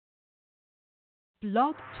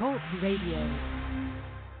Blog Talk Radio.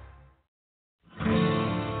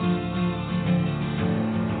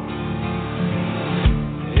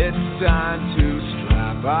 It's time to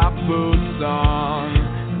strap our boots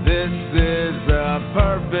on. This is a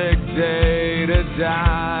perfect day to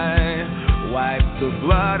die. Wipe the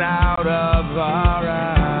blood out of our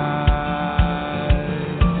eyes.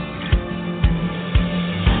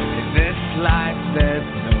 In this life there's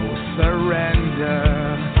no surrender,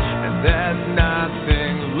 and there's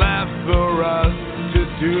nothing left for us to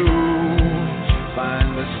do.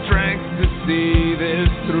 Find the strength to see this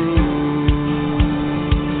through.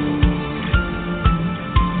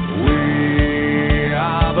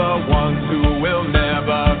 The ones who will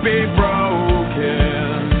never be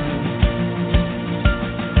broken.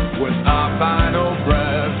 With our final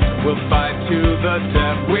breath, we'll fight to the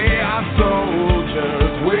death. We are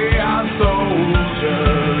soldiers, we are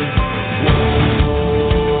soldiers. Whoa.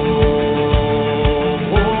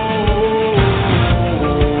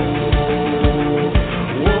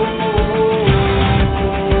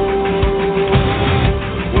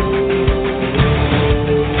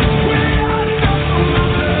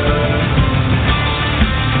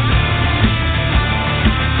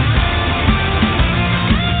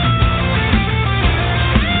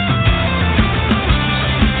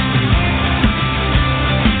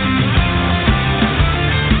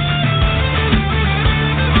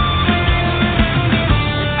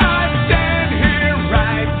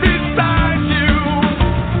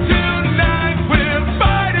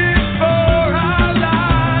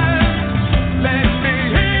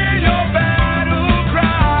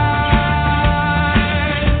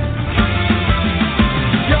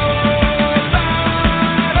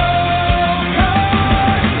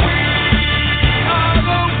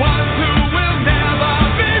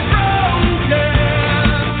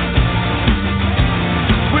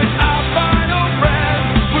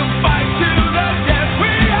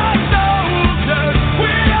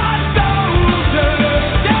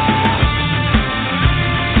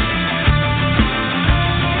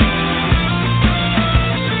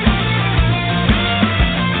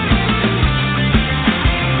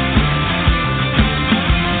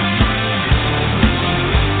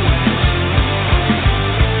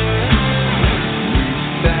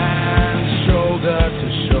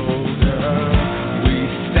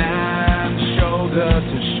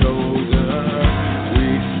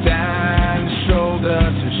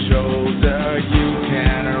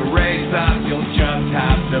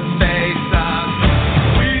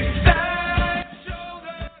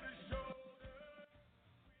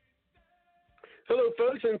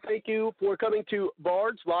 Coming to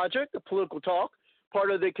Bards Logic, a political talk, part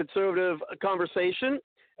of the conservative conversation,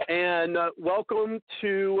 and welcome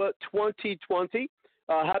to 2020.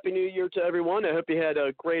 Happy New Year to everyone. I hope you had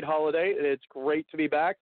a great holiday, and it's great to be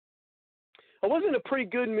back. I was in a pretty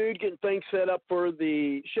good mood getting things set up for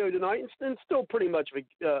the show tonight, and still pretty much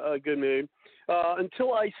a good mood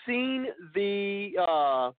until I seen the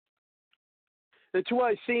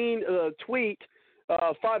tweet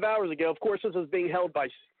 5 hours ago. Of course, this is being held by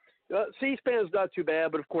C-SPAN is not too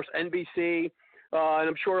bad, but of course NBC and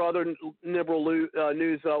I'm sure other liberal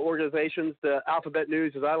news organizations, the Alphabet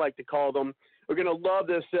News as I like to call them, are going to love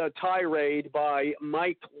this tirade by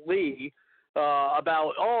Mike Lee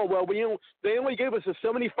about, they only gave us a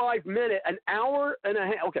 75-minute, an hour and a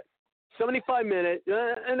half, 75-minute,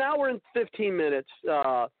 an hour and 15 minutes,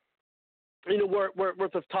 worth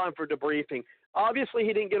of time for debriefing. Obviously,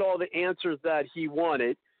 he didn't get all the answers that he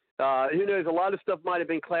wanted. Who knows? A lot of stuff might have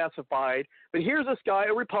been classified. But here's this guy,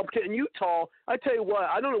 a Republican in Utah. I tell you what,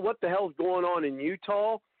 I don't know what the hell's going on in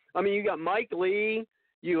Utah. I mean, you got Mike Lee,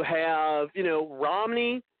 you have,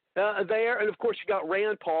 Romney there, and of course you got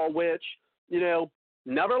Rand Paul, which,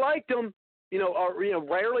 never liked him, or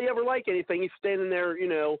rarely ever like anything. He's standing there,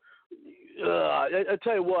 I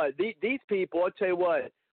tell you what, these people,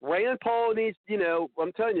 Rand Paul needs,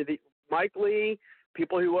 I'm telling you, Mike Lee.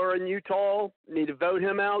 People who are in Utah need to vote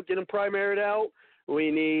him out, get him primaried out. We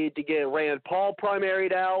need to get Rand Paul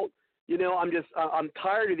primaried out. I'm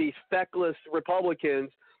tired of these feckless Republicans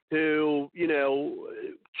who,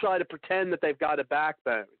 try to pretend that they've got a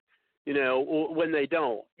backbone, when they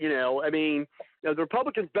don't. The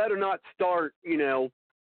Republicans better not start,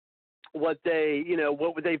 what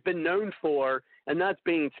they've been known for, and that's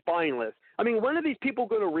being spineless. I mean, when are these people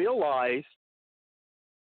going to realize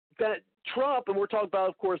that Trump, and we're talking about,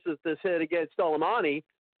 of course, this hit against Soleimani,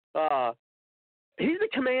 he's the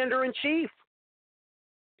commander-in-chief.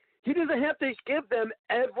 He doesn't have to give them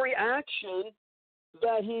every action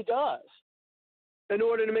that he does in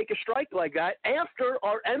order to make a strike like that after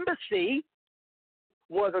our embassy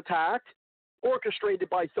was attacked orchestrated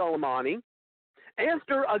by Soleimani.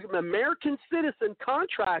 After an American citizen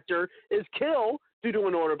contractor is killed due to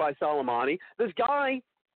an order by Soleimani, this guy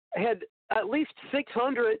had at least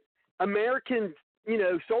 600 American,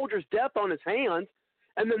 soldiers' death on his hands,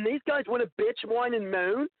 and then these guys want to bitch, whine, and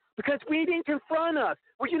moan because we didn't confront us.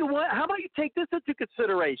 Well, you know what? How about you take this into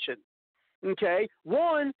consideration? Okay?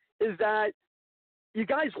 One is that you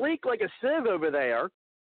guys leak like a sieve over there.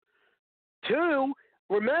 Two,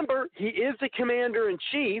 remember, he is the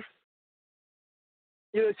commander-in-chief.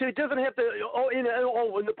 So it doesn't have to, in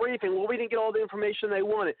the briefing, well, we didn't get all the information they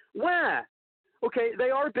wanted. Well, okay, they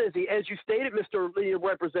are busy. As you stated, Mr. Lee,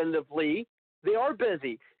 Representative Lee, they are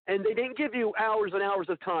busy, and they didn't give you hours and hours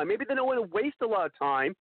of time. Maybe they don't want to waste a lot of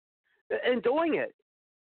time in doing it.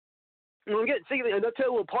 And I'll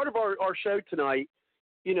tell you, part of our show tonight,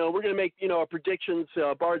 we're going to make, our predictions,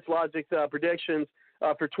 Bards Logic predictions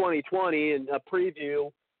for 2020 and a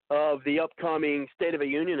preview of the upcoming State of the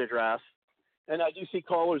Union address. And I do see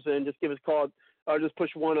callers in. Just give us a call. Or just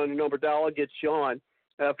push 1 on your number dial. I'll get you on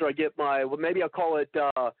after I get maybe I'll call it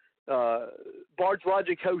Bards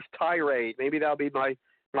Logic host tirade. Maybe that'll be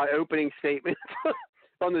my opening statement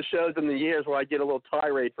on the shows in the years where I get a little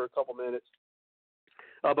tirade for a couple minutes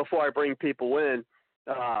before I bring people in.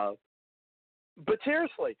 But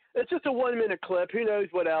seriously, it's just a 1-minute clip. Who knows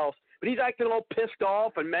what else? But he's acting all pissed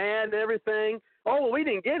off and mad and everything. Oh, well, we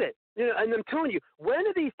didn't get it. And I'm telling you, when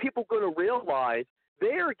are these people going to realize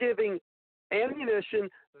they are giving ammunition,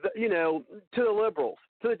 to the liberals,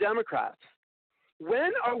 to the Democrats?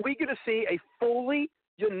 When are we going to see a fully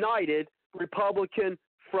united Republican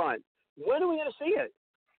front? When are we going to see it?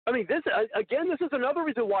 I mean, this is another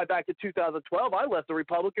reason why back in 2012 I left the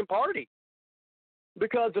Republican Party,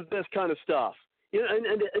 because of this kind of stuff.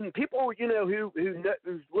 And people, who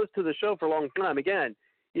listen to the show for a long time, again,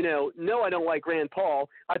 no, I don't like Rand Paul.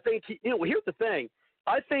 I think, here's the thing.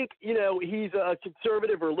 I think, he's a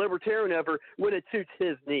conservative or libertarian when it suits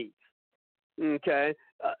his needs. Okay?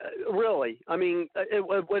 Really. I mean,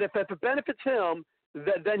 if it benefits him,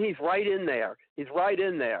 then he's right in there. He's right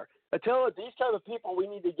in there. I tell you, these kind of people we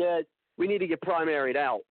need to get primaried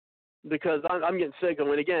out, because I'm getting sick of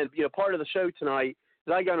them. And again, part of the show tonight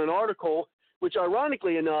is I got an article, which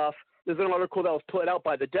ironically enough is an article that was put out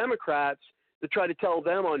by the Democrats to try to tell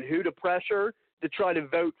them on who to pressure to try to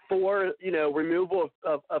vote for, removal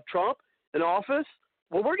of Trump in office.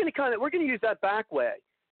 Well, we're going to use that back way,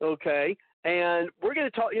 okay? And we're going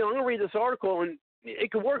to talk. I'm going to read this article, and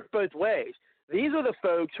it could work both ways. These are the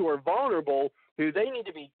folks who are vulnerable, who they need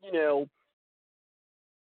to be,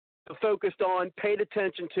 focused on, paid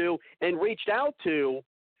attention to, and reached out to.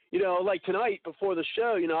 Like tonight before the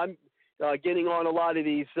show, I'm getting on a lot of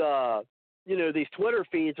these. These Twitter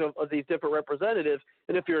feeds of these different representatives.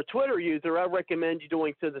 And if you're a Twitter user, I recommend you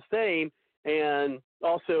doing to the same. And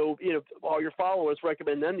also, all your followers,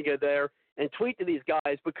 recommend them to go there and tweet to these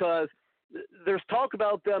guys, because there's talk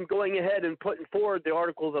about them going ahead and putting forward the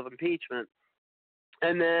articles of impeachment.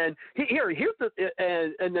 And then here's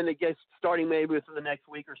and then it gets starting maybe within the next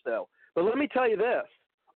week or so. But let me tell you this.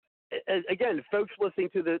 Again, folks listening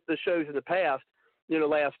to the shows in the past,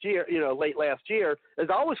 last year, late last year, is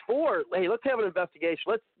always for, hey, let's have an investigation.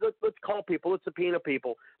 Let's call people. Let's subpoena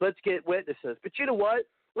people. Let's get witnesses. But you know what?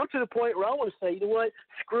 I'm to the point where I want to say, you know what?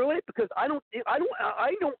 Screw it, because I don't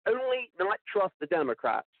only not trust the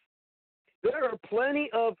Democrats. There are plenty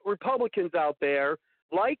of Republicans out there,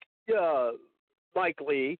 like Mike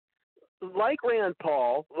Lee, like Rand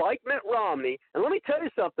Paul, like Mitt Romney. And let me tell you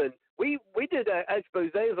something. We did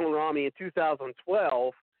exposés on Romney in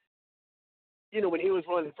 2012. When he was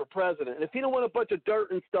running for president. And if you don't want a bunch of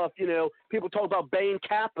dirt and stuff, people talk about Bain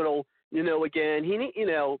Capital, again,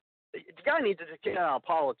 the guy needs to just get out of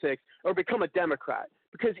politics or become a Democrat,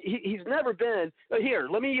 because he's never been. Here,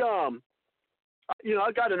 let me, I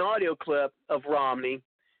got an audio clip of Romney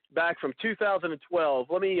back from 2012.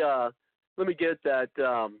 Let me get that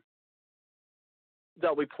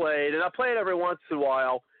that we played, and I play it every once in a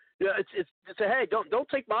while. It's a, hey, don't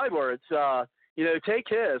take my words. Take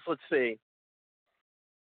his. Let's see.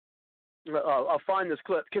 I'll find this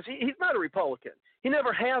clip, because he's not a Republican. He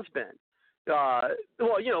never has been.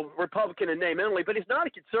 Republican in name only, but he's not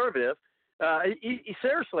a conservative. He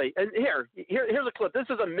seriously. And here's a clip. This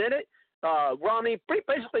is a minute. Romney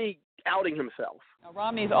basically outing himself. Now,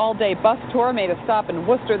 Romney's all-day bus tour made a stop in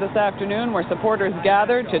Worcester this afternoon, where supporters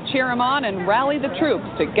gathered to cheer him on and rally the troops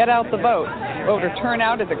to get out the vote. Voter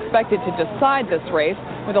turnout is expected to decide this race,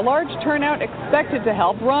 with a large turnout expected to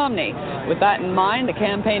help Romney. With that in mind, the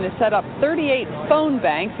campaign has set up 38 phone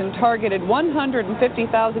banks and targeted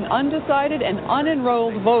 150,000 undecided and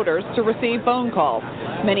unenrolled voters to receive phone calls.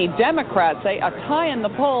 Many Democrats say a tie in the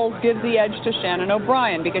polls gives the edge to Shannon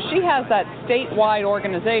O'Brien because she has that statewide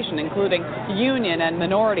organization, including union and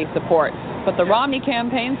minority support. But the Romney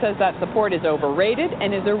campaign says that support is overrated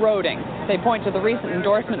and is eroding. They point to the recent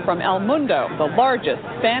endorsement from El Mundo, the largest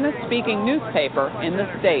Spanish-speaking newspaper in the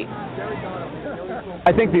state.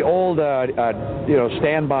 I think the old,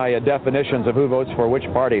 standby definitions of who votes for which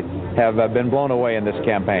party have been blown away in this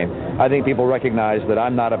campaign. I think people recognize that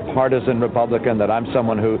I'm not a partisan Republican, that I'm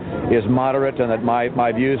someone who is moderate, and that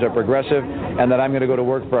my views are progressive, and that I'm going to go to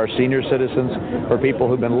work for our senior citizens, for people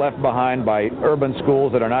who've been left behind by urban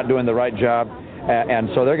schools that are not doing the right job, and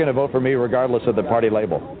so they're going to vote for me regardless of the party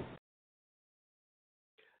label.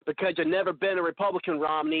 Because you've never been a Republican,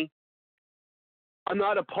 Romney. I'm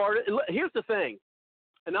not a part of. Here's the thing.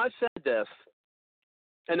 And I've said this,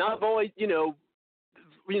 and I've always,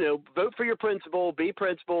 vote for your principal, be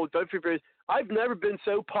principled, vote for your. I've never been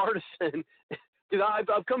so partisan.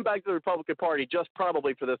 I've come back to the Republican Party just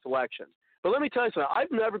probably for this election. But let me tell you something.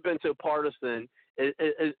 I've never been so partisan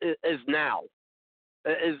as now.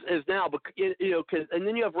 As now, because and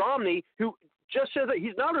then you have Romney, who just says that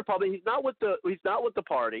he's not a Republican. He's not with the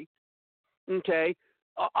party. Okay,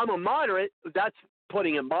 I'm a moderate. That's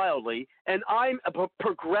putting it mildly, and I'm a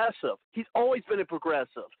progressive. He's always been a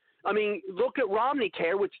progressive. I mean, look at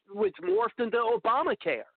Romneycare, which morphed into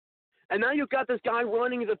Obamacare. And now you've got this guy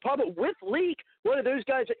running the public with Leak, one of those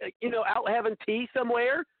guys, out having tea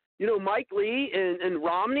somewhere, Mike Lee and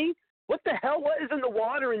Romney. What the hell? What is in the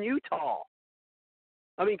water in Utah?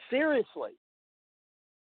 I mean, seriously.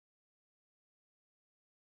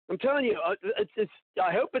 I'm telling you,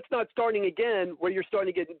 I hope it's not starting again where you're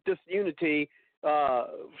starting to get disunity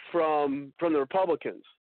from the Republicans.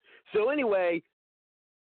 So anyway,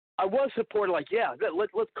 I was supporting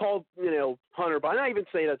let's call Hunter Biden. I even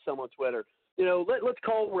say that some on Twitter. Let's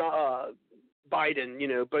call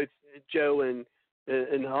Biden. Both Joe and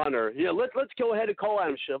Hunter. Let's go ahead and call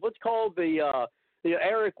Adam Schiff. Let's call the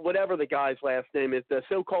Eric, whatever the guy's last name is, the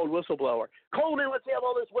so-called whistleblower. Call him in. Let's have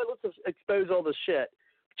all this. Let's expose all this shit.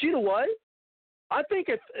 But you know what? I think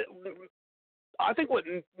what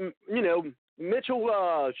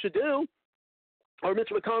Mitchell should do, or Mitch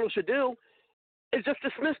McConnell should do, is just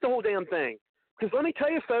dismiss the whole damn thing. Because let me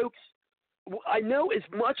tell you, folks, I know as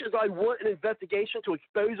much as I want an investigation to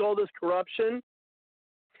expose all this corruption,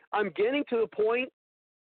 I'm getting to the point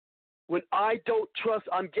where I don't trust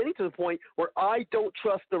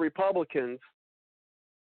the Republicans,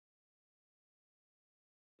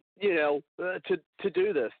 to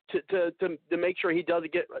do this, to make sure he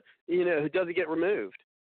doesn't get removed.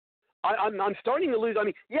 I'm starting to lose. I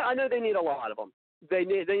mean, yeah, I know they need a lot of them. They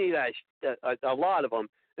need a lot of them.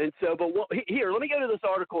 And so, but here, let me go to this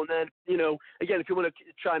article, and then, again, if you want to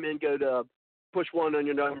chime in, go to push 1 on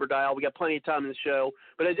your number dial. We got plenty of time in the show,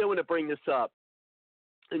 but I do want to bring this up.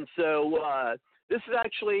 And so this is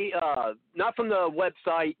actually not from the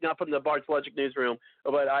website, not from the Bards Logic newsroom,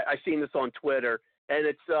 but I seen this on Twitter, and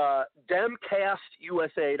it's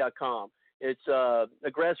demcastusa.com. It's a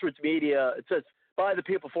grassroots media. It says by the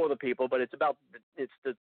people for the people, but it's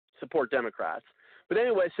to support Democrats. But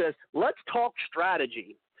anyway, it says, let's talk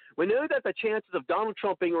strategy. We know that the chances of Donald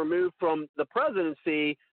Trump being removed from the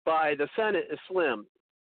presidency by the Senate is slim.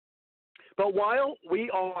 But while we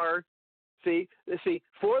are,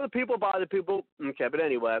 for the people, by the people, okay, but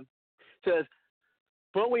anyway, it says,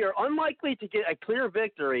 but we are unlikely to get a clear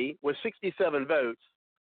victory with 67 votes.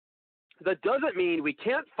 That doesn't mean we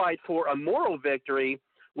can't fight for a moral victory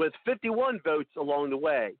with 51 votes along the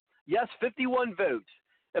way. Yes, 51 votes.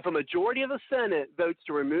 If a majority of the Senate votes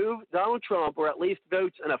to remove Donald Trump, or at least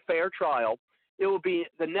votes in a fair trial, it will be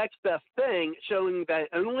the next best thing, showing that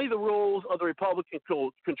only the rules of the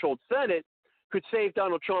Republican-controlled Senate could save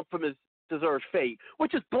Donald Trump from his deserved fate,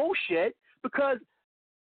 which is bullshit, because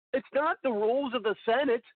it's not the rules of the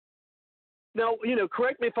Senate. Now,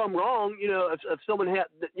 correct me if I'm wrong, if someone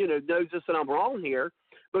knows this and I'm wrong here,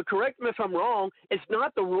 but correct me if I'm wrong, it's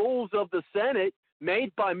not the rules of the Senate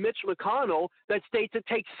made by Mitch McConnell that states it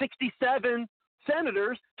takes 67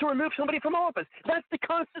 senators to remove somebody from office. That's the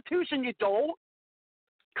Constitution, you dolt.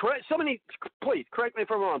 Please correct me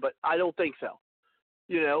if I'm wrong, but I don't think so.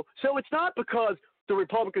 So it's not because the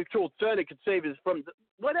Republican-controlled Senate could save us from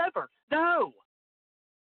whatever. No,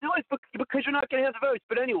 it's because you're not going to have the votes.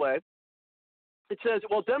 But anyway, it says,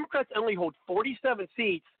 well, Democrats only hold 47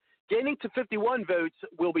 seats. Gaining to 51 votes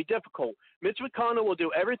will be difficult. Mitch McConnell will do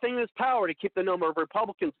everything in his power to keep the number of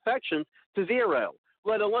Republican defections to 0,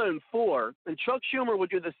 let alone 4. And Chuck Schumer will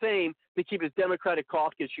do the same to keep his Democratic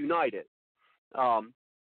caucus united.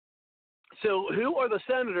 So who are the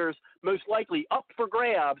senators most likely up for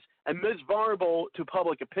grabs and most vulnerable to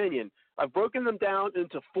public opinion. I've broken them down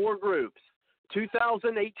into 4 groups: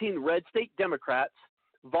 2018 red state Democrats,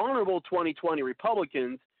 vulnerable 2020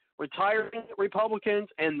 Republicans, retiring Republicans,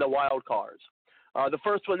 and the wild cards. The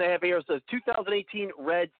first one they have here says 2018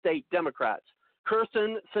 red state Democrats: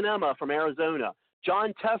 Kirsten Sinema from Arizona,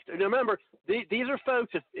 John Tester. Now remember, these are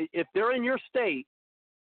folks, if they're in your state,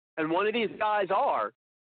 and one of these guys are,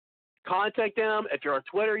 contact them. If you're a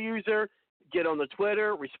Twitter user, get on the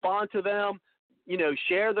Twitter, respond to them,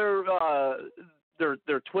 share their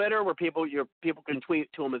Twitter where people can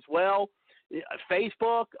tweet to them as well.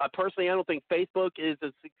 Facebook, personally, I don't think Facebook is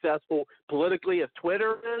as successful politically as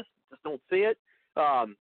Twitter is. Just don't see it.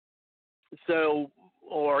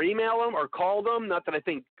 Or email them or call them. Not that I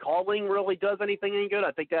think calling really does anything any good.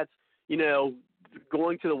 I think that's,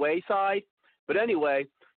 going to the wayside. But anyway,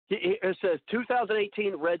 it says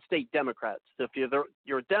 2018 red state Democrats. So if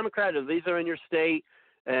you're a Democrat or these are in your state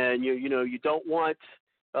and you don't want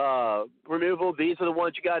removal, these are the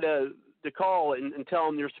ones you got to call and tell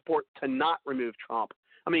them your support to not remove Trump.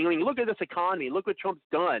 I mean, look at this economy. Look what Trump's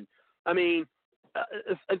done. I mean,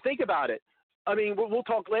 think about it. I mean, we'll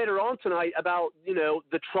talk later on tonight about,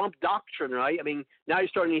 the Trump Doctrine, right? I mean, now you're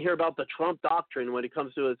starting to hear about the Trump Doctrine when it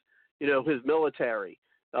comes to his, his military,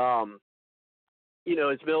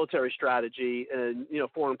 his military strategy and,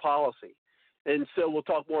 foreign policy. And so we'll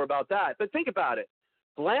talk more about that. But think about it.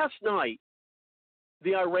 Last night,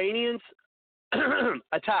 the Iranians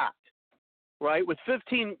attacked, right, with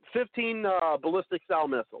 15 ballistic-style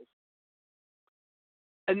missiles,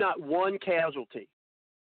 and not one casualty.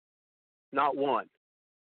 Not one.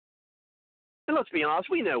 And let's be honest,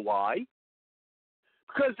 we know why.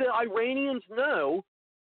 Because the Iranians know,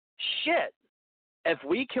 shit, if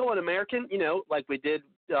we kill an American, like we did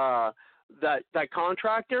that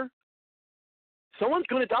contractor, someone's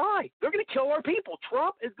going to die. They're going to kill our people.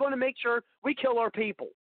 Trump is going to make sure we kill our people.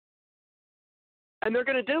 And they're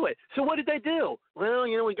going to do it. So what did they do? Well,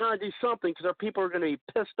 we got to do something because our people are going to be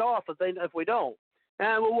pissed off if we don't.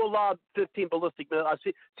 And we'll lob 15 ballistic missiles. I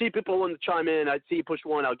see people want to chime in. I see you push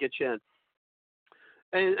one, I'll get you in.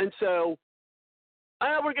 And so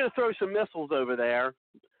we're going to throw some missiles over there.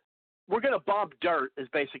 We're going to bomb dirt is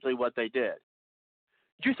basically what they did.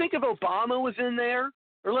 Do you think if Obama was in there,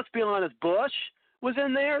 or let's be honest, Bush was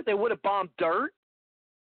in there, they would have bombed dirt?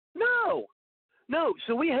 No.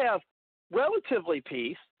 So we have relatively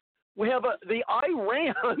peace. We have the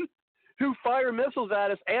Iran who fire missiles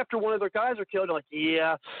at us after one of their guys are killed. They're like,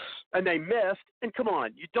 yeah, and they missed. And come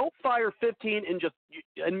on, you don't fire 15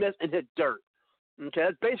 and miss and hit dirt. Okay,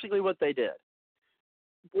 that's basically what they did.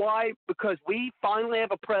 Why? Because we finally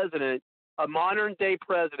have a president, a modern-day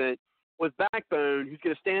president with backbone who's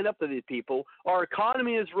going to stand up to these people. Our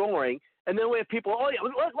economy is roaring, and then we have people, oh, yeah,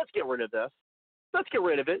 let's get rid of this. Let's get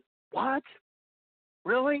rid of it. What?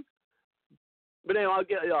 Really? But anyway,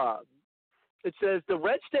 it says the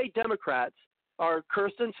red state Democrats are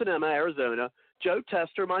Kirsten Sinema, Arizona, Joe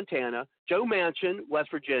Tester, Montana, Joe Manchin,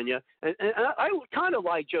 West Virginia. And I kind of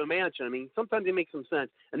like Joe Manchin. I mean, sometimes he makes some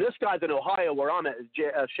sense. And this guy's in Ohio where I'm at is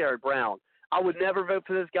Sherrod Brown. I would never vote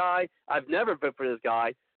for this guy. I've never voted for this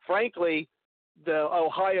guy. Frankly, the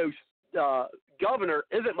Ohio governor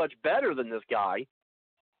isn't much better than this guy.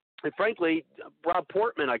 And frankly, Rob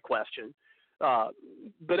Portman, I question.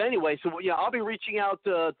 But anyway, so yeah, I'll be reaching out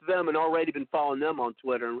to them and already been following them on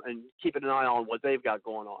Twitter and keeping an eye on what they've got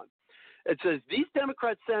going on. It says these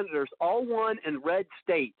Democrat senators all won in red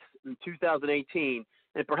states in 2018,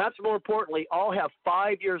 and perhaps more importantly, all have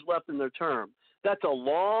 5 years left in their term. That's a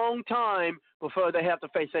long time before they have to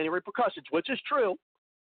face any repercussions, which is true,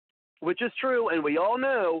 and we all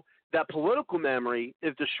know that political memory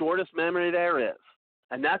is the shortest memory there is,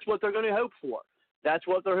 and that's what they're going to hope for. That's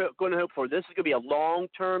what they're going to hope for. This is going to be a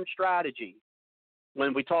long-term strategy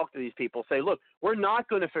when we talk to these people. Say, look, we're not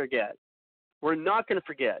going to forget. We're not going to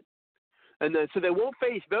forget. And then, so they won't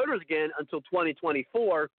face voters again until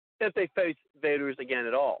 2024 if they face voters again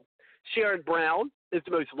at all. Sherrod Brown is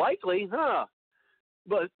the most likely,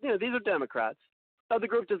 but these are Democrats, of the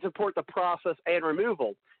group to support the process and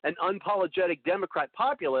removal. An unapologetic Democrat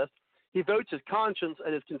populist, he votes his conscience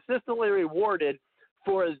and is consistently rewarded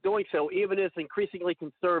for his doing so, even in this increasingly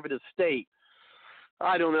conservative state.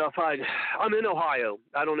 I don't know if I'm in Ohio.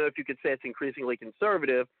 I don't know if you could say it's increasingly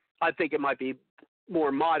conservative. I think it might be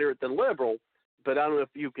more moderate than liberal, but I don't know if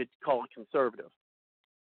you could call it conservative.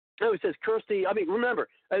 No, it says Kirsty. I mean, remember,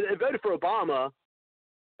 it voted for Obama.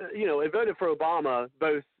 It voted for Obama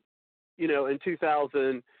both, in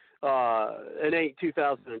 2008,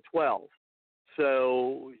 2012.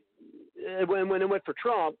 So when it went for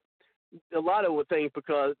Trump, a lot of things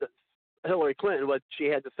because Hillary Clinton, what she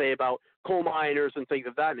had to say about coal miners and things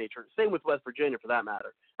of that nature. Same with West Virginia, for that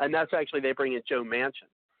matter. And that's actually, they bring in Joe Manchin.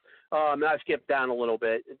 I skipped down a little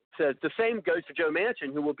bit. It says the same goes for Joe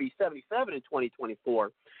Manchin, who will be 77 in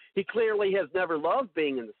 2024. He clearly has never loved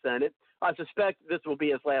being in the Senate. I suspect this will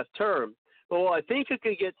be his last term. But while I think he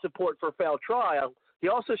could get support for a failed trial, he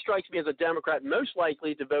also strikes me as a Democrat most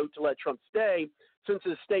likely to vote to let Trump stay, since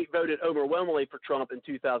his state voted overwhelmingly for Trump in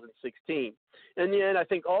 2016. In the end, I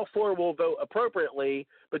think all four will vote appropriately,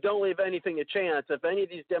 but don't leave anything to chance. If any of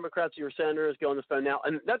these Democrats or senators go on the phone now,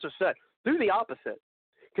 and that's just said, do the opposite,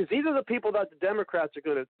 because these are the people that the Democrats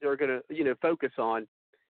are going to focus on.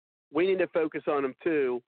 We need to focus on them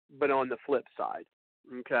too, but on the flip side.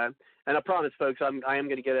 Okay, and I promise, folks, I am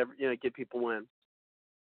going to get people in.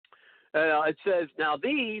 It says now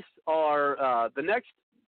these are the next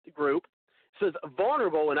group. Says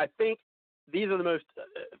vulnerable, and I think these are the most,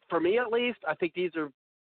 for me at least, I think these are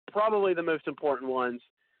probably the most important ones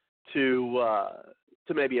to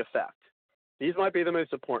maybe affect. These might be the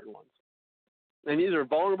most important ones. And these are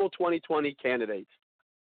vulnerable 2020 candidates,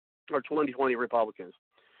 or 2020 Republicans.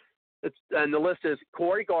 And the list is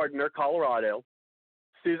Cory Gardner, Colorado,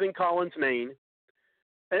 Susan Collins, Maine,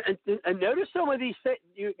 and notice some of these,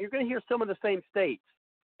 you're going to hear some of the same states.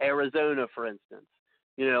 Arizona, for instance,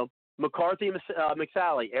 McCarthy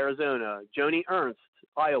McSally, Arizona, Joni Ernst,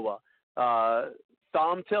 Iowa,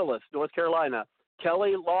 Thom Tillis, North Carolina,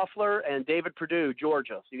 Kelly Loeffler, and David Perdue,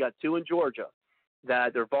 Georgia. So you got two in Georgia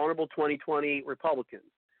that they're vulnerable 2020 Republicans.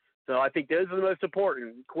 So I think those are the most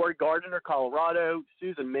important. Cory Gardner, Colorado,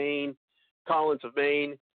 Susan Maine, Collins of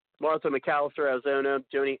Maine, Martha McAllister, Arizona,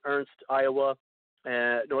 Joni Ernst, Iowa,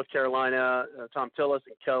 North Carolina, Thom Tillis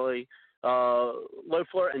and Kelly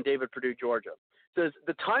Loeffler, and David Perdue, Georgia. Says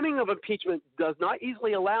the timing of impeachment does not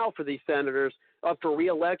easily allow for these senators up for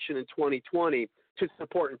re-election in 2020 to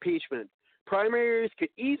support impeachment. Primaries could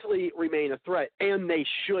easily remain a threat, and they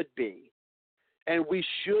should be. And we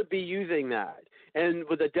should be using that. And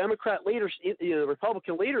with the Democrat leadership, the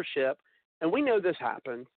Republican leadership, and we know this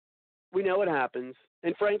happens. We know it happens.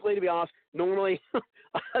 And frankly, to be honest, normally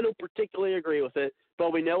I don't particularly agree with it,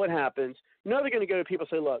 but we know it happens. They're going to go to people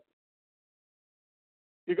and say, look,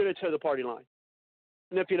 you're going to toe the party line.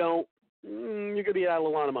 And if you don't, you're going to be out of a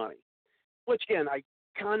lot of money. Which, again, I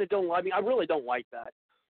kind of don't like. I mean, I really don't like that.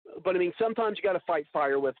 But, I mean, sometimes you got to fight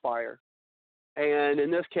fire with fire. And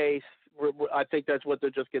in this case, I think that's what they're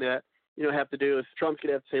just going to, have to do is Trump's going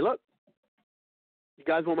to have to say, look, you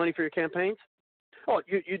guys want money for your campaigns? Oh,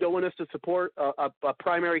 you don't want us to support a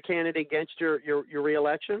primary candidate against your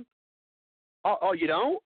reelection? Oh, you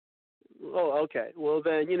don't? Oh, okay. Well,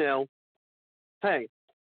 then, hey,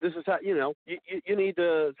 this is how, you need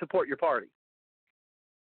to support your party.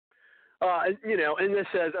 And this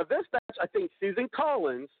says, of this batch, I think Susan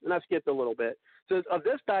Collins, and I skipped a little bit, says, of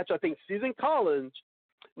this batch, I think Susan Collins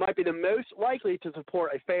might be the most likely to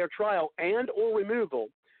support a fair trial and or removal.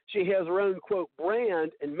 She has her own, quote,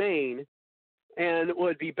 brand in Maine and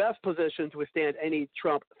would be best positioned to withstand any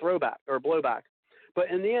Trump throwback or blowback. But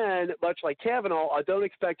in the end, much like Kavanaugh, I don't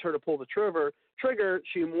expect her to pull the trigger.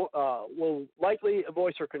 She will likely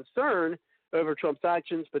voice her concern over Trump's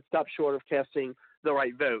actions, but stop short of casting the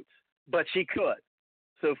right votes. But she could.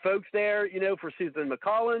 So folks there, for Susan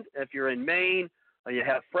McCollin, if you're in Maine, or you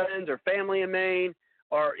have friends or family in Maine,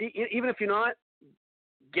 or even if you're not,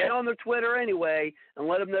 get on their Twitter anyway and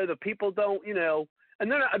let them know that people don't,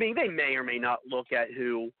 and they're not, I mean, they may or may not look at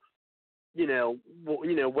who,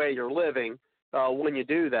 where you're living when you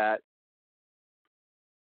do that.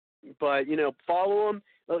 But, follow them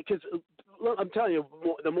because I'm telling you,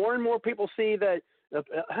 the more and more people see that,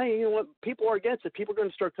 hey, you know what, people are against it, people are going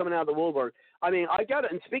to start coming out of the woodwork. I mean, I got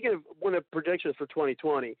it. And speaking of one of the predictions for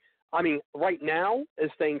 2020, I mean, right now, as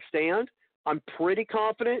things stand, I'm pretty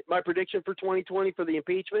confident my prediction for 2020 for the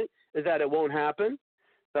impeachment is that it won't happen.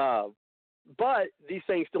 But these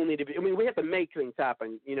things still need to be, I mean, we have to make things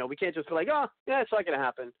happen. We can't just be like, oh, yeah, it's not going to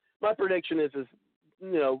happen. My prediction is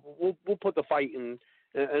we'll put the fight in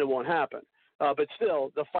and it won't happen. But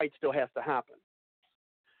still, the fight still has to happen.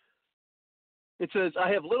 It says, I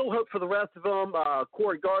have little hope for the rest of them.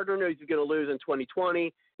 Cory Gardner knows he's going to lose in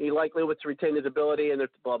 2020. He likely wants to retain his ability, and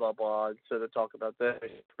blah, blah, blah. So they talk about that.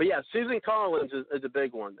 But, yeah, Susan Collins is a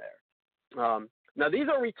big one there. Now, these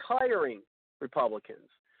are retiring Republicans.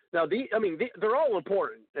 Now, they're all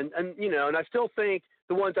important. And I still think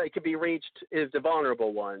the ones that could be reached is the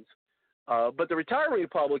vulnerable ones. But the retiring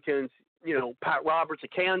Republicans, Pat Roberts of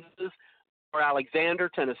Kansas, or Alexander,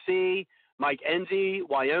 Tennessee, Mike Enzi,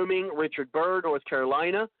 Wyoming, Richard Byrd, North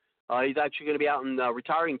Carolina. He's actually going to be out in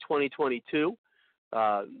retiring 2022.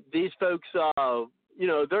 These folks,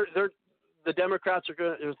 the Democrats are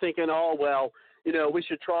thinking, oh, well, we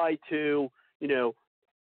should try to,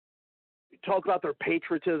 talk about their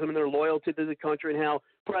patriotism and their loyalty to the country and how,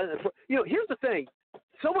 here's the thing.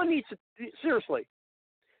 Someone needs to, seriously,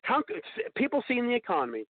 how people seeing the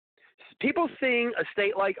economy, people seeing a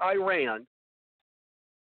state like Iran,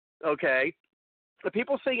 okay,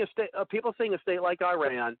 people seeing a state like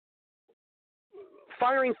Iran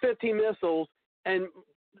firing 15 missiles and it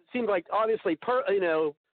seems like obviously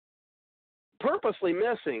purposely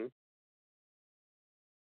missing.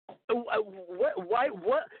 Why?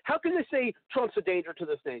 What? How can they say Trump's a danger to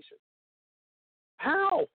this nation?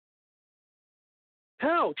 How?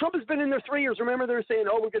 Trump has been in there 3 years. Remember, they're saying,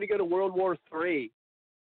 "Oh, we're going to go to World War III."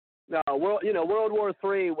 No, World War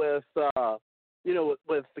III with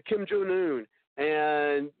with Kim Jong-un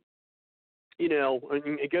and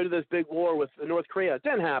go to this big war with North Korea. It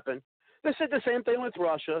didn't happen. They said the same thing with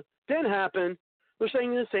Russia. Didn't happen. They're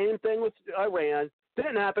saying the same thing with Iran.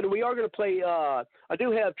 Didn't happen. We are going to play. I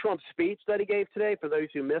do have Trump's speech that he gave today for those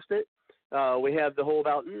who missed it. We have the whole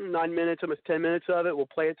about 9 minutes, almost 10 minutes of it. We'll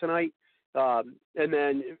play it tonight. And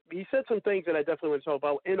then he said some things that I definitely want to talk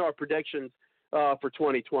about in our predictions for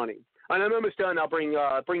 2020. And I'm almost done. I'll bring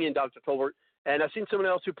in Dr. Tolbert. And I've seen someone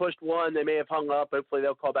else who pushed one. They may have hung up. Hopefully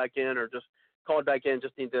they'll call back in or just call it back in.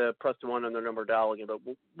 Just need to press the one on their number dial again. But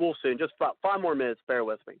we'll see. Just 5 more minutes. Bear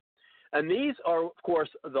with me. And these are, of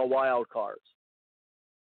course, the wild cards.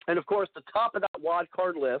 And, of course, the top of that wild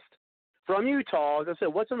card list from Utah, as I said,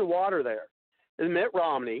 what's in the water there is Mitt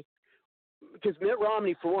Romney. Because Mitt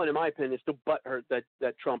Romney, for one, in my opinion, is still butthurt that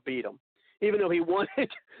Trump beat him. Even though he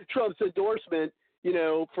wanted Trump's endorsement,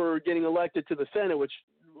 for getting elected to the Senate, which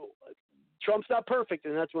Trump's not perfect,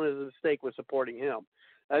 and that's one of the mistakes with supporting him.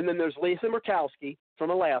 And then there's Lisa Murkowski from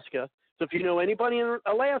Alaska. So if you know anybody in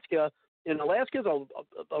Alaska, Alaska's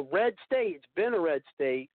a red state. It's been a red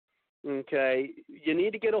state. Okay, you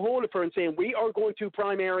need to get a hold of her and saying, we are going to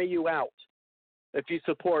primary you out if you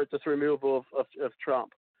support this removal of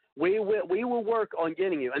Trump. We will work on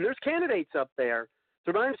getting you. And there's candidates up there.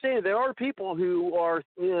 So my understanding, there are people who are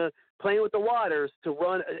playing with the waters to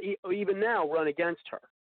run, even now, run against her.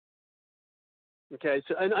 Okay,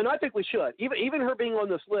 so and I think we should. Even her being on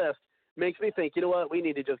this list makes me think, you know what, we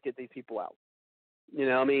need to just get these people out.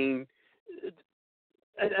 And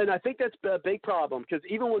I think that's a big problem because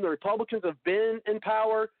even when the Republicans have been in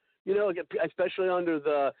power, especially under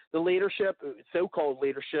the leadership, so-called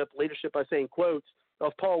leadership I say in quotes,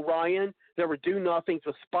 of Paul Ryan, there were do-nothings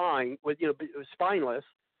with spineless.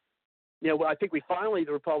 I think the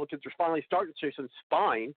Republicans are finally starting to show some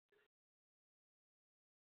spine.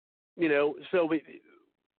 So we,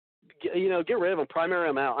 get rid of them, primary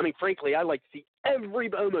them out. I mean, frankly, I'd like to see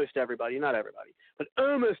almost everybody, not everybody, but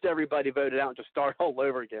almost everybody voted out and just start all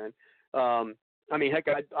over again. I mean, heck,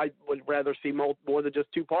 I would rather see more than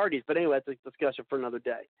just 2 parties. But anyway, that's a discussion for another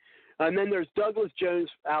day. And then there's Douglas Jones,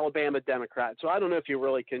 Alabama Democrat. So I don't know if you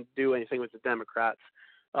really can do anything with the Democrats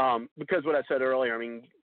because what I said earlier, I mean,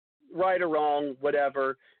 right or wrong,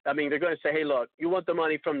 whatever. I mean, they're going to say, hey, look, you want the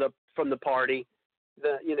money from the party,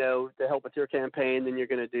 to help with your campaign, then you're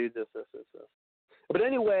going to do this. But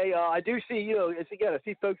anyway, I do see, I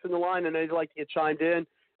see folks in the line and they'd like to get chimed in.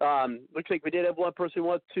 Looks like we did have one person who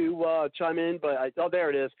wants to chime in, but there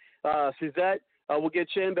it is. Suzette, we'll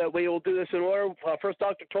get you in, but we will do this in order. First,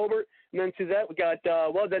 Dr. Tolbert, and then Suzette. We got,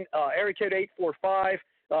 area code 845.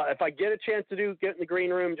 If I get a chance to get in the green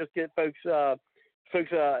room, just get folks'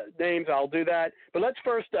 names, I'll do that. But let's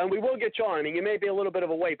first, we will get you on. I mean, you may be a little bit of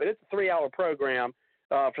a wait, but it's a 3-hour program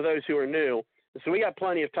for those who are new. So we got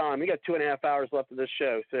plenty of time. We got 2.5 hours left of this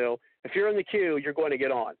show. So if you're in the queue, you're going to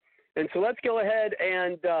get on. And so let's go ahead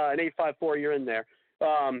and 854, you're in there.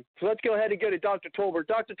 So let's go ahead and go to Dr. Tolbert.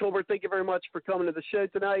 Dr. Tolbert, thank you very much for coming to the show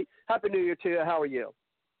tonight. Happy New Year to you. How are you?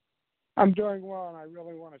 I'm doing well, and I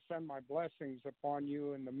really want to send my blessings upon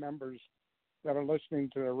you and the members that are listening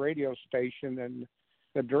to the radio station and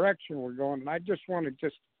the direction we're going. And I just want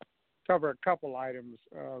to cover a couple items,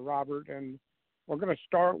 Robert, and we're going to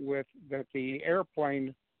start with that the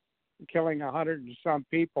airplane killing 100 and some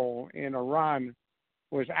people in Iran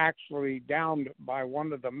was actually downed by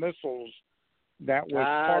one of the missiles that was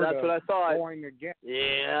part that's of what I thought. going against.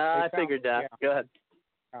 Yeah, I figured that. Yeah. Go ahead.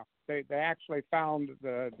 Yeah. They actually found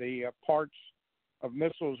the parts of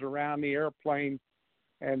missiles around the airplane,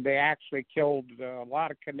 and they actually killed a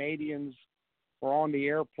lot of Canadians were on the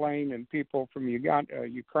airplane and people from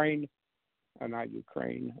Ukraine. Not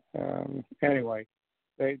Ukraine. Anyway,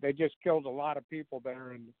 they just killed a lot of people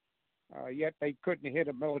there, and yet they couldn't hit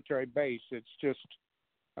a military base. It's just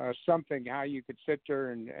something how you could sit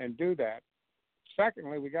there and do that.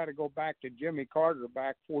 Secondly, we got to go back to Jimmy Carter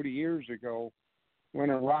back 40 years ago when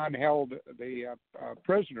Iran held the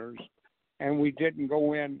prisoners, and we didn't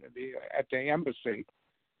go in at the embassy,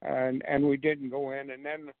 and we didn't go in. And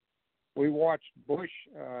then we watched Bush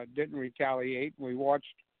didn't retaliate. We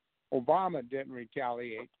watched Obama didn't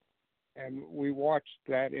retaliate. And we watched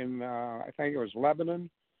that in, I think it was Lebanon,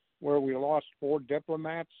 where we lost 4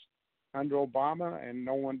 diplomats under Obama, and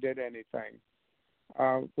no one did anything.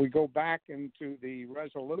 We go back into the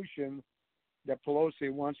resolution that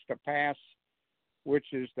Pelosi wants to pass, which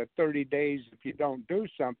is the 30 days if you don't do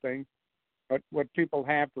something. But what people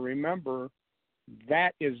have to remember,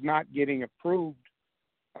 that is not getting approved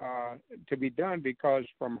to be done, because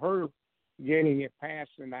from her getting it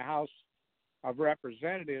passed in the House of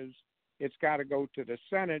Representatives, it's got to go to the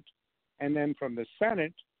Senate, and then from the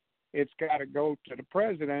Senate, it's got to go to the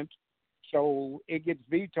president, so it gets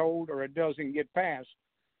vetoed or it doesn't get passed.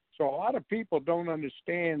 So a lot of people don't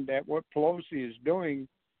understand that what Pelosi is doing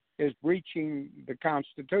is breaching the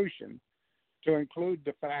Constitution, to include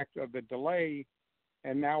the fact of the delay.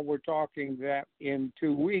 And now we're talking that in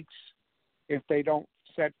 2 weeks, if they don't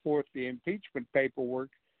set forth the impeachment paperwork,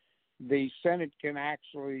 the Senate can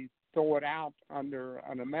actually throw it out under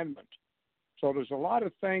an amendment. So there's a lot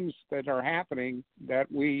of things that are happening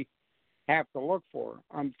that we have to look for.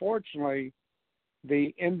 Unfortunately,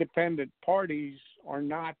 the independent parties are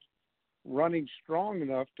not running strong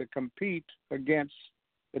enough to compete against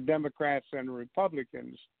the Democrats and the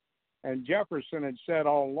Republicans. And Jefferson had said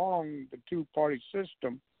all along the two-party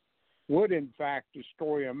system would, in fact,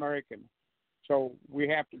 destroy America. So we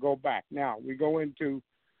have to go back. Now, we go into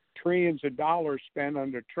trillions of dollars spent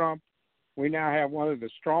under Trump. We now have one of the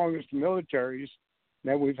strongest militaries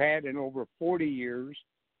that we've had in over 40 years.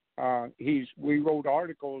 We wrote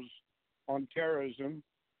articles on terrorism,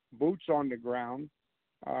 boots on the ground.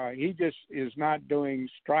 He just is not doing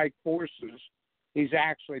strike forces. He's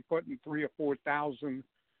actually putting 3,000 or 4,000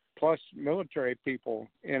 plus military people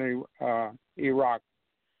in Iraq.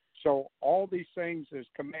 So all these things as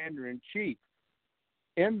commander-in-chief.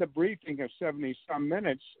 In the briefing of 70-some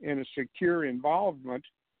minutes in a secure environment,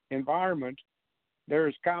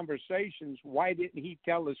 there's conversations. Why didn't he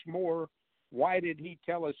tell us more? Why did he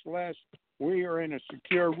tell us less? We are in a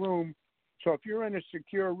secure room. So if you're in a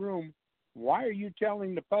secure room, why are you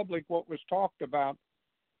telling the public what was talked about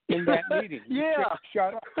in that meeting? Yeah.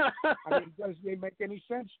 Shut up. I mean, it doesn't make any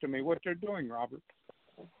sense to me what they're doing, Robert.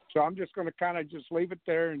 So I'm just going to kind of just leave it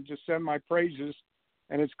there and just send my praises.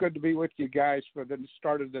 And it's good to be with you guys for the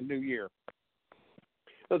start of the new year.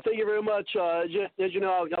 Well, thank you very much. As you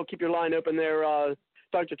know, I'll keep your line open there,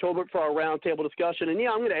 Dr. Tolbert, for our roundtable discussion. And,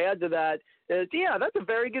 I'm going to add to that. That's a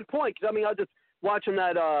very good point. Because, I was just watching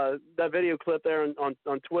that video clip there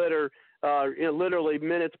on Twitter, literally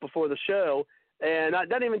minutes before the show. And that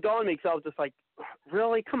didn't even dawn on me, because I was just like,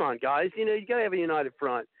 really? Come on, guys. You got to have a united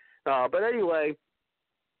front. But anyway,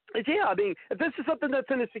 if this is something that's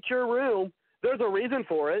in a secure room, there's a reason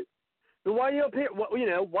for it. Then why are you up here?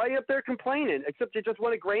 Why are you up there complaining? Except you just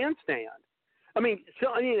want a grandstand.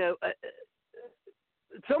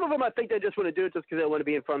 Some of them, I think they just want to do it just because they want to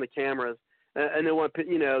be in front of the cameras, and they want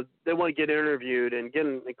to, they want to get interviewed and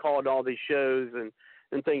get called all these shows and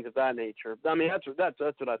things of that nature. That's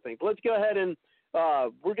what I think. But let's go ahead and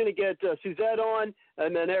we're going to get Suzette on,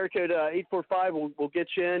 and then area code 845 will get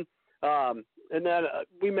you in. And then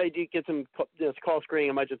we may get some call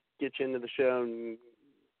screening. I might just get you into the show and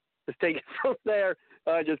just take it from there.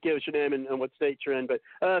 Just give us your name and what state you're in. But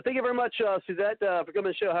thank you very much, Suzette, for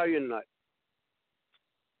coming to the show. How are you tonight?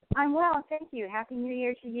 I'm well, thank you. Happy New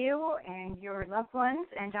Year to you and your loved ones,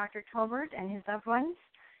 and Dr. Tolbert and his loved ones.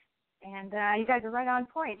 And you guys are right on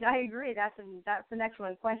point. I agree. That's an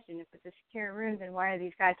excellent question. If it's a secure room, then why are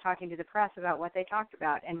these guys talking to the press about what they talked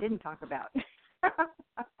about and didn't talk about?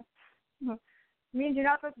 Means you're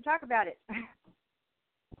not supposed to talk about it.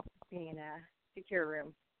 Being in a secure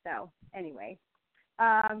room. So anyway,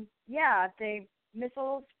 the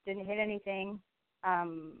missiles didn't hit anything.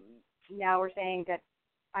 Now we're saying that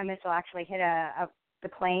a missile actually hit the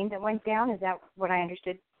plane that went down. Is that what I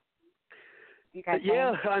understood? You guys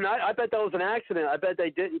saying? And I bet that was an accident. I bet they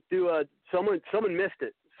didn't do someone missed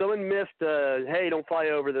it. Someone missed hey, don't fly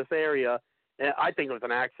over this area. And I think it was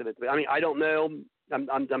an accident. I don't know.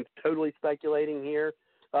 I'm totally speculating here,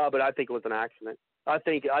 but I think it was an accident. I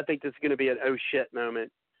think this is going to be an oh shit moment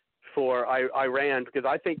for Iran, because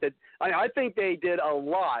I think they did a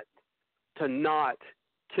lot to not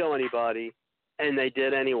kill anybody, and they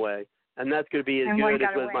did anyway. And that's going to be as good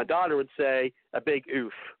as my daughter would say, a big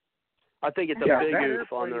oof. I think it's a big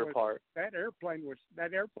oof on their part. That airplane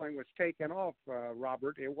was taken off,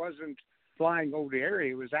 Robert. It wasn't flying over the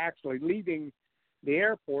area. It was actually leaving the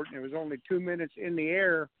airport, and it was only 2 minutes in the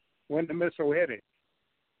air when the missile hit it.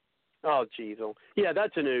 Oh, geez. Yeah,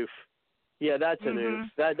 that's an oof. Yeah, that's an oof.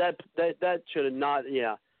 That should have not.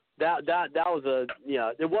 Yeah, that was a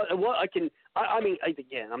What I mean,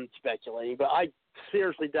 again, I'm speculating, but I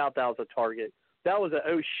seriously doubt that was a target. That was a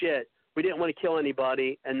oh shit. We didn't want to kill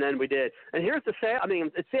anybody, and then we did. And here's the sad. I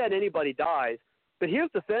mean, it's sad anybody dies, but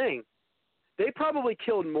here's the thing: they probably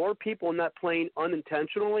killed more people in that plane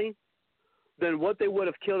unintentionally than what they would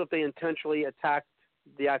have killed if they intentionally attacked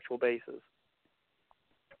the actual bases.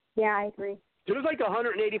 Yeah, I agree. There was like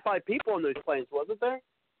 185 people in those planes, wasn't there?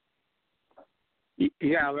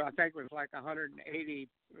 Yeah, I think it was like 180,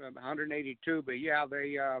 182. But yeah,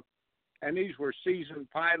 they and these were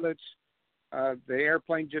seasoned pilots. The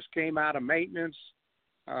airplane just came out of maintenance,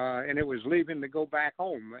 and it was leaving to go back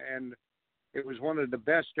home. And it was one of the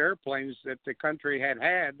best airplanes that the country had.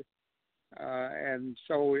 And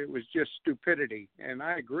so it was just stupidity. And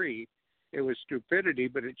I agree, it was stupidity,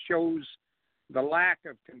 but it shows the lack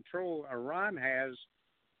of control Iran has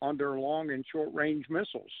on their long and short-range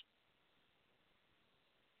missiles.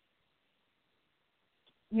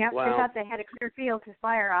 Yep, wow. They thought they had a clear field to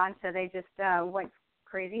fire on, so they just went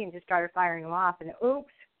crazy and just started firing them off. And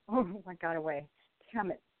oops, one got away.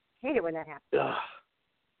 Damn it! Hate it when that happens.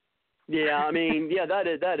 Yeah, I mean, yeah, that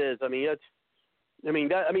is. I mean,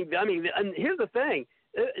 and here's the thing.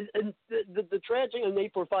 And the tragic in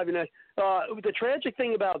 845, the tragic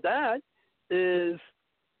thing about that is,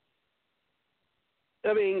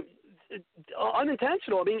 I mean,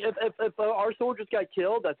 unintentional. I mean, if our soldiers got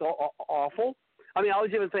killed, that's awful. I mean, I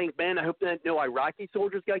was even thinking, man, I hope that no Iraqi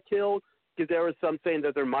soldiers got killed, because there was some saying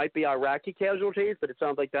that there might be Iraqi casualties, but it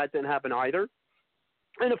sounds like that didn't happen either.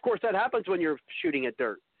 And of course, that happens when you're shooting at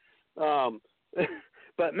dirt.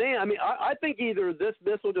 But man, I mean, I think either this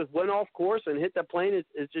missile just went off course and hit the plane, as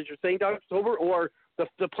you're saying, Dr. Silver, or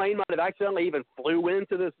the plane might have accidentally even flew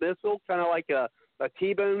into this missile, kind of like a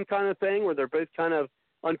T-bone kind of thing, where they're both kind of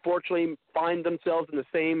unfortunately find themselves in the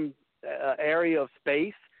same area of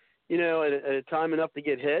space, at a time enough to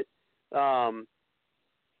get hit. Well,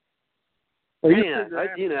 man,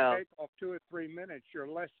 take off 2 or 3 minutes. You're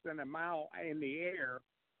less than a mile in the air,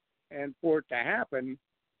 and for it to happen,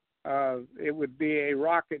 it would be a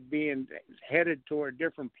rocket being headed to a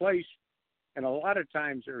different place, and a lot of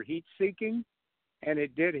times they're heat-seeking, and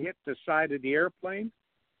it did hit the side of the airplane.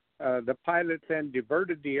 The pilot then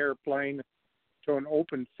diverted the airplane to an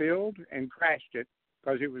open field and crashed it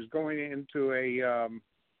because it was going into a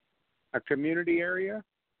community area,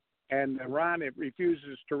 and Iran, it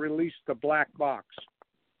refuses to release the black box.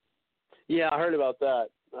 Yeah, I heard about that.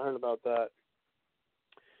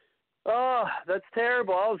 Oh, that's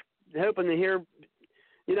terrible. I was hoping to hear,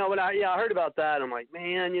 when I heard about that. I'm like,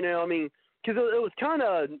 man, I mean, because it was kind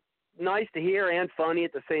of nice to hear and funny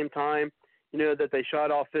at the same time, that they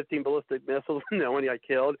shot off 15 ballistic missiles and no one got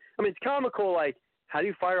killed. I mean, it's comical, like, how do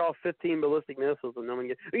you fire off 15 ballistic missiles and no one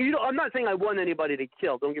gets I'm not saying I want anybody to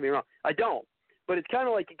kill, don't get me wrong. I don't. But it's kind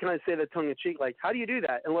of like, you kind of say that tongue-in-cheek, like, how do you do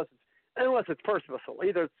that unless it's purposeful?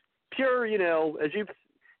 Either it's pure, as you've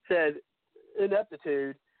said,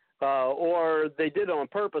 ineptitude, or they did it on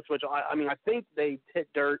purpose, which, I mean, I think they hit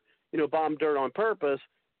dirt, bombed dirt on purpose.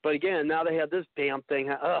 But, again, now they have this damn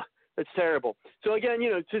thing. It's terrible. So, again,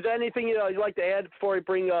 is there anything you'd like to add before I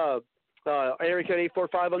bring area code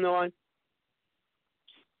 845 on the line?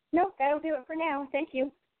 No, that'll do it for now. Thank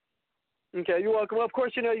you. Okay, you're welcome. Well, of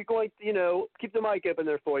course, you're going to, keep the mic open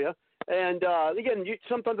there for you. And, again,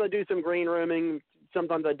 sometimes I do some green rooming,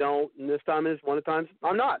 sometimes I don't, and this time is one of the times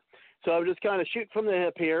I'm not. So I'm just kind of shoot from the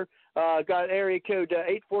hip here. Got area code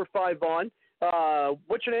 845 on.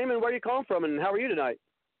 What's your name and where are you calling from, and how are you tonight?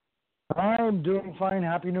 I'm doing fine.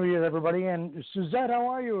 Happy New Year, everybody. And Suzette, how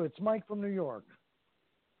are you? It's Mike from New York.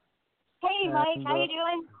 Hey, Mike. How you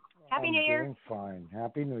doing? Happy New Year. I'm doing fine.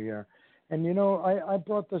 Happy New Year. And I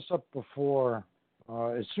brought this up before.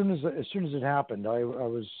 As soon as it happened, I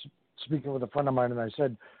was speaking with a friend of mine, and I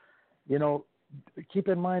said, keep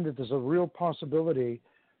in mind that there's a real possibility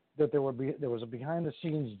that there was a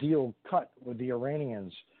behind-the-scenes deal cut with the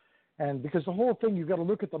Iranians, and because the whole thing, you've got to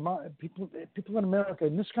look at the people in America,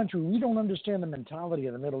 in this country, we don't understand the mentality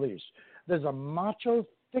of the Middle East. There's a macho,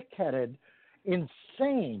 thick-headed,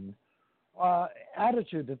 insane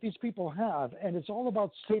attitude that these people have, and it's all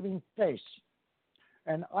about saving face.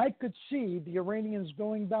 And I could see the Iranians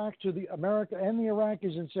going back to the America and the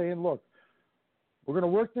Iraqis and saying, look, we're going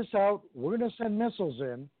to work this out. We're going to send missiles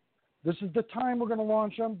in. This is the time we're going to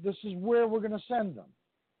launch them. This is where we're going to send them.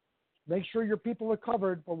 Make sure your people are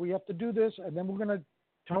covered, but we have to do this, and then we're going to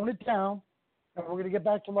tone it down, and we're going to get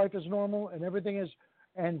back to life as normal, and everything is.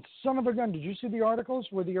 And son of a gun, did you see the articles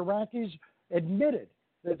where the Iraqis admitted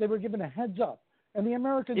that they were given a heads up, and the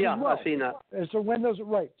Americans as well? I've seen that. And so when those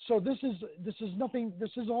right, so this is nothing.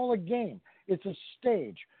 This is all a game. It's a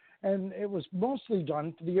stage, and it was mostly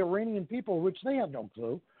done to the Iranian people, which they have no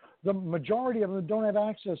clue. The majority of them don't have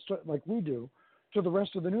access to, like we do, to the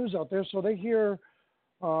rest of the news out there. So they hear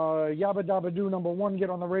Yabba Dabba Doo #1 get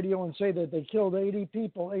on the radio and say that they killed 80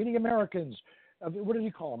 people, 80 Americans. What did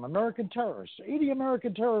he call them? American terrorists. 80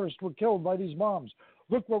 American terrorists were killed by these bombs.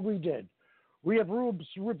 Look what we did. We have rubes.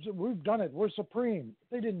 We've done it. We're supreme.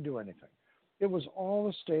 They didn't do anything. It was all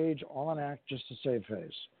a stage, all an act just to save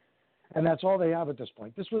face. And that's all they have at this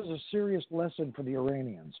point. This was a serious lesson for the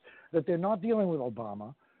Iranians, that they're not dealing with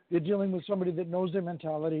Obama. They're dealing with somebody that knows their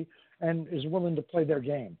mentality and is willing to play their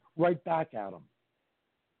game right back at them.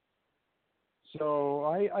 So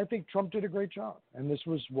I think Trump did a great job, and this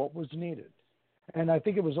was what was needed. And I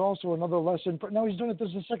think it was also another lesson. Now he's doing it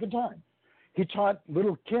this the second time. He taught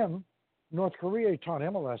little Kim, North Korea, he taught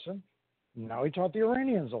him a lesson. Now he taught the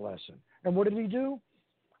Iranians a lesson. And what did he do?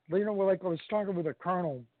 Well, you know, like I was talking with a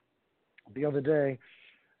colonel the other day,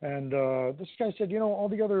 and this guy said, you know, all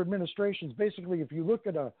the other administrations, basically, if you look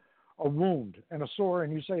at a wound and a sore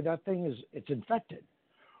and you say that thing it's infected.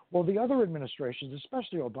 Well, the other administrations,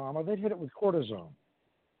 especially Obama, they'd hit it with cortisone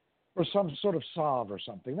or some sort of salve or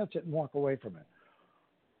something. That's it, and walk away from it.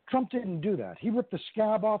 Trump didn't do that. He ripped the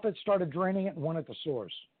scab off it, started draining it, and went at the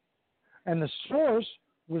source. And the source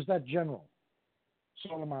was that general,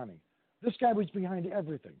 Soleimani. This guy was behind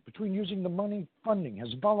everything, between using the money, funding,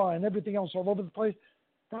 Hezbollah, and everything else all over the place.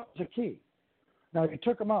 That was the key. Now, he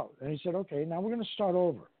took him out, and he said, okay, now we're going to start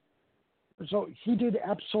over. So he did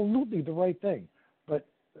absolutely the right thing. But,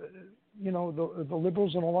 you know, the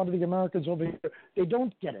liberals and a lot of the Americans over here, they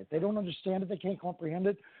don't get it. They don't understand it. They can't comprehend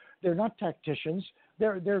it. They're not tacticians.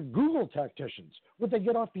 They're Google tacticians. What they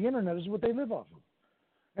get off the Internet is what they live off of.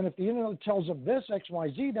 And if the Internet tells them this, X, Y,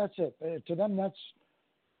 Z, that's it. To them, that's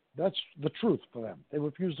the truth for them. They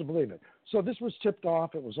refuse to believe it. So this was tipped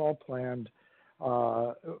off. It was all planned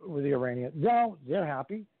with the Iranians. Now they're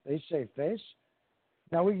happy. They save face.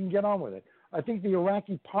 Now we can get on with it. I think the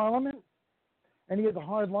Iraqi parliament, any of the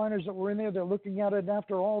hardliners that were in there, they're looking at it, and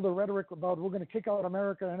after all the rhetoric about we're going to kick out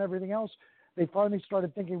America and everything else, they finally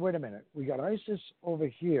started thinking, wait a minute, we got ISIS over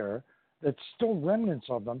here that's still remnants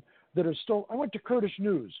of them that are still. I went to Kurdish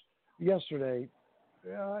News yesterday.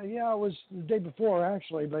 It was the day before,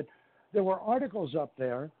 actually, but there were articles up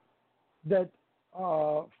there that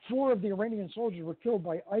 4 of the Iranian soldiers were killed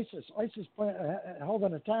by ISIS. ISIS held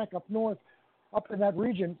an attack up north, up in that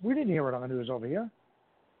region. We didn't hear it on the news over here.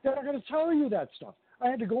 They're not going to tell you that stuff. I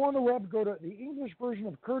had to go on the web, go to the English version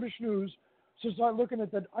of Kurdish News, to start looking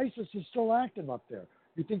at that ISIS is still active up there.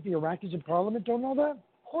 You think the Iraqis in parliament don't know that?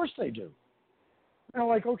 Of course they do. Now,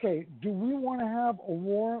 like, okay, do we want to have a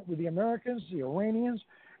war with the Americans, the Iranians,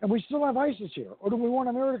 and we still have ISIS here? Or do we want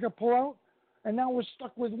America to pull out, and now we're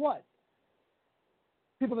stuck with what?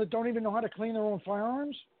 People that don't even know how to clean their own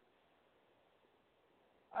firearms?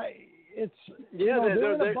 They're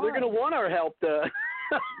going to want our help. They're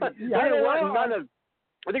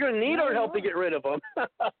going to need our help to get rid of them.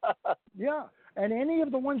 Yeah, and any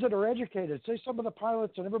of the ones that are educated, say some of the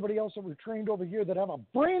pilots and everybody else that were trained over here that have a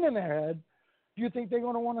brain in their head, do you think they're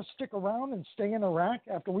going to want to stick around and stay in Iraq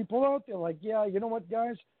after we pull out? They're like, yeah, you know what,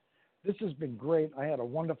 guys? This has been great. I had a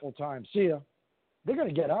wonderful time. See ya. They're going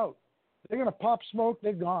to get out. They're going to pop smoke.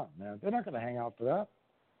 They're gone, man. They're not going to hang out for that.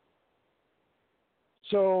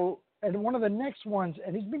 So, and one of the next ones,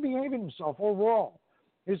 and he's been behaving himself overall.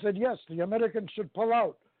 He said, yes, the Americans should pull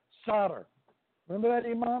out. Sadr. Remember that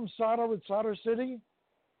Imam Sadr with Sadr City?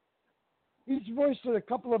 He's voiced a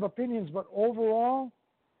couple of opinions, but overall,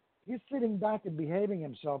 he's sitting back and behaving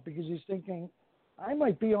himself because he's thinking, I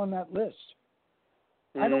might be on that list.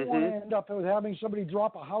 I don't want to end up with having somebody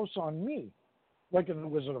drop a house on me, like in The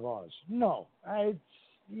Wizard of Oz. No. I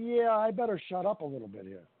better shut up a little bit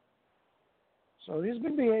here. So he's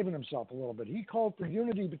been behaving himself a little bit. He called for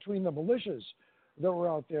unity between the militias that were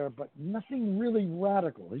out there, but nothing really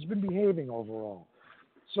radical. He's been behaving overall.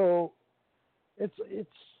 So it's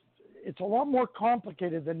a lot more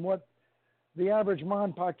complicated than what the average ma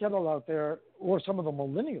and pa kettle out there, or some of the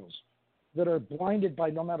millennials that are blinded by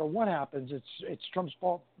no matter what happens, it's Trump's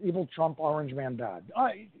fault, evil Trump, orange man bad.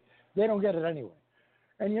 They don't get it anyway.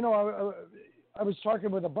 And, you know, I was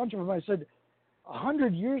talking with a bunch of them. I said,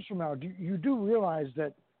 100 years from now, you do realize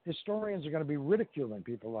that historians are going to be ridiculing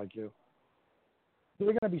people like you. They're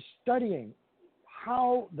going to be studying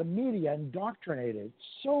how the media indoctrinated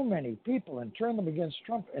so many people and turned them against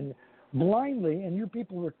Trump and blindly, and you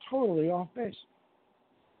people were totally off base.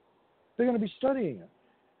 They're going to be studying it.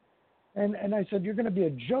 And I said, you're going to be a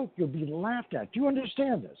joke. You'll be laughed at. Do you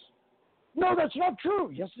understand this? No, that's not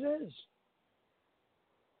true. Yes, it is.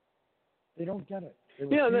 They don't get it. They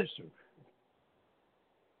refuse to.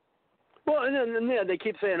 Well, and yeah, they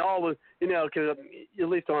keep saying because at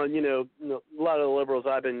least on, a lot of the liberals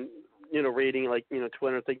I've been, reading, like,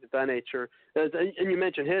 Twitter, things of that nature, and you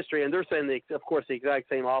mentioned history, and they're saying, of course, the exact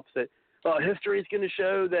same opposite. History is going to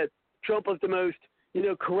show that Trump was the most,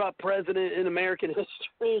 corrupt president in American history.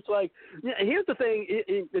 It's like, here's the thing,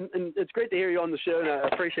 and it's great to hear you on the show, and I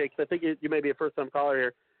appreciate it, because I think you may be a first-time caller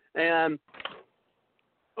here. And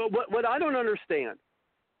what I don't understand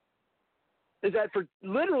is that for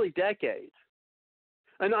literally decades,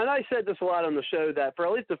 and I said this a lot on the show, that for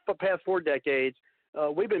at least the past 4 decades,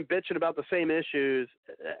 we've been bitching about the same issues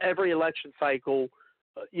every election cycle,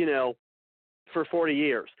 for 40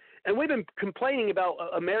 years. And we've been complaining about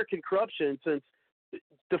American corruption since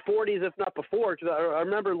the 40s, if not before, because I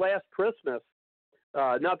remember last Christmas,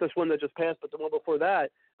 not this one that just passed, but the one before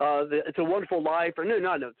that, It's a Wonderful Life, or no,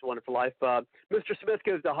 not It's a Wonderful Life. Mr. Smith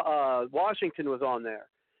Goes to Washington was on there.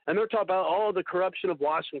 And they're talking about all the corruption of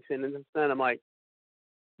Washington. And then I'm like,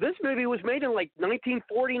 this movie was made in like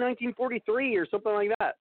 1940, 1943 or something like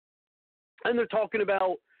that. And they're talking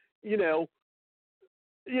about,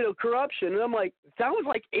 corruption. And I'm like, that was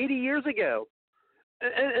like 80 years ago.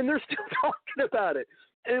 And they're still talking about it.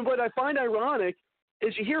 And what I find ironic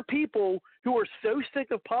is you hear people who are so sick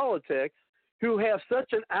of politics, who have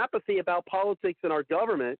such an apathy about politics in our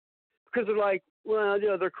government, because they're like, well,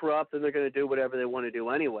 they're corrupt and they're going to do whatever they want to do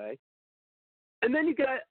anyway. And then you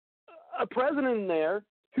got a president in there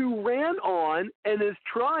who ran on and is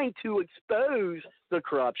trying to expose the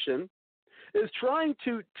corruption, is trying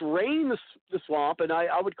to drain the swamp, and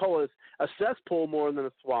I would call it a cesspool more than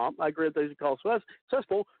a swamp. I agree with those who call it a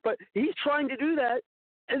cesspool, but he's trying to do that.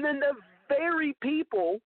 And then the very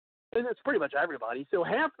people, and it's pretty much everybody, so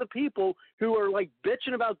half the people who are like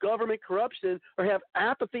bitching about government corruption or have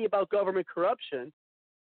apathy about government corruption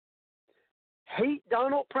hate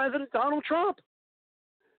President Donald Trump,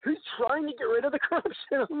 who's trying to get rid of the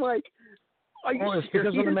corruption. I'm like, are you it's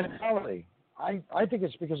because of the mentality. I think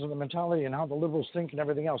it's because of the mentality and how the liberals think and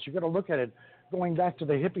everything else. You've got to look at it going back to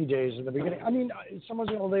the hippie days in the beginning. I mean, someone's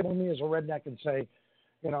going to label me as a redneck and say,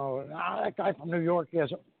 that guy from New York, yes.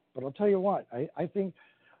 But I'll tell you what, I think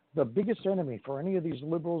the biggest enemy for any of these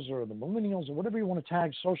liberals or the millennials or whatever you want to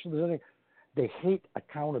tag socialism, they hate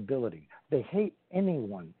accountability. They hate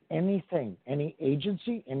anyone, anything, any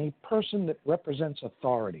agency, any person that represents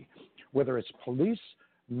authority, whether it's police,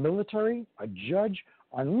 military, a judge,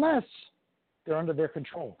 unless they're under their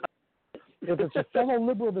control. If it's a fellow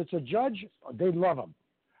liberal that's a judge, they love him,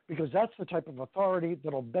 because that's the type of authority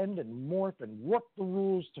that'll bend and morph and warp the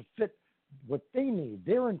rules to fit what they need,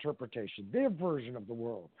 their interpretation, their version of the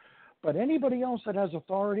world. But anybody else that has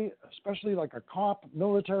authority, especially like a cop,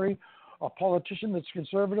 military, a politician that's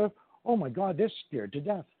conservative, oh my God, they're scared to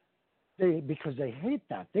death. Because they hate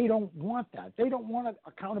that. They don't want that. They don't want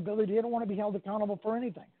accountability. They don't want to be held accountable for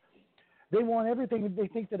anything. They want everything. They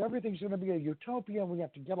think that everything's going to be a utopia and we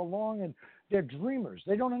have to get along, and they're dreamers.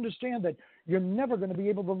 They don't understand that you're never going to be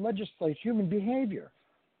able to legislate human behavior.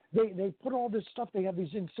 They put all this stuff, they have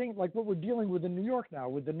these insane, like what we're dealing with in New York now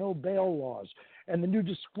with the no bail laws and the new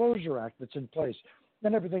Disclosure Act that's in place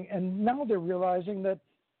and everything. And now they're realizing that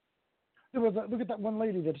look at that one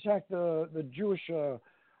lady that attacked the Jewish,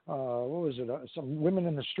 some women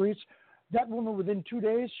in the streets. That woman, within 2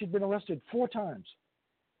 days, she'd been arrested 4 times.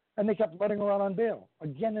 And they kept letting her out on bail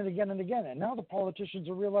again and again and again. And now the politicians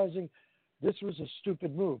are realizing this was a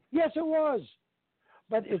stupid move. Yes, it was.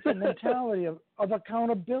 But it's a mentality of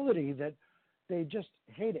accountability that they just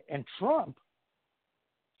hate it. And Trump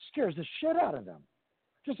scares the shit out of them,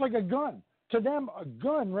 just like a gun. To them, a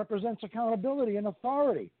gun represents accountability and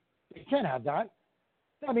authority. You can't have that.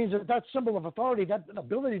 That means that symbol of authority, that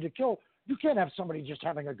ability to kill, you can't have somebody just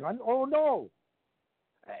having a gun. Oh, no.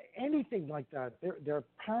 Anything like that, they're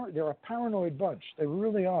a paranoid bunch. They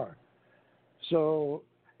really are. So,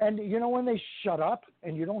 and when they shut up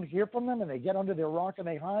and you don't hear from them and they get under their rock and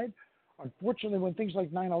they hide, unfortunately, when things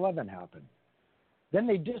like 9/11 happen, then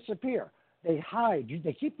they disappear. They hide.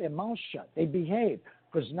 They keep their mouths shut. They behave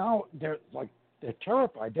because now they're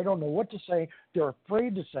terrified. They don't know what to say. They're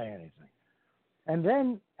afraid to say anything. And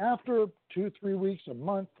then after 2-3 weeks, a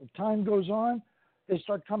month, time goes on, they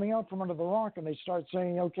start coming out from under the rock and they start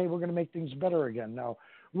saying, okay, we're going to make things better again. Now,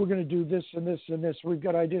 we're going to do this and this and this. We've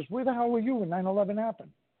got ideas. Where the hell were you when 9/11 happened?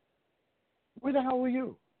 Where the hell were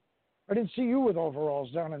you? I didn't see you with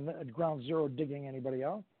overalls down at ground zero digging anybody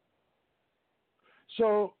out.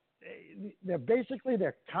 So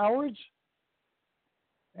they're cowards,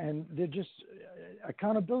 and they're just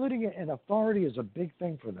accountability and authority is a big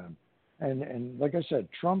thing for them. And like I said,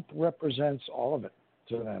 Trump represents all of it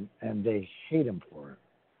to them, and they hate him for it.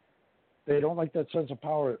 They don't like that sense of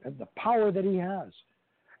power and the power that he has.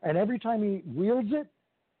 And every time he wields it,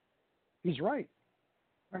 he's right.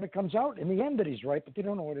 And it comes out in the end that he's right, but they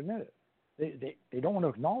don't know what to admit it. They don't want to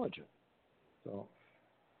acknowledge it. So,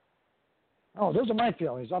 those are my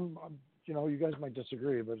feelings. I'm you guys might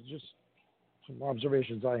disagree, but it's just some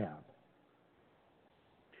observations I have.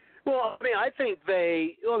 Well, I mean, I think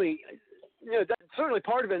that's certainly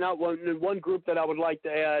part of it. Not one group that I would like to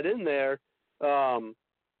add in there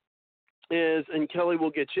is, and Kelly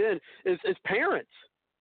will get you in, is parents.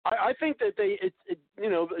 I think that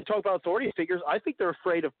talk about authority figures. I think they're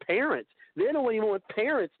afraid of parents. They don't even want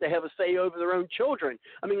parents to have a say over their own children.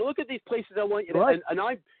 I mean, look at these places I want you to, right. and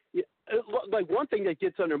like one thing that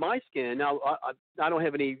gets under my skin. Now, I don't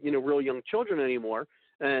have any real young children anymore,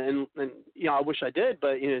 and I wish I did,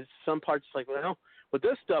 but some parts like, well, with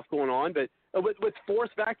this stuff going on, but with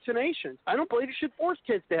forced vaccinations, I don't believe you should force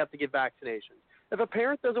kids to have to get vaccinations. If a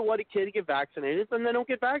parent doesn't want a kid to get vaccinated, then they don't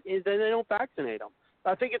then they don't vaccinate them.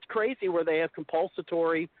 I think it's crazy where they have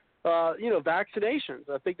compulsory, vaccinations.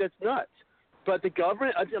 I think that's nuts. But the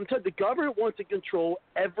government, the government wants to control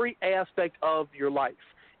every aspect of your life,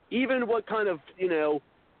 even what kind of,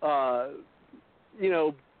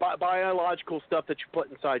 biological stuff that you put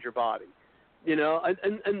inside your body,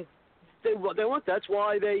 and they want. That's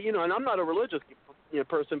why they, and I'm not a religious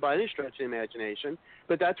person by any stretch of the imagination,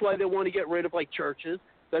 but that's why they want to get rid of like churches.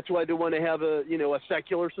 That's why they want to have a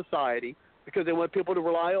secular society, because they want people to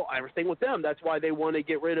rely on everything with them. That's why they want to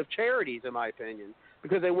get rid of charities, in my opinion,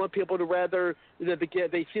 because they want people to rather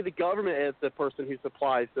they see the government as the person who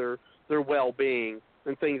supplies their well-being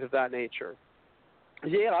and things of that nature.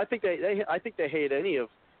 Yeah, I think they hate any of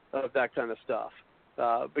that kind of stuff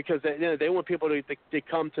because they want people to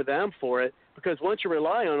come to them for it, because once you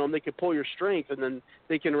rely on them, they can pull your strength, and then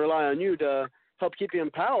they can rely on you to help keep you in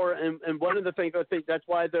power. And one of the things, I think that's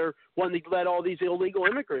why they're wanting to let all these illegal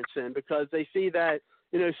immigrants in, because they see that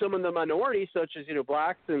some of the minorities, such as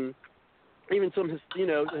blacks and even some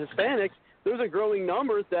Hispanics, those are growing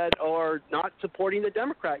numbers that are not supporting the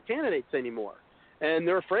Democrat candidates anymore, and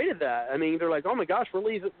they're afraid of that. I mean, they're like, oh my gosh, we're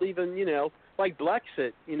leaving like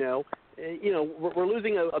Brexit, we're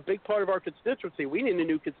losing a big part of our constituency. We need a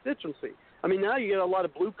new constituency. I mean, now you get a lot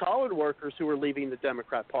of blue-collar workers who are leaving the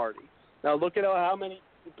Democrat Party. Now look at how many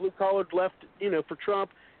blue-collar left, for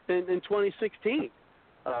Trump in 2016.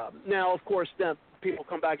 Now, of course, then people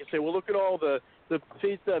come back and say, well, look at all the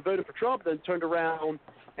seats that voted for Trump, then turned around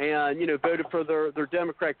and, voted for their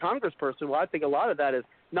Democrat congressperson. Well, I think a lot of that is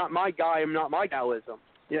not my guy and not my gallism.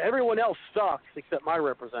 Everyone else sucks except my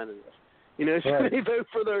representative. So right. They vote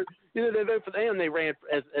for they vote for them, and they ran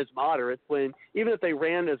as moderates, when even if they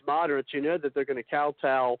ran as moderates, that they're going to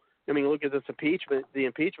kowtow. I mean, look at the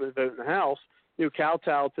impeachment vote in the House,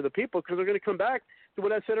 kowtow to the people, because they're going to come back to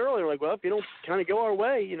what I said earlier. Like, well, if you don't kind of go our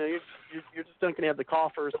way, you're just not going to have the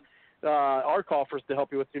coffers, our coffers, to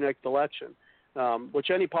help you with your next election. Which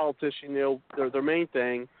any politician, their main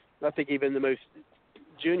thing, I think even the most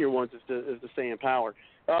junior ones, is to stay in power.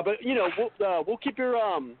 But we'll keep your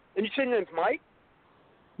and you say your name's Mike.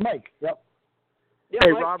 Mike, yep. Yeah,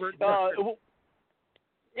 hey, Mike. Robert.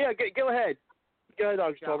 Yeah, go ahead. Go ahead,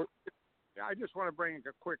 Dr. Tolbert. Yeah, I just want to bring a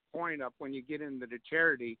quick point up when you get into the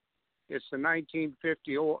charity. It's the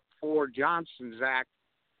 1954 Johnson's Act,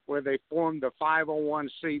 where they formed the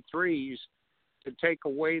 501c3s to take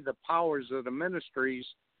away the powers of the ministries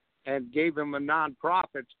and gave them a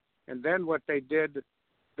nonprofit. And then what they did,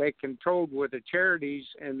 they controlled where the charities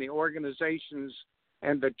and the organizations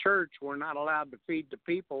and the church were not allowed to feed the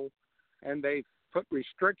people, and they put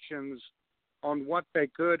restrictions on what they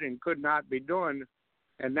could and could not be doing.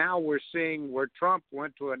 And now we're seeing where Trump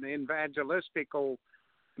went to an evangelistical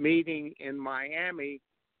meeting in Miami,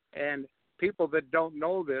 and people that don't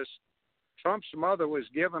know this, Trump's mother was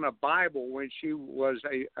given a Bible when she was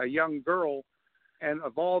a young girl, and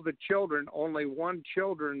of all the children, only one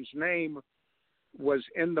children's name was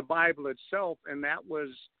in the Bible itself, and that was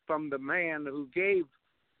from the man who gave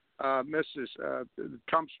Mrs.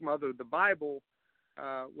 Trump's mother the Bible,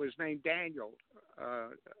 was named Daniel,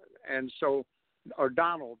 or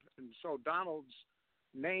Donald. And so Donald's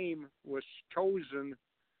name was chosen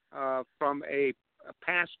from a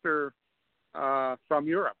pastor from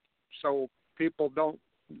Europe. So people don't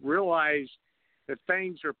realize that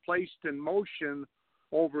things are placed in motion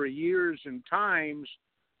over years and times,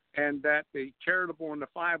 and that the charitable and the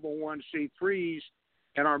 501c3s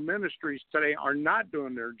and our ministries today are not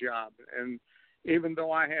doing their job. And even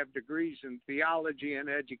though I have degrees in theology and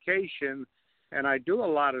education, and I do a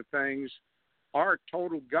lot of things, our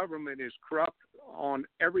total government is corrupt on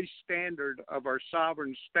every standard of our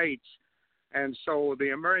sovereign states. And so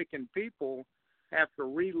the American people have to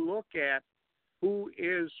relook at who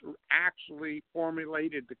is actually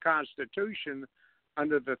formulated the Constitution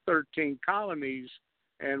under the 13 colonies.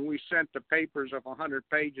 And we sent the papers of 100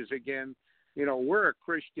 pages again. You know, we're a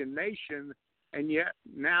Christian nation, and yet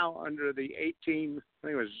now under the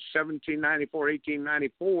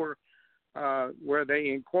 1894, where they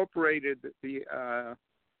incorporated the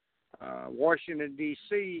Washington,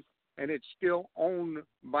 D.C., and it's still owned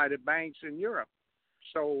by the banks in Europe.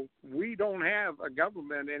 So we don't have a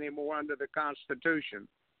government anymore under the Constitution.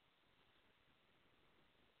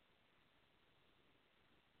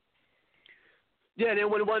 Yeah,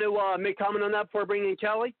 anyone want to make comment on that before bringing in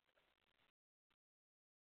Kelly?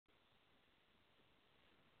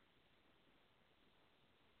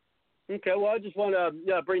 Okay, well, I just want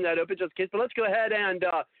to bring that up just in case. But let's go ahead and,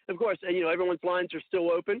 of course, everyone's lines are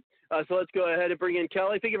still open. So let's go ahead and bring in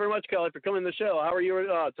Kelly. Thank you very much, Kelly, for coming to the show. How are you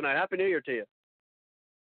tonight? Happy New Year to you.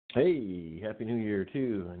 Hey, Happy New Year,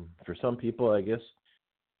 too. And for some people, I guess,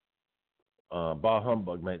 bah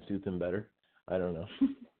humbug might suit them better. I don't know.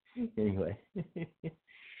 Anyway. Hey,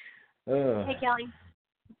 Kelly.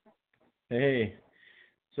 Hey.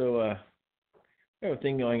 So, I have a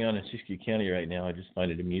thing going on in Siskiyou County right now. I just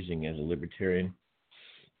find it amusing as a libertarian.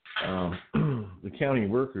 The county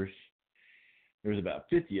workers, there's about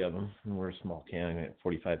 50 of them, and we're a small county, we have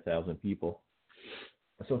 45,000 people.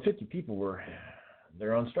 So 50 people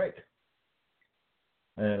they're on strike.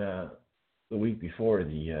 And the week before,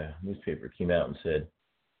 the newspaper came out and said,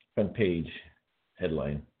 front page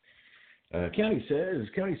headline, county says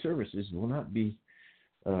county services will not be,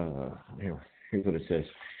 here's what it says.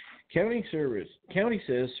 County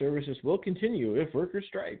says services will continue if workers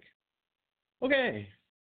strike. Okay.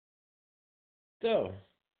 So,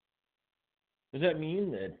 does that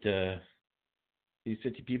mean that these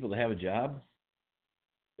 50 people that have a job,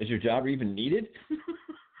 is your job even needed?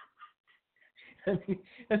 I mean,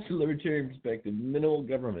 that's the libertarian perspective, minimal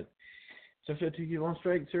government. So if 50 people on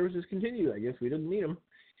strike, services continue. I guess we didn't need them.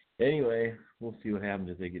 Anyway, we'll see what happens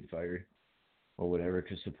if they get fired or whatever,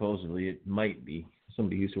 because supposedly it might be.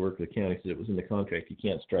 Somebody who used to work for the county said it was in the contract, you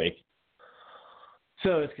can't strike.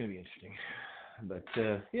 So it's going to be interesting. But,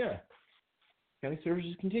 yeah, county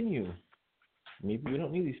services continue. Maybe we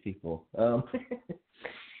don't need these people.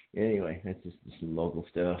 Anyway, that's just local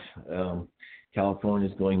stuff.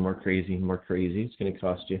 California's going more crazy and more crazy. It's going to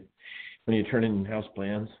cost you, when you turn in house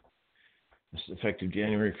plans, effective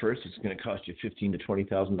January 1st, it's going to cost you $15,000 to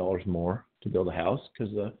 $20,000 more to build a house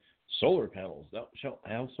because the solar panels, that shall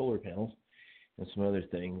have solar panels and some other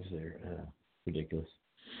things. They're ridiculous.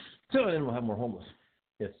 So then we'll have more homeless.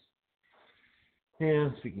 Yes.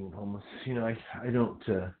 And speaking of homeless, I don't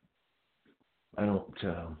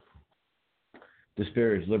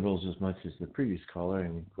disparage liberals as much as the previous caller,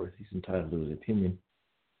 and of course he's entitled to his opinion.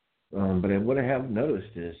 But what I have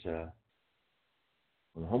noticed is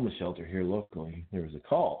on the homeless shelter here locally, there was a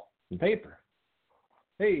call in the paper.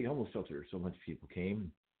 Hey, homeless shelter. So much people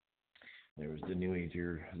came. There was the New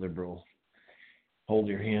Ager liberal, hold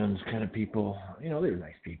your hands kind of people. They were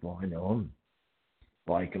nice people. I know them,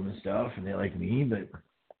 like them and stuff, and they like me, but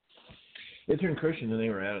they turned Christian and they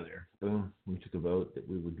were out of there. Boom. We took a vote that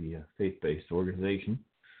we would be a faith-based organization,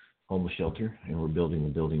 homeless shelter, and we're building the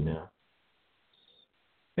building now.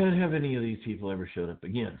 And have any of these people ever showed up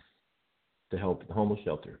again to help the homeless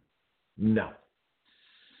shelter? No.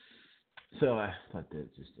 So I thought that was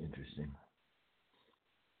just interesting.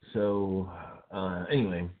 So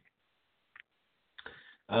anyway,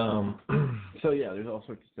 so yeah, there's all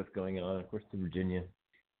sorts of stuff going on. Of course, the Virginia.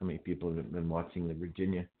 How many people have been watching the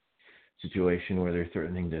Virginia situation where they're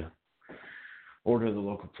threatening to order the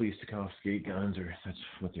local police to confiscate guns, or that's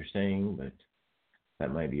what they're saying, but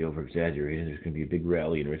that might be over-exaggerated. There's going to be a big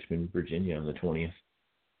rally in Richmond, Virginia on the 20th,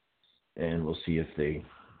 and we'll see if they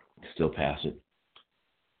still pass it.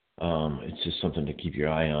 It's just something to keep your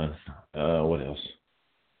eye on. What else?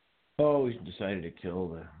 Oh, we decided to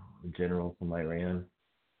kill the general from Iran.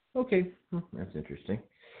 Okay, that's interesting.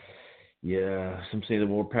 Yeah, some say the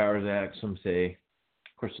War Powers Act, some say,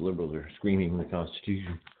 of course, the liberals are screaming the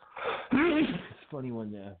Constitution. It's funny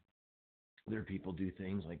when their people do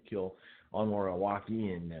things like kill Anwar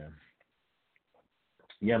al-Awlaki in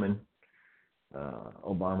Yemen.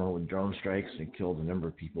 Obama with drone strikes and killed a number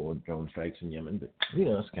of people with drone strikes in Yemen, but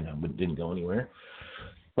that's kind of didn't go anywhere.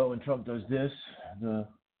 But when Trump does this, the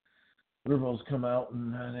liberals come out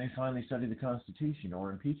and they finally study the Constitution,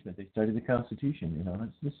 or impeachment, they study the Constitution. You know,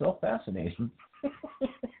 it's just so fascinating.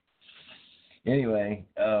 Anyway,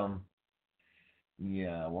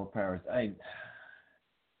 yeah, war powers. If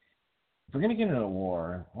we're going to get into a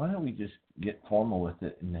war, why don't we just get formal with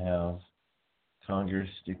it and have Congress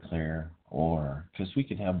declare war? Because we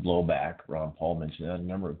could have blowback. Ron Paul mentioned that a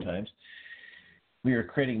number of times. We are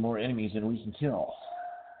creating more enemies than we can kill.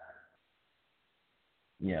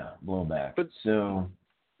 Yeah, blowback. But so,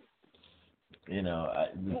 you know,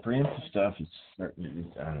 the preemptive stuff is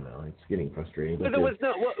starting. I don't know. It's getting frustrating. But there was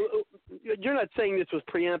no. Well, you're not saying this was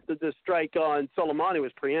preemptive. The strike on Soleimani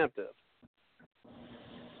was preemptive.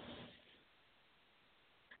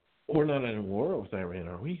 We're not in a war with Iran,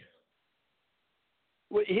 are we?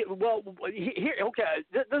 Well, here, okay.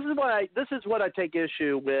 This is what I take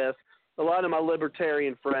issue with a lot of my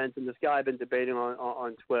libertarian friends and this guy I've been debating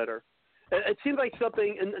on Twitter. It seems like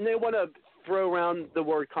something, and they want to throw around the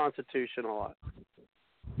word Constitution a lot.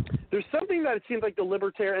 There's something that it seems like the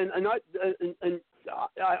libertarian,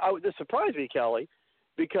 this surprised me, Kelly,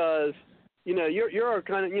 because you know you're our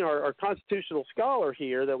kind of our constitutional scholar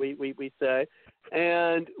here that we say,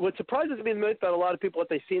 and what surprises me the most about a lot of people, what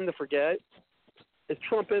they seem to forget, is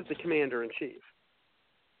Trump is the commander in chief.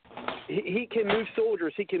 He can move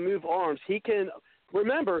soldiers, he can move arms, he can.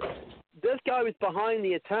 Remember, this guy was behind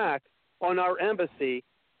the attack on our embassy,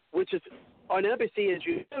 which is an embassy, as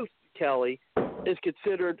you know, Kelly, is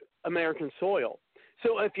considered American soil.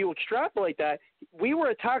 So if you extrapolate that, we were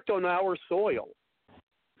attacked on our soil.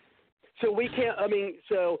 So we can't. I mean,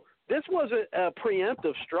 so this wasn't a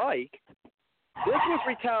preemptive strike. This was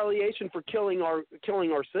retaliation for killing our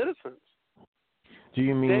citizens. Do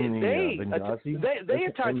you mean Benghazi? They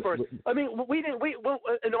attacked first. I mean, we didn't.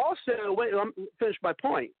 And also, wait, I'm finish my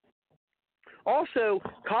point. Also,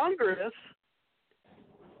 Congress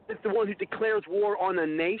is the one who declares war on a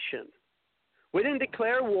nation. We didn't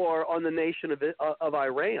declare war on the nation of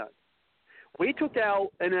Iran. We took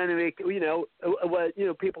out an enemy,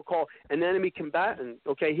 what people call an enemy combatant.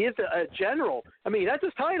 Okay, he is a general. I mean, that's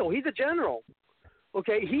his title. He's a general.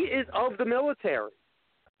 Okay, he is of the military.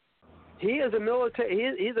 He is a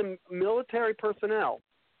military. He's a military personnel.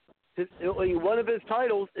 One of his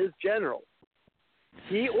titles is general.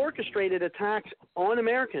 He orchestrated attacks on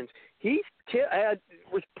Americans. He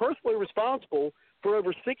was personally responsible for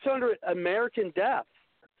over 600 American deaths.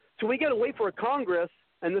 So we got to wait for a Congress,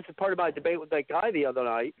 and this is part of my debate with that guy the other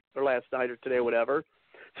night, or last night, or today, whatever.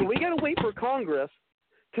 So we got to wait for Congress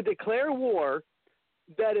to declare war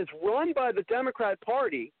that is run by the Democrat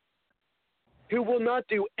Party, who will not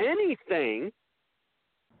do anything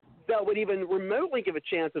that would even remotely give a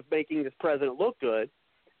chance of making this president look good.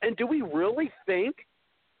 And do we really think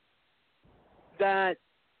that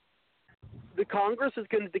the Congress is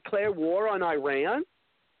going to declare war on Iran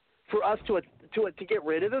for us to get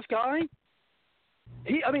rid of this guy?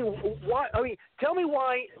 Why? I mean, tell me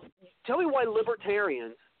why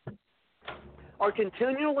libertarians are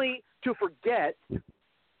continually to forget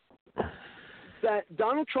that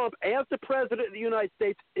Donald Trump, as the President of the United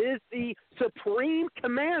States, is the supreme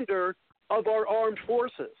commander of our armed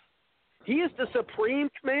forces. He is the supreme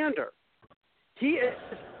commander. He is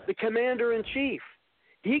the commander-in-chief.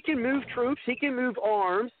 He can move troops, he can move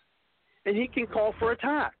arms, and he can call for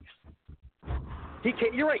attacks. He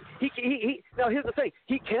can. You're right. Now, here's the thing.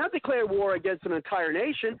 He can't declare war against an entire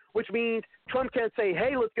nation, which means Trump can't say,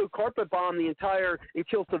 hey, let's go carpet bomb the entire and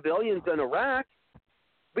kill civilians in Iraq.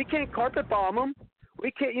 We can't carpet bomb them.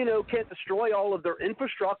 We can't destroy all of their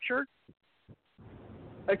infrastructure,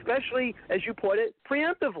 especially, as you put it,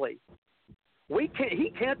 preemptively.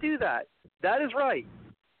 He can't do that. That is right.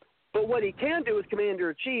 But what he can do as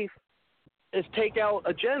commander-in-chief is take out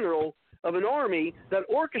a general of an army that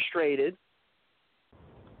orchestrated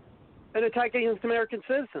an attack against American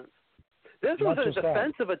citizens. This was a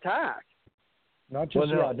defensive attack. Not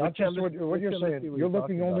just what you're saying. You're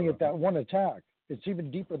looking only at that one attack. It's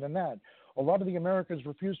even deeper than that. A lot of the Americans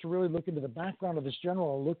refuse to really look into the background of this general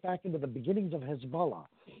or look back into the beginnings of Hezbollah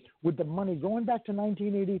with the money going back to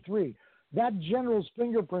 1983. That general's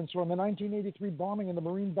fingerprints were on the 1983 bombing in the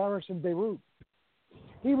Marine barracks in Beirut.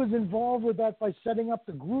 He was involved with that by setting up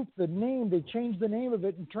the group, the name. They changed the name of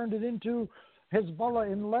it and turned it into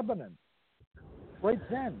Hezbollah in Lebanon. Right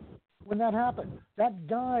then, when that happened, that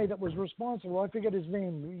guy that was responsible, I forget his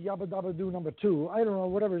name, Yabba Dabba Doo number 2, I don't know,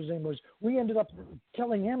 whatever his name was, we ended up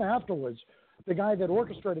killing him afterwards, the guy that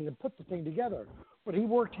orchestrated and put the thing together. But he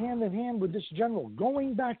worked hand in hand with this general.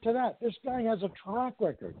 Going back to that, this guy has a track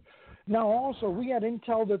record. Now, also, we had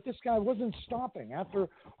intel that this guy wasn't stopping after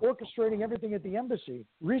orchestrating everything at the embassy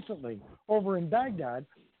recently over in Baghdad.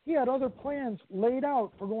 He had other plans laid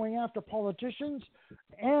out for going after politicians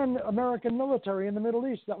and American military in the Middle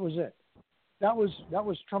East. That was it. That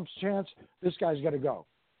was Trump's chance. This guy's got to go.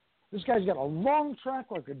 This guy's got a long track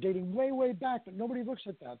record dating way, way back, but nobody looks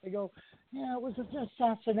at that. They go, yeah, it was an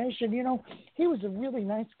assassination. You know, he was a really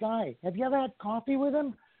nice guy. Have you ever had coffee with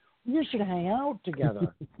him? You should hang out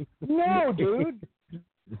together. No, dude.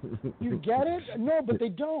 You get it? No, but they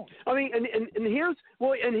don't. I mean, and here's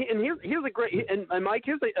here's a great and Mike,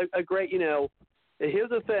 here's a great, you know, here's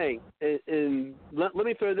the thing, and let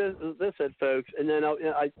me throw this at folks, and then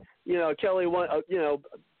Kelly,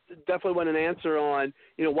 definitely want an answer on,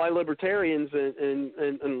 you know, why libertarians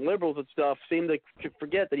and liberals and stuff seem to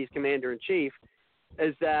forget that he's commander in chief.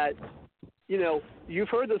 Is that, you know, you've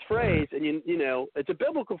heard this phrase, and you know it's a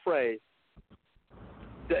biblical phrase.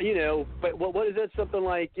 You know, but what is it? Something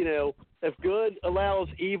like, you know, if good allows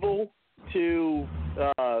evil to,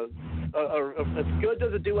 or if good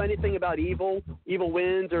doesn't do anything about evil, evil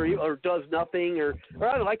wins, or does nothing, or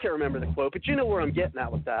I can't remember the quote, but you know where I'm getting at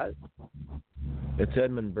with that. It's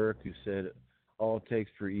Edmund Burke who said, "All it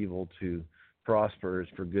takes for evil to prosper is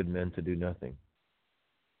for good men to do nothing."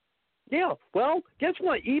 Yeah, well, guess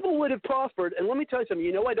what? Evil would have prospered, and let me tell you something.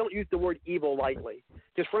 You know, I don't use the word evil lightly,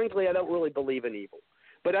 because frankly, I don't really believe in evil.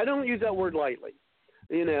 But I don't use that word lightly,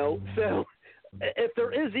 you know. So if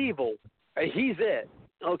there is evil, he's it.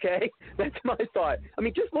 Okay, that's my thought. I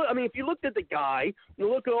mean, if you looked at the guy, you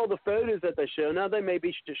look at all the photos that they show. Now they may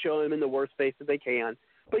be showing him in the worst face that they can,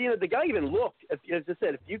 but you know, the guy even looked. As I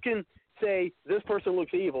said, if you can say this person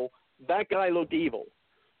looks evil, that guy looked evil.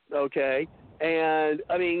 Okay, and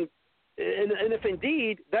I mean, and if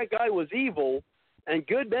indeed that guy was evil, and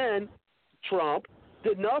good men, Trump,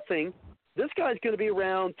 did nothing. This guy's going to be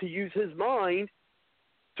around to use his mind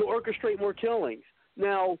to orchestrate more killings.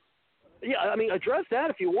 Now, yeah, I mean, address that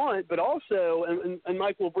if you want, but also, and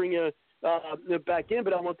Mike will bring you back in,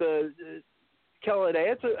 but I want Kelly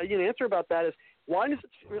to answer about that is why does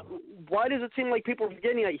it seem like people are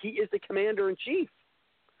forgetting that he is the commander in chief?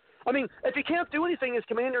 I mean, if he can't do anything as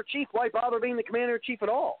commander in chief, why bother being the commander in chief at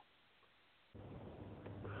all?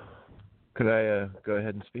 Could I go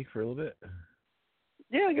ahead and speak for a little bit?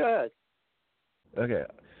 Yeah, go ahead. Okay.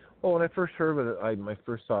 Well, when I first heard of it, my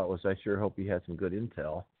first thought was I sure hope he had some good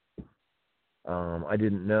intel. I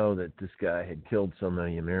didn't know that this guy had killed so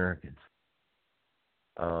many Americans.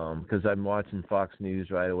 Because I'm watching Fox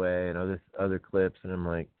News right away and other clips, and I'm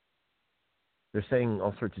like, they're saying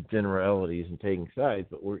all sorts of generalities and taking sides,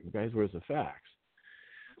 but guys, where's the facts?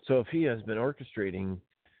 So if he has been orchestrating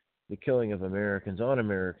the killing of Americans on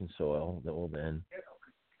American soil, that will then,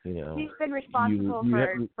 you know, he's been responsible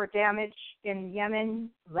for damage in Yemen,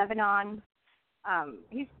 Lebanon.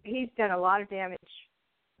 He's done a lot of damage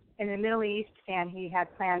in the Middle East, and he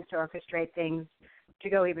had plans to orchestrate things to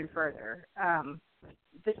go even further.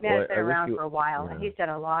 This man has been around for a while, and he's done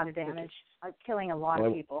a lot of damage, killing a lot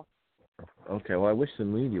of people. Okay, well, I wish the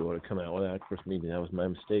media would have come out with that. Of course, media, that was my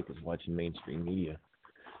mistake, is watching mainstream media.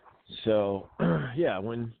 So, yeah,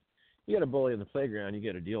 when you got a bully in the playground, you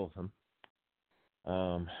got to deal with him.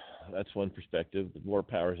 That's one perspective. The War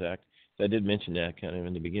Powers Act, I did mention that kind of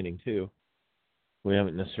in the beginning too. We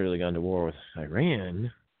haven't necessarily gone to war with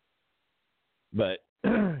Iran, but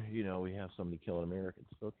you know, we have somebody killing Americans.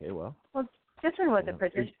 Okay, well, this one was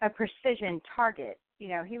a precision target. You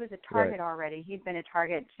know, he was a target already. He'd been a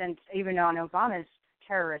target since even on Obama's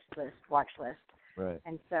terrorist watch list. Right.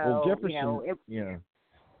 And so, Jefferson,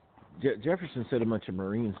 Jefferson sent a bunch of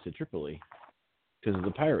Marines to Tripoli because of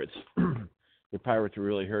the pirates. The pirates were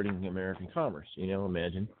really hurting American commerce. You know,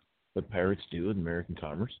 imagine what pirates do with American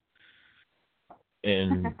commerce.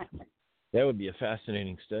 And that would be a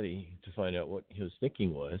fascinating study to find out what his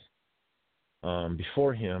thinking was.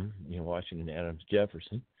 Before him, you know, Washington, Adams,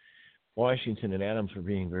 Jefferson. Washington and Adams were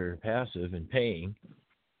being very passive and paying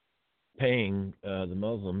the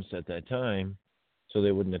Muslims at that time so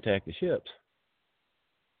they wouldn't attack the ships.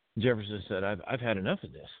 Jefferson said, I've had enough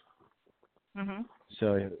of this. Mm-hmm.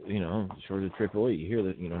 So, you know, short of Tripoli, you hear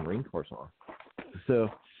the, you know, Marine Corps song. So,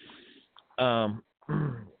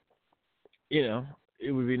 you know,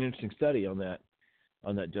 it would be an interesting study on that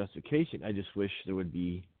justification. I just wish there would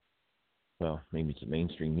be, well, maybe it's the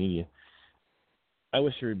mainstream media. I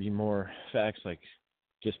wish there would be more facts like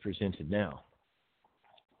just presented now.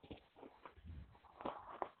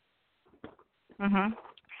 Mhm.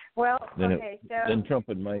 Well, then Trump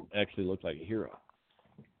might actually look like a hero.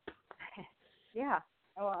 Yeah.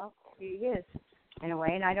 Well, he is in a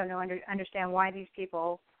way, and I don't understand why these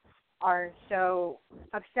people are so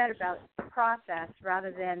upset about the process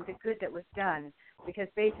rather than the good that was done. because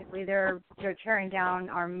basically they're tearing down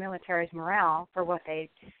our military's morale for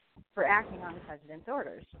acting on the president's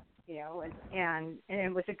orders, and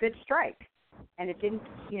it was a good strike, and it didn't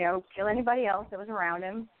kill anybody else that was around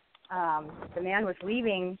him. The man was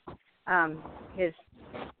leaving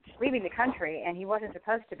leaving the country, and he wasn't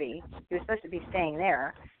supposed to be. He was supposed to be staying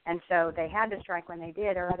there, and so they had to strike when they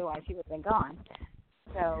did, or otherwise he would have been gone.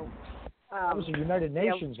 So that was a United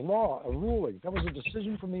Nations law, a ruling. That was a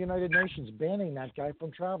decision from the United Nations banning that guy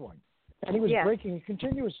from traveling, and he was breaking it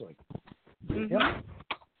continuously. Mm-hmm. Yeah.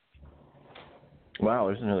 Wow,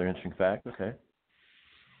 there's another interesting fact. Okay.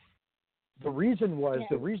 The reason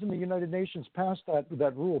the United Nations passed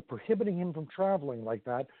that rule prohibiting him from traveling like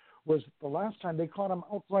that was the last time they caught him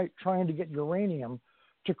outright trying to get uranium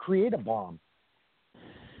to create a bomb.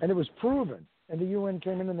 And it was proven. And the UN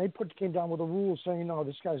came in and they came down with a rule saying, no,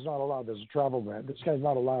 this guy's not allowed. There's a travel ban. This guy's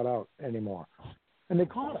not allowed out anymore. And they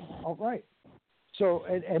caught him outright. So,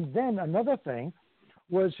 and then another thing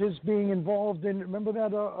was his being involved in, remember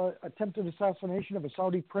that attempted assassination of a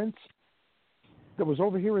Saudi prince that was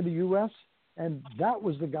over here in the U.S.? And that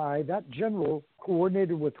was the guy, that general,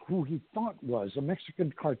 coordinated with who he thought was a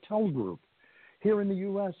Mexican cartel group here in the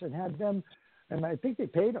U.S. and had them, and I think they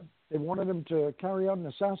paid him. They wanted him to carry out an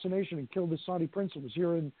assassination and kill the Saudi prince that was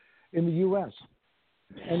here in the U.S.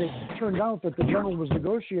 And it turned out that the general was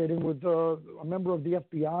negotiating with a member of the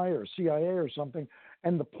FBI or CIA or something,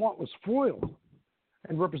 and the plot was foiled.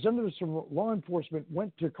 And representatives from law enforcement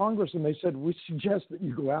went to Congress and they said, we suggest that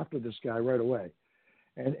you go after this guy right away.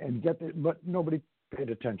 And get it, but nobody paid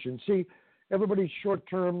attention. See, everybody's short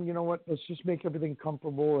term, you know what, let's just make everything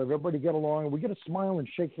comfortable, everybody get along, and we get to smile and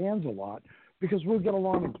shake hands a lot because we'll get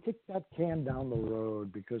along and kick that can down the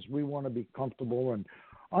road because we want to be comfortable, and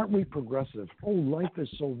aren't we progressive? Oh, life is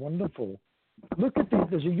so wonderful. Look at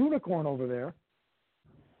there's a unicorn over there.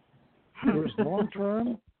 There's long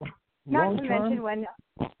term. Not to mention when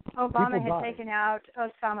Obama had taken out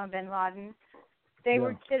Osama bin Laden, they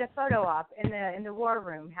did a photo op in the war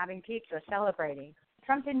room having pizza celebrating.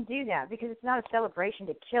 Trump didn't do that because it's not a celebration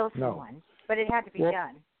to kill someone, but it had to be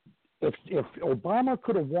done. If Obama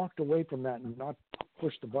could have walked away from that and not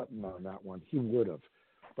pushed the button on that one, he would have.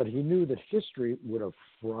 But he knew that history would have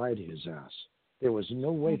fried his ass. There was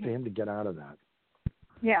no way for him to get out of that.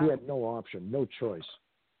 Yeah. He had no option, no choice.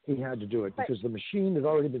 He had to do it because the machine had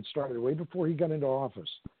already been started way before he got into office.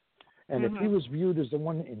 And if he was viewed as the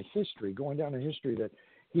one in history, going down in history, that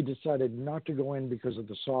he decided not to go in because of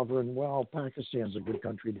the sovereign, well, Pakistan's a good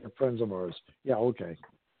country, they're friends of ours. Yeah, okay.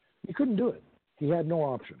 He couldn't do it. He had no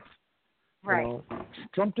option. Right.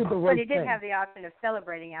 Trump did the right thing. But he did have the option of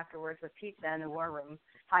celebrating afterwards with pizza in the war room,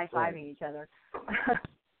 high-fiving each other.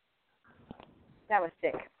 That was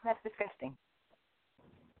sick. That's disgusting.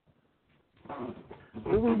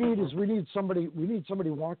 What we need somebody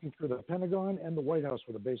walking through the Pentagon and the White House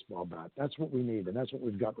with a baseball bat. That's what we need, and that's what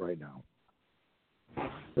we've got right now.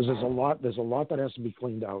 There's a lot that has to be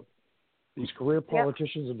cleaned out. These career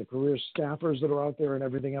politicians and the career staffers that are out there and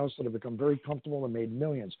everything else that have become very comfortable and made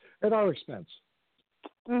millions at our expense.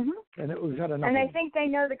 And we've had enough. And they think they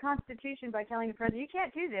know the Constitution by telling the president, you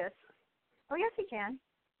can't do this. Oh, yes, he can.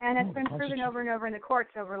 And it's been proven over and over in the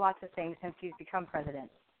courts over lots of things since he's become president.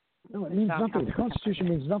 No, it means nothing. The Constitution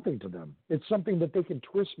means nothing to them. It's something that they can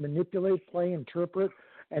twist, manipulate, play, interpret,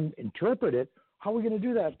 and interpret it. How are we going to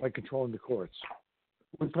do that? By controlling the courts.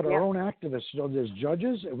 We put our own activists as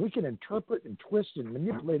judges, and we can interpret and twist and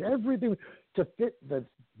manipulate everything to fit the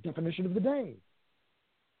definition of the day.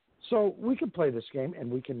 So we can play this game,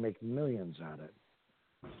 and we can make millions at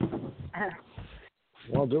it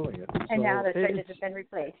while doing it. And now the judges have been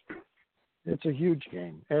replaced. It's a huge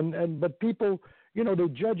game. But people, they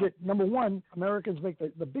judge it. Number one, Americans make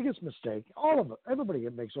the biggest mistake, all of it, everybody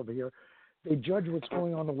makes over here. They judge what's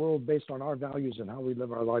going on in the world based on our values and how we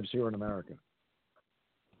live our lives here in America.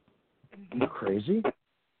 Are you crazy?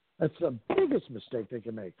 That's the biggest mistake they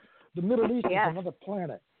can make. The Middle East is another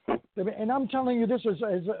planet. And I'm telling you this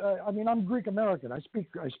I'm Greek American. I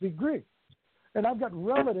speak Greek. And I've got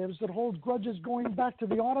relatives that hold grudges going back to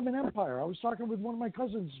the Ottoman Empire. I was talking with one of my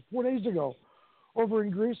cousins 4 days ago over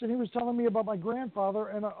in Greece, and he was telling me about my grandfather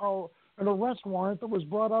and an arrest warrant that was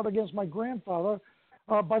brought out against my grandfather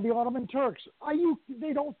by the Ottoman Turks.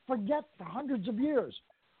 They don't forget for hundreds of years.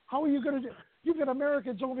 How are you going to do? You've got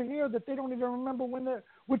Americans over here that they don't even remember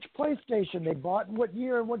which PlayStation they bought and what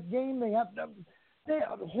year and what game they have. They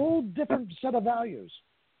have a whole different set of values.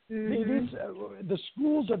 The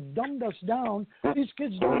schools have dumbed us down. These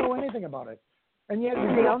kids don't know anything about it. And yet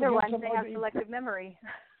the older ones, they have selective memory.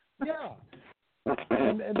 Yeah.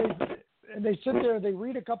 And they sit there, they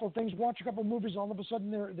read a couple of things, watch a couple of movies, all of a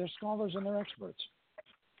sudden they're scholars and they're experts.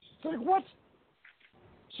 It's like, what?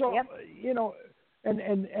 So, you know, and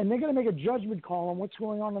they're going to make a judgment call on what's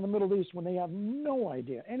going on in the Middle East when they have no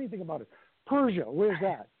idea anything about it. Persia, where's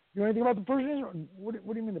that? You know anything about the Persian history? What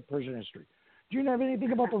do you mean the Persian history? Do you have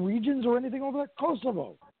anything about the regions or anything over there?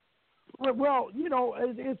 Kosovo. Well, you know,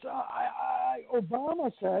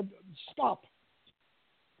 Obama said, stop.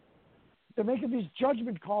 They're making these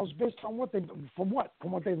judgment calls based on from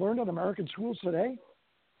what they learned in American schools today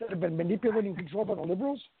that have been manipulated and controlled by the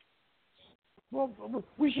liberals. Well,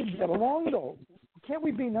 we should get along, though. Can't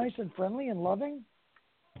we be nice and friendly and loving?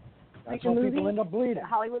 That's how people end up bleeding.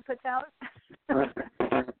 Hollywood puts out.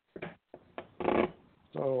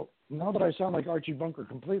 So now that I sound like Archie Bunker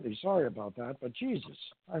completely, sorry about that, but Jesus,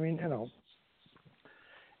 I mean, you know,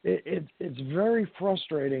 it's very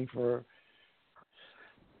frustrating for.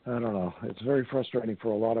 I don't know. It's very frustrating for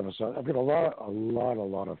a lot of us. I've got a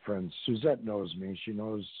lot of friends. Suzette knows me. She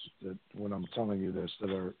knows that when I'm telling you this, that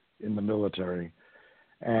are in the military.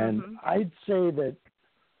 And I'd say that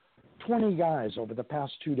 20 guys over the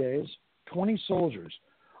past 2 days, 20 soldiers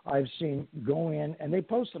I've seen go in, and they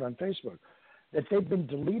posted on Facebook that they've been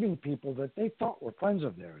deleting people that they thought were friends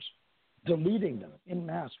of theirs, deleting them en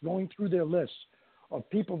masse, going through their lists of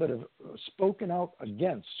people that have spoken out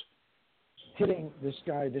against hitting this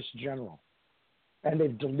guy, this general. And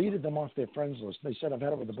they've deleted them off their friends list. They said, I've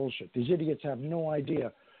had it with the bullshit. These idiots have no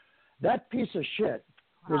idea. That piece of shit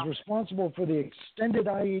was responsible for the extended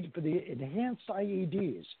IED, for the enhanced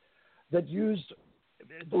IEDs that used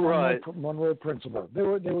the Monroe principle. They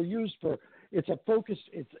were used for, it's a focused,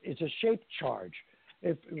 it's a shaped charge.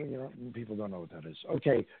 If you know, people don't know what that is.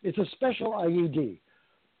 Okay, it's a special IED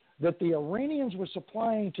that the Iranians were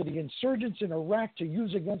supplying to the insurgents in Iraq to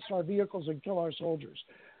use against our vehicles and kill our soldiers.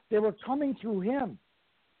 They were coming through him.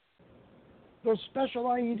 Those special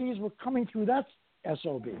IEDs were coming through that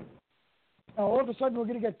SOB. Now, all of a sudden, we're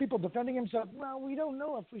going to get people defending themselves. Well, we don't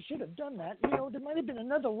know if we should have done that. You know, there might have been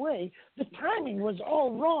another way. The timing was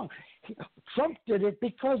all wrong. Trump did it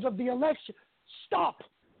because of the election. Stop.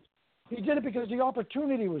 He did it because the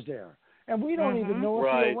opportunity was there. And we don't even know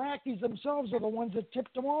if the Iraqis themselves are the ones that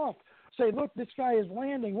tipped him off. Say, look, this guy is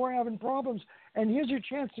landing. We're having problems. And here's your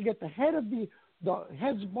chance to get the head of the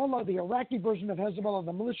Hezbollah, the Iraqi version of Hezbollah,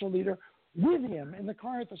 the militia leader, with him in the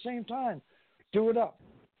car at the same time. Do it up.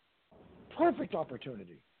 Perfect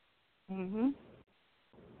opportunity. No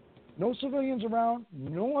civilians around,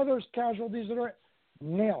 no other casualties that are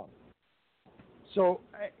nail him. So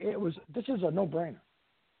this is a no-brainer.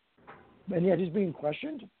 And yet he's being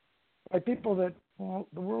questioned by people that, well,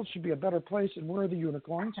 the world should be a better place and where are the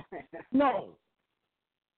unicorns? No.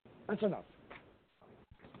 That's enough.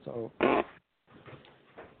 So,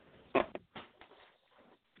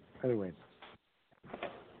 anyway.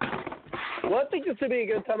 Well, I think this would be a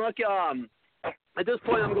good time. Look, at this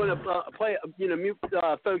point, I'm going to play, mute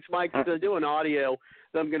folks' mics to do an audio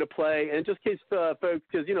that I'm going to play. And just in case folks,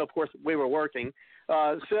 because, of course, we were working.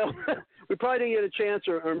 So we probably didn't get a chance,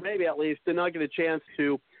 or maybe at least did not get a chance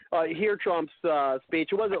to hear Trump's speech.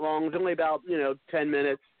 It wasn't long. It was only about, 10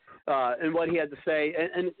 minutes and what he had to say.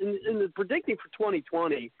 And the predicting for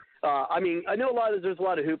 2020, I mean, I know there's a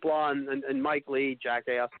lot of hoopla and Mike Lee,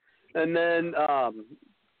 jackass, and then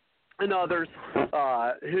and others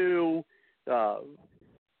who, are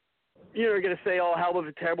going to say, oh, hell of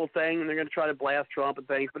a terrible thing, and they're going to try to blast Trump and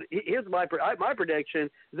things. But here's my prediction.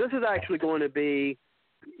 This is actually going to be,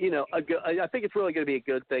 a good, I think it's really going to be a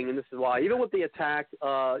good thing, and this is why. Even with the attack,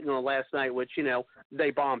 last night, which, they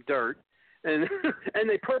bombed dirt, and and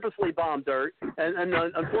they purposely bombed dirt, and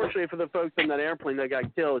unfortunately for the folks in that airplane that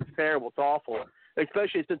got killed, it's terrible, it's awful,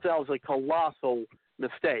 especially since that was a colossal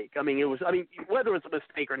mistake. I mean, whether it's a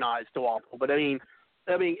mistake or not, it's still awful. But I mean,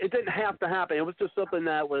 it didn't have to happen. It was just something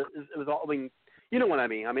that was all. I mean, you know what I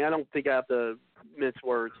mean. I mean, I don't think I have to mince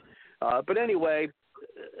words. But anyway,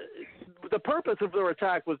 the purpose of their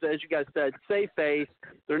attack was, as you guys said, save face.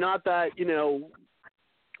 They're not that,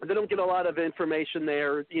 they don't get a lot of information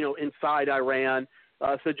there, inside Iran.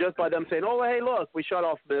 So just by them saying, oh, hey, look, we shut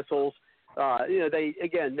off missiles.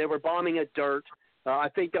 They were bombing at dirt. I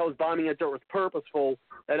think that was bombing at dirt was purposeful,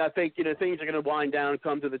 and I think things are going to wind down and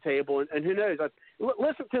come to the table, and who knows?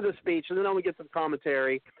 Listen to the speech, and then I'm going to get some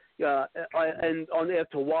commentary and on as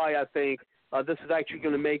to why I think this is actually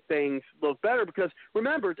going to make things look better. Because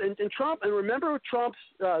remember, remember Trump's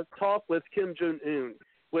talk with Kim Jong Un,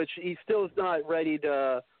 which he still is not ready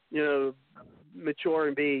to mature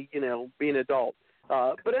and be an adult.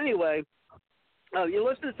 But anyway. You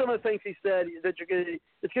listen to some of the things he said that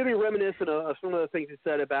it's going to be reminiscent of some of the things he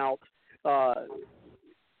said about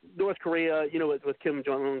North Korea, with Kim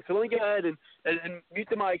Jong-un. So let me go ahead and mute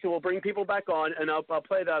the mic, and we'll bring people back on, and I'll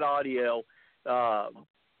play that audio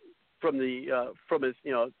from his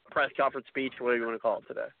press conference speech, or whatever you want to call it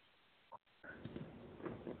today.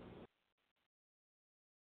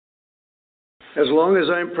 As long as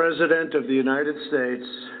I'm President of the United States,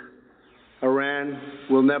 Iran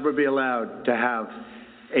will never be allowed to have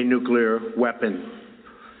a nuclear weapon.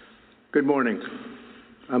 Good morning.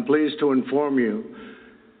 I'm pleased to inform you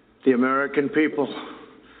the American people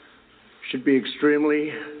should be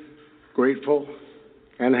extremely grateful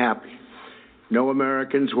and happy. No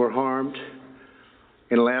Americans were harmed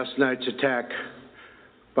in last night's attack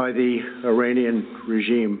by the Iranian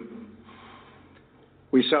regime.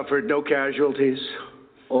 We suffered no casualties.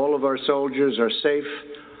 All of our soldiers are safe,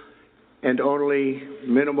 and only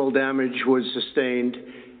minimal damage was sustained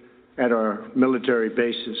at our military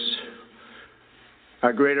bases.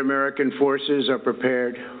 Our great American forces are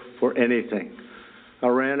prepared for anything.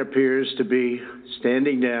 Iran appears to be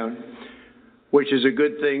standing down, which is a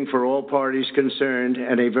good thing for all parties concerned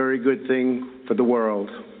and a very good thing for the world.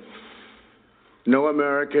 No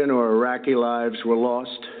American or Iraqi lives were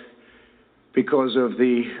lost because of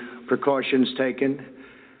the precautions taken,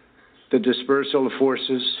 the dispersal of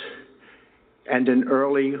forces, and an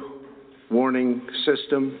early warning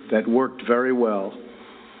system that worked very well.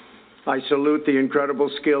 I salute the incredible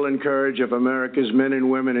skill and courage of America's men and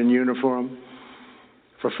women in uniform.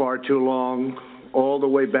 For far too long, all the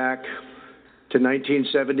way back to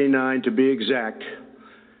 1979 to be exact,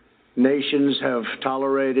 nations have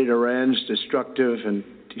tolerated Iran's destructive and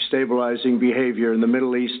destabilizing behavior in the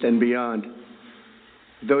Middle East and beyond.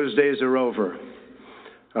 Those days are over.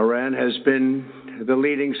 Iran has been the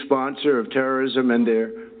leading sponsor of terrorism, and their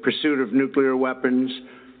pursuit of nuclear weapons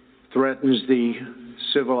threatens the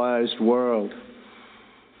civilized world.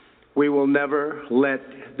 We will never let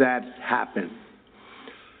that happen.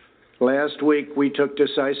 Last week, we took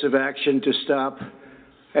decisive action to stop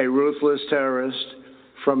a ruthless terrorist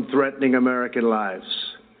from threatening American lives.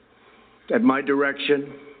 At my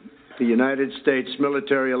direction, the United States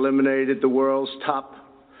military eliminated the world's top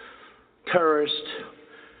terrorist,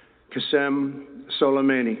 Qasem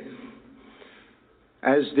Soleimani.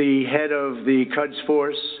 As the head of the Quds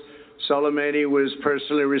Force, Soleimani was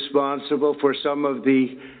personally responsible for some of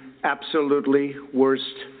the absolutely worst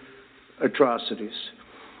atrocities.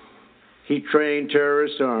 He trained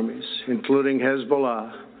terrorist armies, including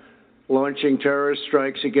Hezbollah, launching terrorist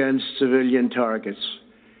strikes against civilian targets.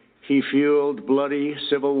 He fueled bloody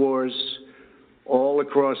civil wars all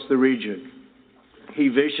across the region. He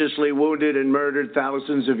viciously wounded and murdered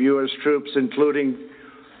thousands of U.S. troops, including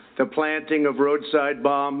the planting of roadside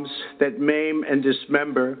bombs that maim and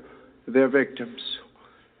dismember their victims.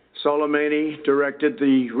 Soleimani directed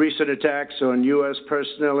the recent attacks on U.S.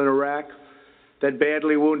 personnel in Iraq that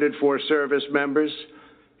badly wounded 4 service members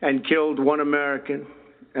and killed 1 American,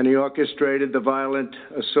 and he orchestrated the violent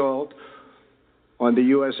assault on the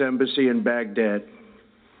U.S. Embassy in Baghdad.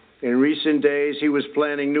 In recent days, he was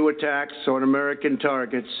planning new attacks on American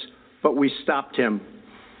targets, but we stopped him.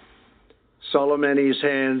 Soleimani's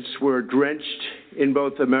hands were drenched in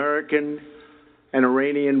both American and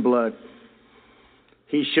Iranian blood.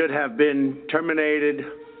 He should have been terminated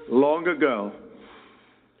long ago.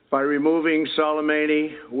 By removing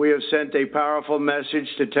Soleimani, we have sent a powerful message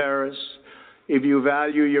to terrorists. If you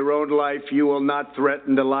value your own life, you will not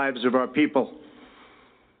threaten the lives of our people.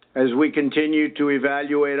 As we continue to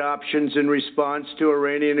evaluate options in response to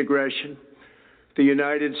Iranian aggression, the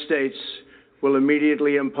United States will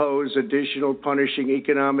immediately impose additional punishing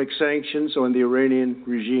economic sanctions on the Iranian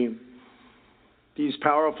regime. These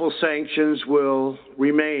powerful sanctions will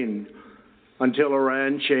remain until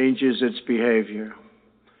Iran changes its behavior.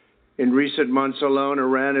 In recent months alone,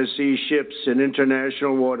 Iran has seized ships in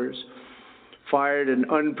international waters, fired an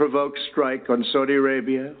unprovoked strike on Saudi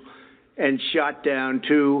Arabia, and shot down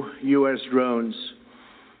 2 U.S. drones.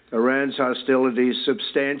 Iran's hostilities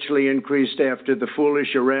substantially increased after the foolish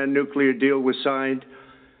Iran nuclear deal was signed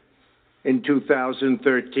in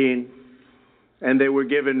 2013, and they were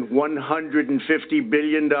given $150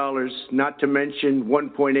 billion, not to mention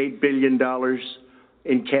 $1.8 billion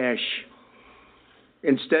in cash.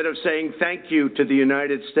 Instead of saying thank you to the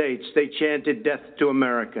United States, they chanted death to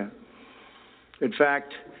America. In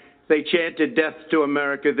fact, they chanted death to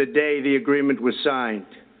America the day the agreement was signed.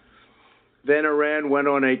 Then Iran went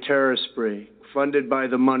on a terror spree, funded by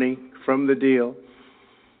the money from the deal,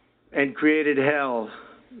 and created hell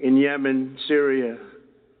in Yemen, Syria,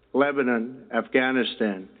 Lebanon,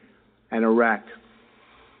 Afghanistan, and Iraq.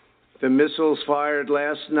 The missiles fired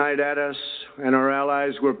last night at us and our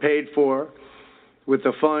allies were paid for with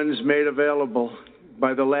the funds made available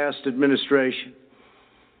by the last administration.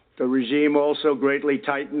 The regime also greatly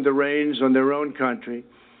tightened the reins on their own country,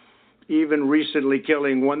 even recently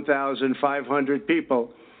killing 1,500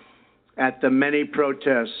 people at the many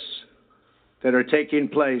protests that are taking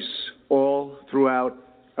place all throughout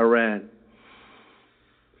Iran.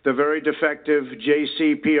 The very defective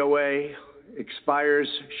JCPOA expires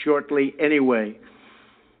shortly anyway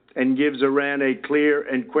and gives Iran a clear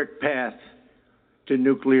and quick path to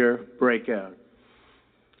nuclear breakout.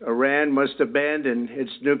 Iran must abandon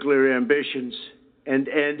its nuclear ambitions and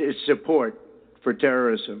end its support for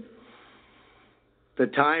terrorism. The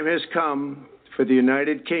time has come for the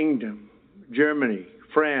United Kingdom, Germany,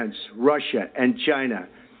 France, Russia, and China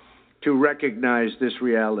to recognize this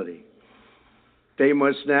reality. They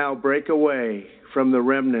must now break away from the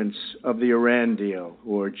remnants of the Iran deal,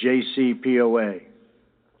 or JCPOA.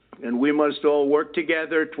 And we must all work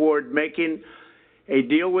together toward making a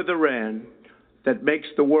deal with Iran that makes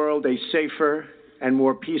the world a safer and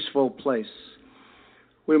more peaceful place.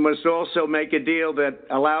 We must also make a deal that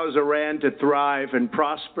allows Iran to thrive and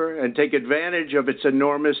prosper and take advantage of its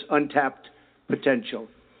enormous untapped potential.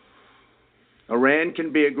 Iran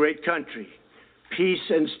can be a great country. Peace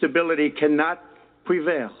and stability cannot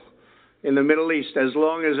prevail in the Middle East as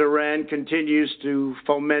long as Iran continues to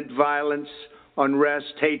foment violence,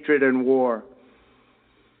 unrest, hatred, and war.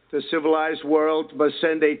 The civilized world must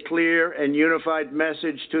send a clear and unified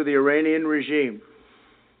message to the Iranian regime.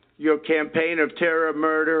 Your campaign of terror,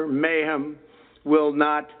 murder, mayhem will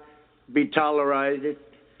not be tolerated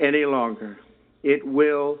any longer. It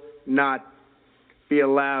will not be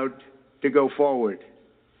allowed to go forward.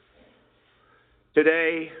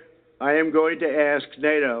 Today, I am going to ask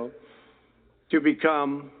NATO to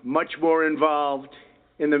become much more involved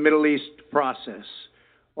in the Middle East process.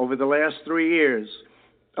 Over the last 3 years,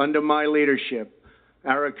 under my leadership,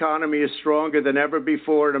 our economy is stronger than ever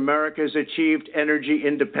before, and America has achieved energy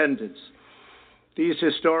independence. These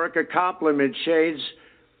historic accomplishments change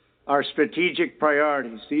our strategic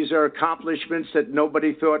priorities. These are accomplishments that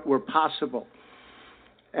nobody thought were possible.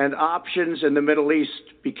 And options in the Middle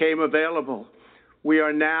East became available. We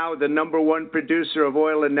are now the #1 producer of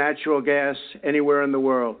oil and natural gas anywhere in the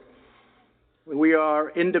world. We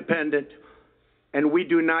are independent, and we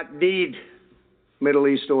do not need Middle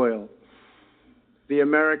East oil. The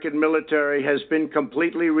American military has been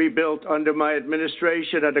completely rebuilt under my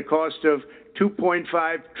administration at a cost of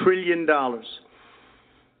 $2.5 trillion.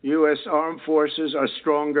 U.S. armed forces are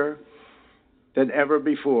stronger than ever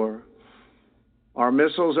before. Our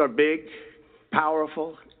missiles are big,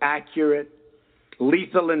 powerful, accurate,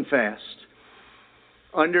 lethal, and fast.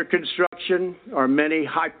 Under construction are many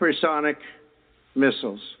hypersonic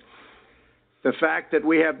missiles. The fact that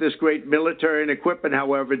we have this great military and equipment,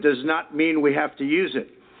 however, does not mean we have to use it.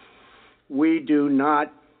 We do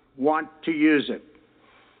not want to use it.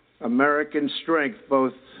 American strength,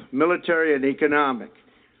 both military and economic,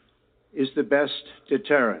 is the best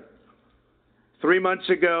deterrent. 3 months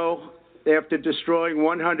ago, after destroying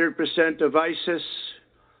 100% of ISIS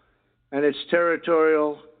and its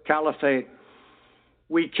territorial caliphate,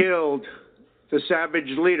 we killed the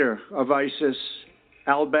savage leader of ISIS,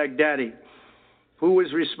 al-Baghdadi, who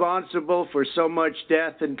was responsible for so much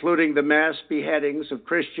death, including the mass beheadings of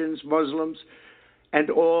Christians, Muslims,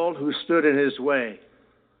 and all who stood in his way.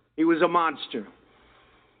 He was a monster.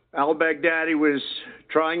 Al-Baghdadi was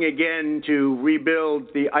trying again to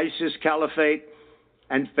rebuild the ISIS caliphate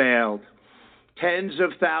and failed. Tens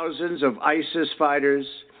of thousands of ISIS fighters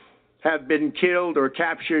have been killed or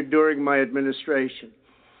captured during my administration.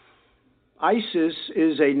 ISIS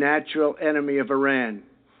is a natural enemy of Iran.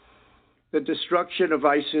 The destruction of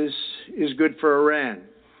ISIS is good for Iran,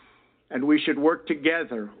 and we should work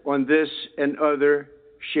together on this and other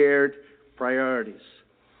shared priorities.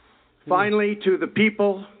 Finally, to the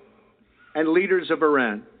people and leaders of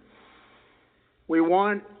Iran, we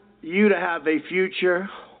want you to have a future,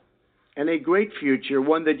 and a great future,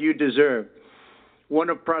 one that you deserve, one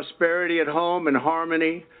of prosperity at home and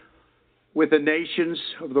harmony with the nations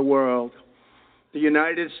of the world. The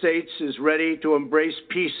United States is ready to embrace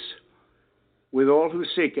peace with all who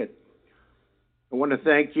seek it. I want to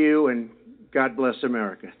thank you, and God bless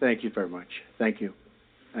America. Thank you very much. Thank you.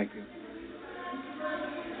 Thank you.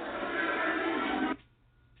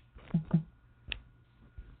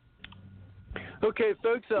 Okay,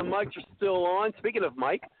 folks, mics are still on. Speaking of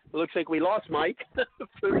Mike, it looks like we lost Mike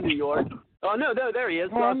from New York. Oh, no, there he is.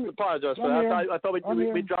 I apologize for that. I thought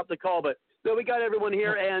we dropped the call, but no, we got everyone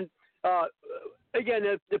here. And again,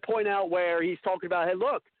 to point out where he's talking about, hey,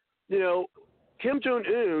 look, Kim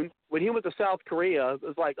Jong-un, when he went to South Korea,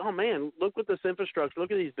 was like, oh, man, look at this infrastructure.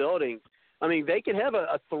 Look at these buildings. I mean, they could have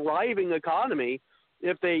a thriving economy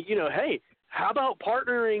if they, hey, how about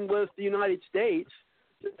partnering with the United States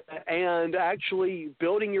and actually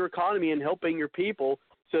building your economy and helping your people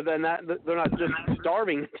so then that they're not just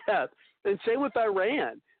starving to death. And same with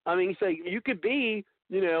Iran. I mean, you could be,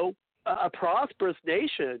 a prosperous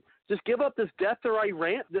nation. Just give up this death to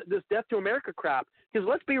Iran, this death to America crap. Because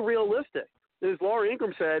let's be realistic. As Laura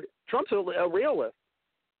Ingraham said, Trump's a realist.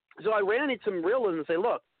 So Iran needs some realism and say,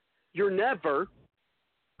 look, you're never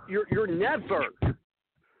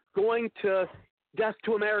going to death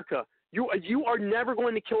to America. You are never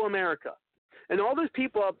going to kill America. And all those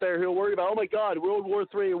people out there who are worried about, oh my God, World War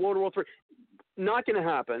III, not going to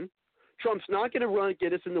happen. Trump's not going to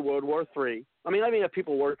get us into World War III. I mean, have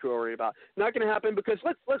people worry about. Not going to happen because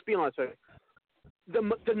let's be honest with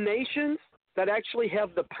you. The nations that actually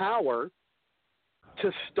have the power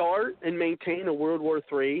to start and maintain a World War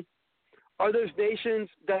III are those nations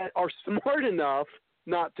that are smart enough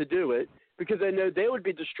not to do it because they know they would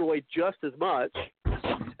be destroyed just as much.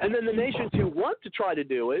 And then the nations who want to try to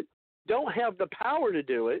do it don't have the power to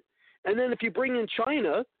do it. And then if you bring in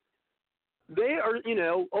China, they are,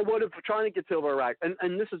 what if China gets over Iraq?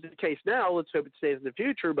 And this is the case now. Let's hope it stays in the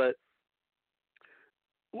future. But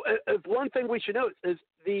one thing we should note is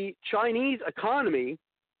the Chinese economy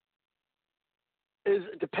is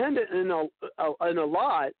dependent in a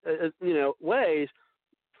lot, ways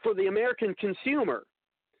for the American consumer.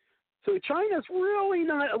 So China's really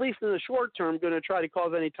not, at least in the short term, going to try to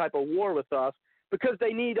cause any type of war with us because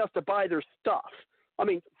they need us to buy their stuff. I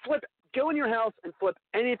mean, go in your house and flip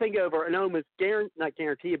anything over, and almost not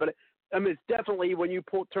guarantee, but it's definitely when you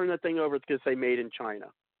turn that thing over, it's going to say made in China.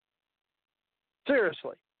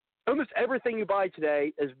 Seriously. Almost everything you buy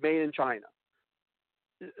today is made in China.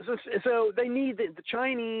 So they need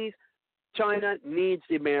China needs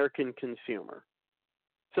the American consumer.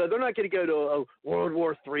 So they're not going to go to a World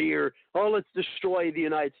War III or, let's destroy the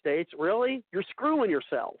United States. Really? You're screwing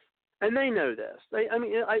yourself. And they know this.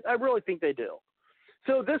 I really think they do.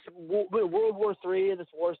 So this World War III and this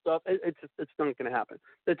war stuff, it's not going to happen.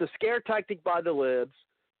 It's a scare tactic by the libs.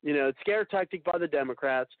 It's scare tactic by the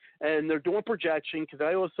Democrats, and they're doing projection because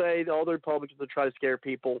I always say all the Republicans will try to scare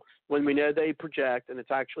people when we know they project, and it's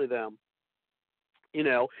actually them. And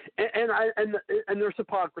there's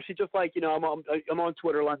hypocrisy. Just like I'm on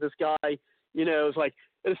Twitter like this guy. It's like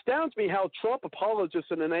it astounds me how Trump apologists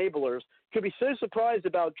and enablers could be so surprised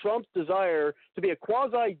about Trump's desire to be a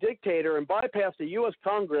quasi-dictator and bypass the U.S.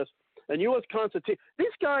 Congress and U.S. Constitution. These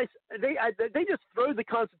guys, they just throw the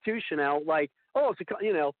Constitution out like, oh, it's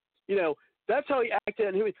that's how he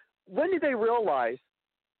acted. And when did they realize?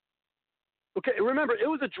 Okay, remember, it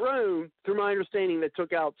was a drone, through my understanding, that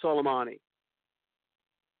took out Soleimani.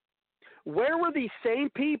 Where were these same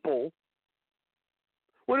people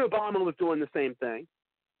when Obama was doing the same thing?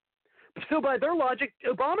 So by their logic,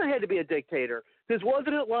 Obama had to be a dictator. Because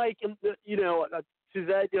wasn't it like,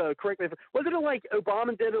 Suzette, correct me, wasn't it like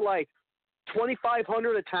Obama did it like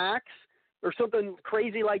 2,500 attacks or something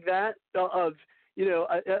crazy like that of,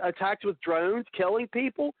 attacks with drones, killing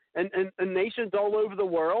people and nations all over the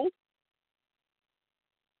world?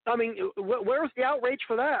 I mean, where's the outrage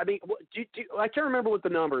for that? I mean, I can't remember what the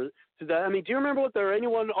number is. Do you remember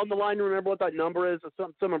anyone on the line remember what that number is?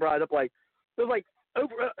 Someone brought it up like, it was like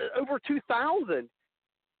over 2,000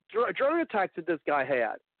 drone attacks that this guy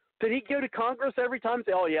had. Did he go to Congress every time and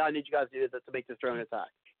say, oh, yeah, I need you guys to do this to make this drone attack?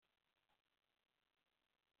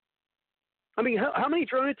 I mean, how many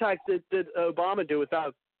drone attacks did Obama do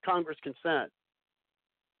without Congress consent?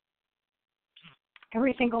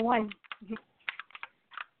 Every single one.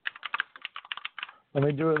 Let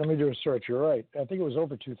me do a search. You're right. I think it was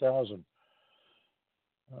over 2,000.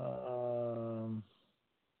 I'm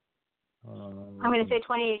going to say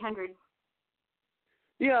 2,800.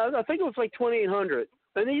 Yeah, I think it was like 2,800.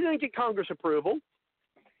 And he didn't get Congress approval.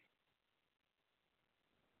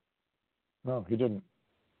 No, he didn't.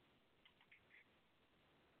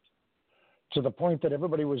 To the point that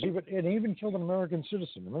everybody was even killed an American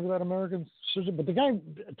citizen. Remember that American citizen? But the guy,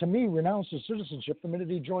 to me, renounced his citizenship the minute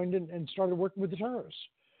he joined in and started working with the terrorists.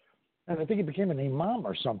 And I think he became an imam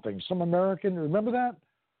or something. Some American, remember that?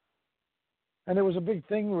 And there was a big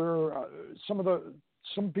thing where some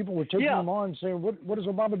people were taking him on, saying, "What is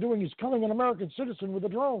Obama doing? He's killing an American citizen with a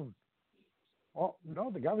drone." Well,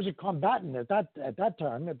 no, the guy was a combatant at that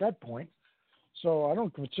time, at that point. So I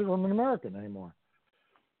don't consider him an American anymore.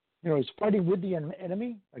 He's fighting with the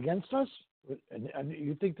enemy against us. And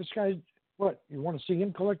you think this guy, what? You want to see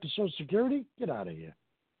him collect the Social Security? Get out of here.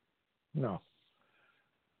 No.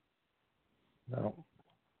 No.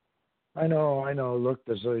 I know. Look,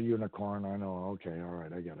 there's a unicorn. I know. Okay, all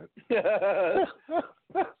right, I get it.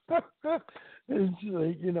 It's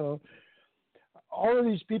like, all of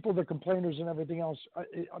these people, the complainers and everything else.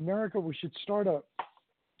 America, we should start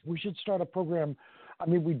a program. I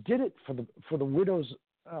mean, we did it for the widows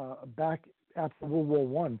back after World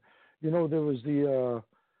War I. There was the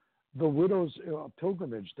widows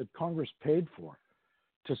pilgrimage that Congress paid for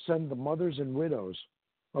to send the mothers and widows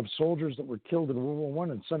of soldiers that were killed in World War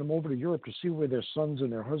I and send them over to Europe to see where their sons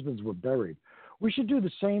and their husbands were buried. We should do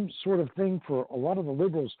the same sort of thing for a lot of the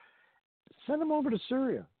liberals. Send them over to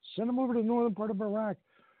Syria. Send them over to the northern part of Iraq.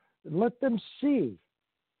 Let them see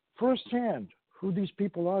firsthand who these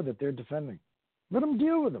people are that they're defending. Let them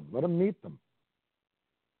deal with them. Let them meet them.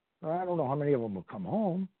 I don't know how many of them will come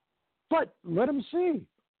home, but let them see.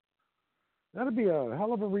 That'd be a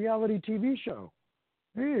hell of a reality TV show.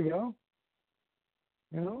 There you go.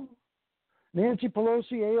 Nancy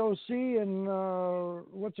Pelosi, AOC, and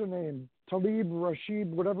what's her name? Tlaib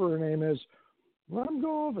Rashid, whatever her name is. Let them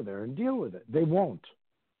go over there and deal with it. They won't.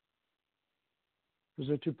 Because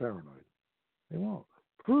they're too paranoid. They won't.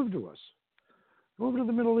 Prove to us. Go over to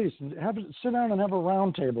the Middle East and sit down and have a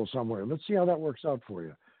round table somewhere. Let's see how that works out for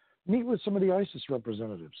you. Meet with some of the ISIS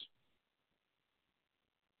representatives.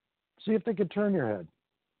 See if they can turn your head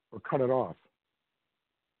or cut it off.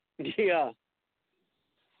 Yeah.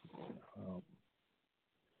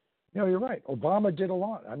 You're right. Obama did a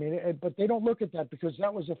lot. I mean, but they don't look at that because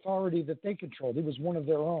that was authority that they controlled. He was one of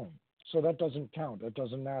their own. So that doesn't count. That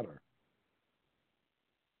doesn't matter.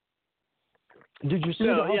 Did you see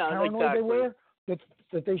how paranoid they were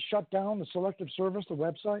that they shut down the Selective Service, the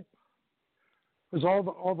website? Because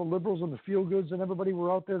all the liberals and the feel-goods and everybody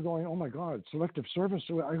were out there going, oh, my God, Selective Service,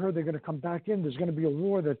 I heard they're going to come back in. There's going to be a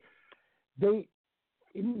war that they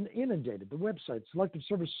inundated the website, Selective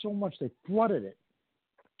Service, so much they flooded it,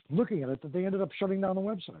 looking at it, that they ended up shutting down the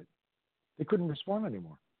website. They couldn't respond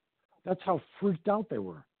anymore. That's how freaked out they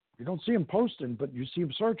were. You don't see them posting, but you see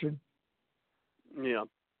them searching. Yeah.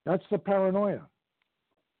 That's the paranoia.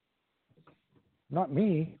 Not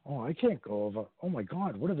me. Oh, I can't go over. Oh, my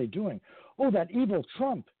God, what are they doing? Oh, that evil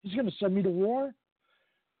Trump. He's going to send me to war?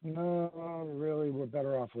 No, really, we're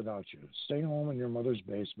better off without you. Stay home in your mother's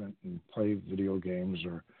basement and play video games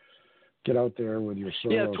or get out there with your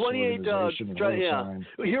Soros organization.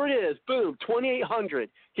 Here it is. Boom, 2800.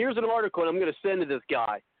 Here's an article, and I'm going to send to this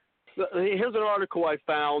guy. Here's an article I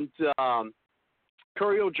found,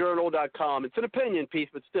 CourierJournal.com. It's an opinion piece,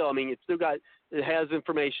 but still, I mean, it has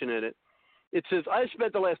information in it. It says, I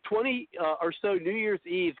spent the last 20 or so New Year's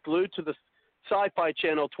Eves glued to the Sci-Fi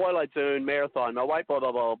Channel Twilight Zone marathon. My wife, blah,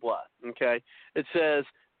 blah, blah, blah, okay? It says,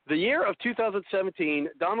 the year of 2017,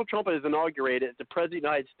 Donald Trump is inaugurated as the President of the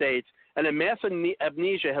United States, and a mass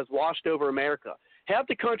amnesia has washed over America. Half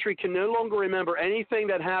the country can no longer remember anything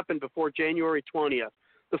that happened before January 20th.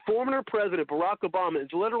 The former President, Barack Obama,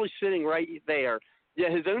 is literally sitting right there,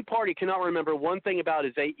 yet his own party cannot remember one thing about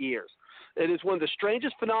his 8 years. It is one of the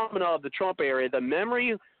strangest phenomena of the Trump era, the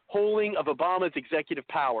memory holding of Obama's executive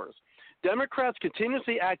powers. Democrats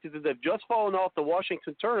continuously act as if they've just fallen off the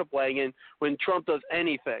Washington turnip wagon when Trump does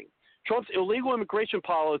anything. Trump's illegal immigration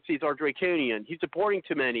policies are draconian. He's deporting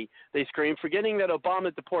too many, they scream, forgetting that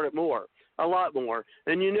Obama deported more, a lot more.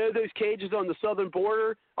 And those cages on the southern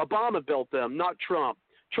border? Obama built them, not Trump.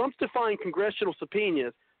 Trump's defying congressional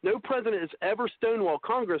subpoenas. No president has ever stonewalled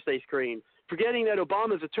Congress, they scream, forgetting that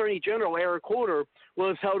Obama's Attorney General, Eric Holder,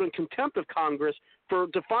 was held in contempt of Congress for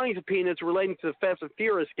defying subpoenas relating to the Fast and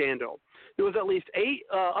Furious scandal. There was at least 8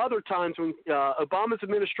 other times when Obama's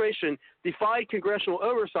administration defied congressional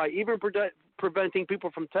oversight, even preventing people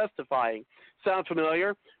from testifying. Sound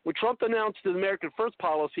familiar? When Trump announced the American First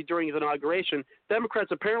policy during his inauguration,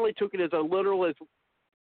 Democrats apparently took it as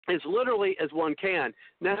literally as one can.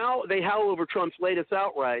 Now they howl over Trump's latest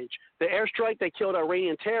outrage, the airstrike that killed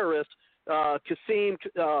Iranian terrorist Qasem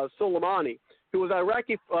Soleimani, who was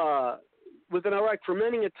in Iraq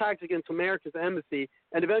fermenting attacks against America's embassy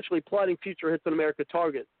and eventually plotting future hits on American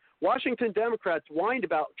targets. Washington Democrats whined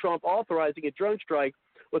about Trump authorizing a drone strike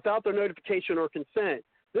without their notification or consent.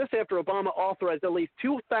 This after Obama authorized at least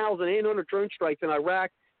 2,800 drone strikes in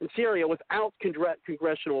Iraq and Syria without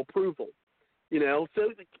congressional approval.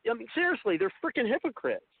 So, I mean, seriously, they're freaking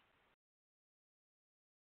hypocrites.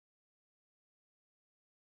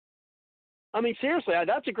 I mean, seriously,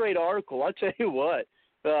 that's a great article. I tell you what.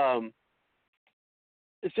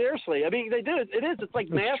 Seriously, I mean, they do. It's like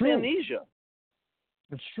mass amnesia.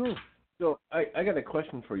 It's true. So I got a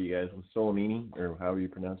question for you guys with Soleimani, or however you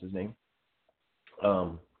pronounce his name.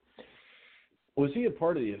 Was he a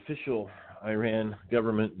part of the official Iran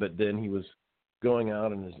government, but then he was going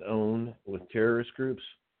out on his own with terrorist groups?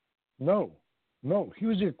 No. He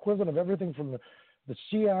was the equivalent of everything from the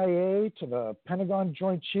CIA to the Pentagon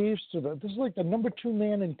Joint Chiefs this is like the number 2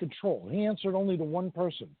 man in control. He answered only to one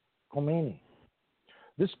person, Khomeini.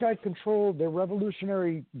 This guy controlled their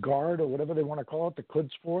Revolutionary Guard, or whatever they want to call it, the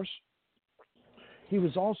Quds Force. He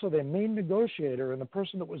was also their main negotiator and the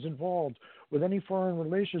person that was involved with any foreign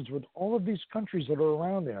relations with all of these countries that are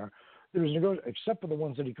around there. There was except for the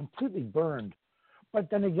ones that he completely burned. But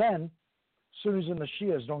then again, Sunnis and the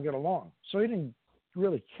Shias don't get along. So he didn't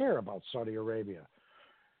really care about Saudi Arabia.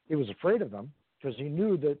 He was afraid of them because he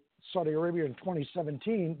knew that Saudi Arabia in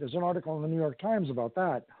 2017, there's an article in the New York Times about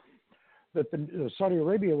that Saudi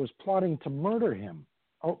Arabia was plotting to murder him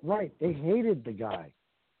outright. They hated the guy.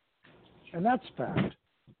 And that's fact.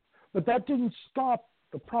 But that didn't stop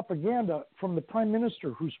the propaganda from the prime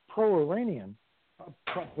minister who's pro-Iranian,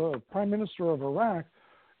 the prime minister of Iraq.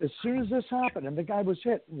 As soon as this happened and the guy was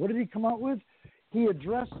hit, what did he come out with? He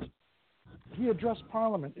addressed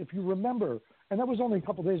Parliament, if you remember, and that was only a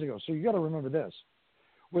couple days ago, so you got to remember this,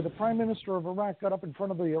 where the prime minister of Iraq got up in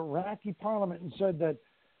front of the Iraqi parliament and said that,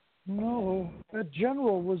 no, that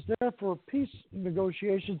general was there for peace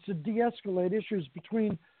negotiations to de-escalate issues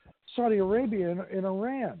between Saudi Arabia and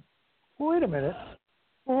Iran. Well, wait a minute.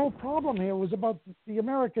 The whole problem here was about the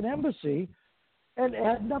American embassy, and it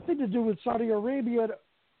had nothing to do with Saudi Arabia.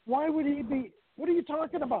 Why would he be? What are you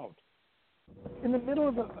talking about? In the middle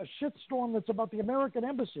of a shitstorm that's about the American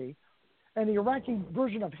embassy and the Iraqi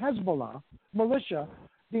version of Hezbollah militia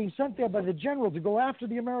being sent there by the general to go after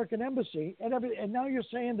the American embassy, and now you're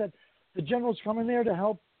saying that the general's coming there to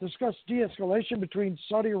help discuss de-escalation between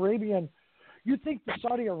Saudi Arabia and... You think the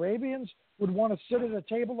Saudi Arabians would want to sit at a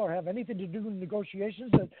table or have anything to do with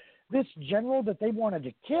negotiations that this general that they wanted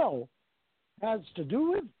to kill has to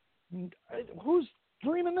do with? Who's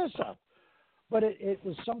dreaming this up? But it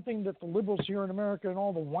was something that the liberals here in America and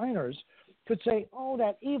all the whiners could say, oh,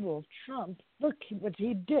 that evil Trump, look what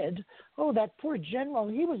he did. Oh, that poor general,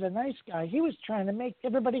 he was a nice guy. He was trying to make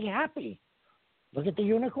everybody happy. Look at the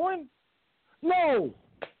unicorn. No!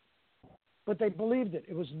 But they believed it.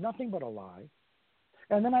 It was nothing but a lie.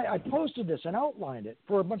 And then I posted this and outlined it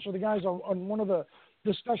for a bunch of the guys on one of the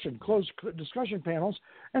closed discussion panels,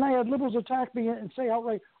 and I had liberals attack me and say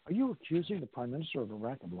outright, are you accusing the Prime Minister of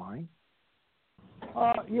Iraq of lying?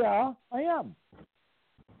 Yeah, I am.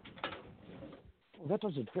 Well, that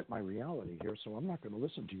doesn't fit my reality here, so I'm not going to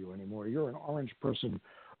listen to you anymore. You're an orange person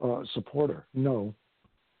supporter. No.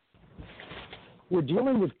 We're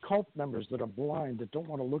dealing with cult members that are blind, that don't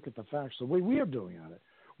want to look at the facts the way we are doing at it.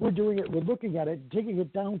 We're looking at it, digging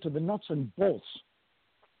it down to the nuts and bolts,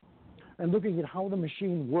 and looking at how the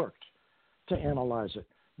machine worked to analyze it,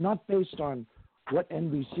 not based on what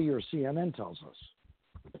NBC or CNN tells us.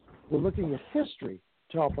 We're looking at history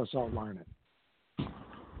to help us outline it,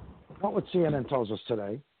 not what CNN tells us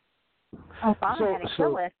today. Obama had a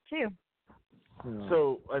kill list too. Yeah.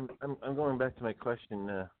 So I'm going back to my question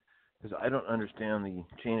because I don't understand the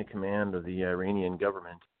chain of command of the Iranian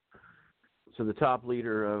government. So the top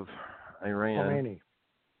leader of Iran,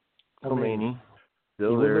 Khomeini,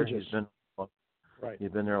 still there.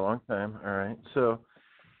 He's been there a long time. All right. So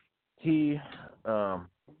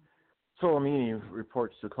Soleimani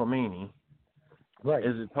reports to Khomeini. Right.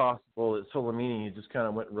 Is it possible that Soleimani just kind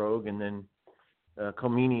of went rogue and then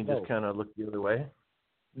Khomeini just kind of looked the other way?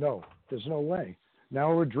 No, there's no way.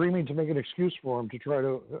 Now we're dreaming to make an excuse for him to try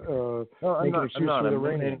to make an excuse for the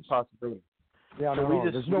Iranians. Possibility. Yeah, no,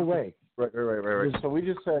 there's no way. Right. So we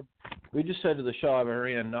just said to the Shah of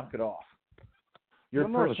Iran, knock it off.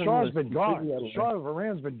 The Shah's been gone. The Shah of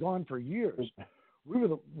Iran's been gone for years. We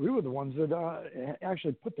were the ones that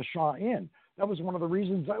actually put the Shah in. That was one of the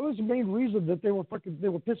reasons. That was the main reason that they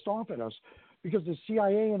were pissed off at us, because the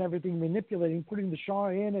CIA and everything manipulating, putting the Shah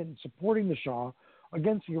in and supporting the Shah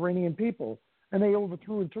against the Iranian people, and they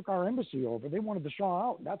overthrew and took our embassy over. They wanted the Shah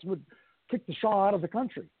out. That's what kicked the Shah out of the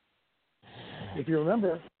country. If you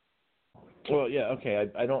remember. Well, yeah, okay.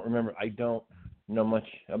 I don't remember. I don't know much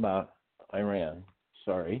about Iran.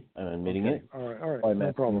 Sorry, I'm admitting it. All right,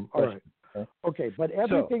 no problem. All right. Okay, but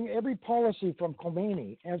every policy from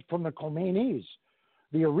Khomeini and from the Khomeinis,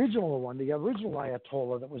 the original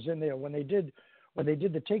Ayatollah that was in there when they did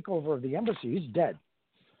the takeover of the embassy, he's dead.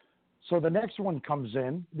 So the next one comes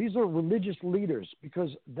in. These are religious leaders, because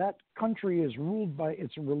that country is ruled by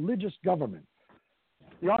its religious government,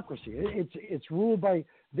 theocracy. It's ruled by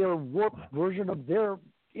their warped version of their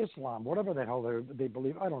Islam, whatever the hell they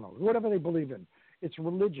believe. I don't know. Whatever they believe in, it's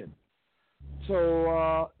religion.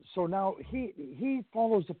 So now he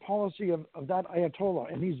follows the policy of that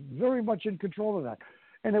Ayatollah, and he's very much in control of that.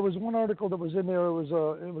 And there was one article that was in there. It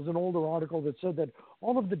was an older article that said that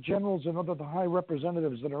all of the generals and other the high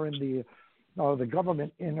representatives that are in the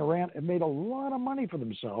government in Iran have made a lot of money for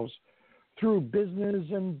themselves through business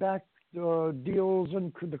and back deals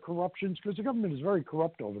and the corruptions, because the government is very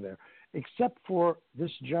corrupt over there, except for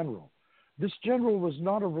this general. This general was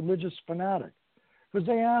not a religious fanatic. Because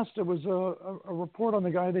they asked, there was a report on the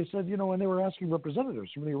guy, they said, when they were asking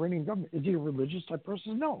representatives from the Iranian government, is he a religious type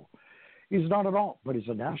person? No, he's not at all, but he's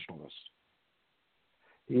a nationalist.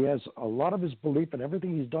 He has a lot of his belief, and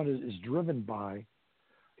everything he's done is driven by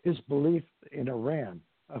his belief in Iran,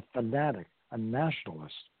 a fanatic, a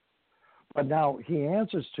nationalist. But now he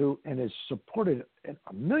answers to and is supported at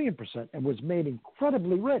 1,000,000% and was made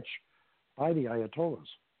incredibly rich by the Ayatollahs.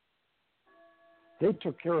 They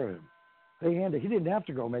took care of him. He didn't have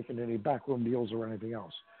to go making any backroom deals or anything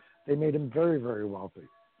else. They made him very, very wealthy.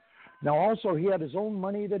 Now, also, he had his own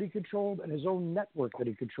money that he controlled and his own network that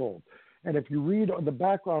he controlled. And if you read on the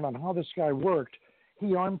background on how this guy worked,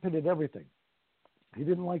 he armpitted everything. He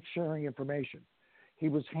didn't like sharing information. He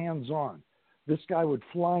was hands-on. This guy would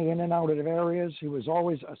fly in and out of areas. He was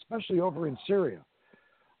always, especially over in Syria,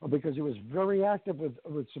 because he was very active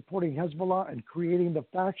with supporting Hezbollah and creating the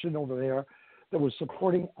faction over there that was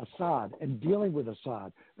supporting Assad and dealing with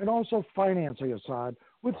Assad and also financing Assad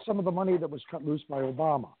with some of the money that was cut loose by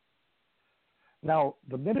Obama. Now,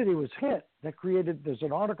 the minute he was hit, there's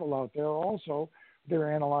an article out there also,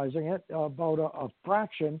 they're analyzing it, about a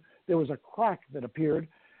fraction. There was a crack that appeared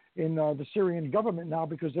in the Syrian government now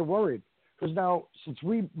because they're worried. Because now, since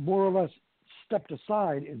we more or less stepped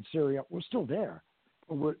aside in Syria, we're still there.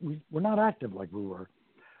 But we're not active like we were.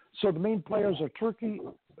 So the main players are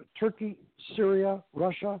Turkey, Syria,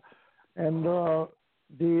 Russia, and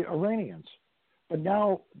the Iranians. But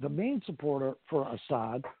now the main supporter for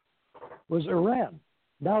Assad was Iran.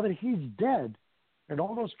 Now that he's dead and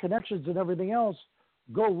all those connections and everything else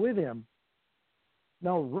go with him,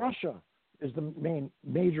 now Russia is the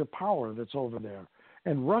major power that's over there.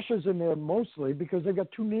 And Russia's in there mostly because they've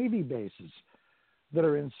got 2 Navy bases that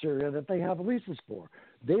are in Syria that they have leases for.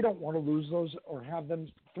 They don't want to lose those or have them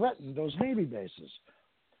threaten those Navy bases.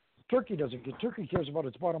 Turkey doesn't. Turkey cares about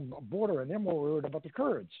its bottom border, and they're more worried about the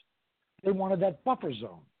Kurds. They wanted that buffer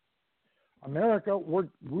zone. America,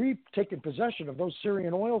 we've taken possession of those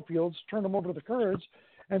Syrian oil fields, turned them over to the Kurds,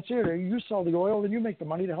 and Syria, you sell the oil and you make the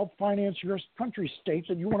money to help finance your country state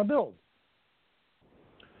that you want to build.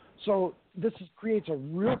 So this creates a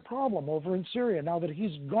real problem over in Syria now that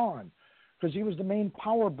he's gone, because he was the main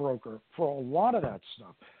power broker for a lot of that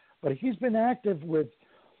stuff. But he's been active with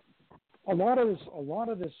a lot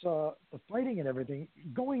of this, the fighting and everything,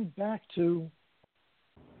 going back to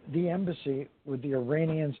the embassy with the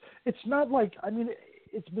Iranians. It's not like,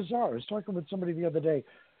 it's bizarre. I was talking with somebody the other day.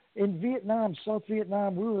 In Vietnam, South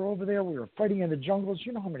Vietnam, we were over there. We were fighting in the jungles.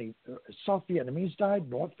 You know how many South Vietnamese died,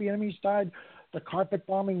 North Vietnamese died, the carpet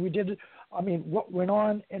bombing we did. What went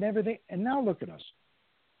on and everything. And now look at us.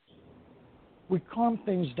 We calmed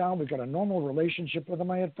things down. We got a normal relationship with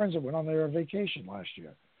them. I had friends that went on their vacation last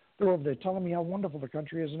year. They're over there telling me how wonderful the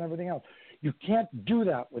country is and everything else. You can't do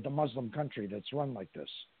that with a Muslim country that's run like this.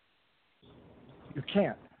 You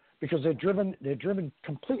can't, because they're driven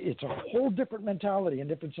completely. It's a whole different mentality and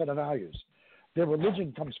different set of values. Their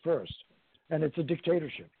religion comes first, and it's a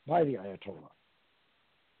dictatorship by the Ayatollah.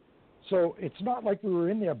 So it's not like we were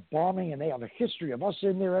in there bombing and they have a history of us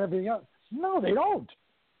in there and everything else. No, they don't.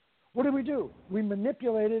 What do? We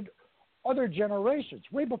manipulated other generations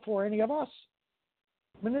way before any of us.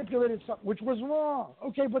 Manipulated something which was wrong.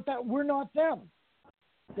 Okay, but we're not them.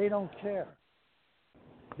 They don't care.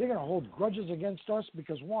 They're going to hold grudges against us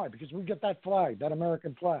because why? Because we get that flag, that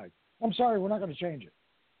American flag. I'm sorry, we're not going to change it.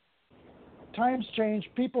 Times change,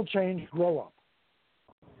 people change, grow up.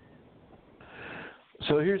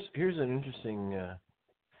 So here's an interesting.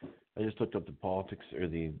 I just looked up the politics or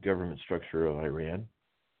the government structure of Iran.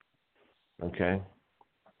 Okay,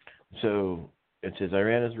 so it says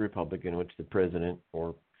Iran is a republic in which the president,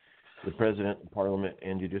 parliament,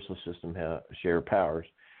 and judicial system share powers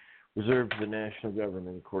reserved to the national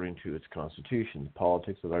government according to its constitution. The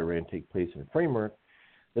politics of Iran take place in a framework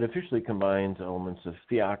that officially combines elements of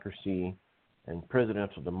theocracy and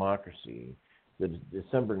presidential democracy. The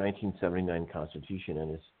December 1979 Constitution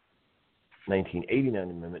and its 1989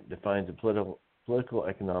 amendment defines the political,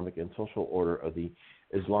 economic, and social order of the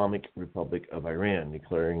Islamic Republic of Iran,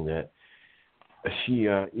 declaring that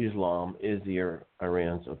Shia Islam is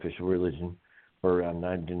Iran's official religion, where around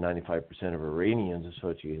 90 to 95% of Iranians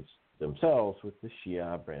associate themselves with the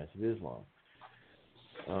Shia branch of Islam.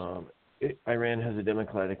 Iran has a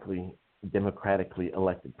democratically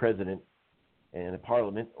elected president and a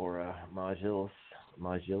parliament, or a majlis,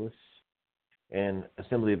 and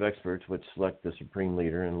assembly of experts, which select the supreme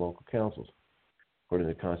leader and local councils. According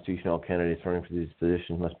to the Constitution, all candidates running for these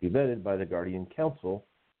positions must be vetted by the Guardian Council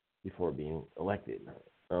before being elected.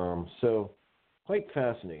 So, quite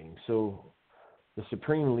fascinating. So, the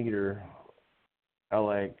supreme leader,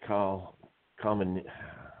 Ali Khamenei.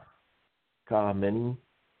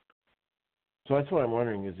 So that's what I'm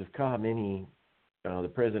wondering is if Khamenei, the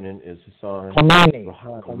president, is Hassan Khomeini.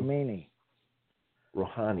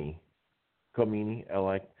 Khomeini,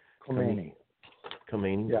 Ali Khomeini.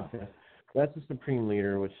 Yeah. Okay. That's the supreme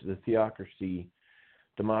leader, which is the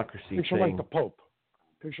democracy. Picture like the Pope.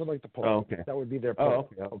 Oh, okay. That would be their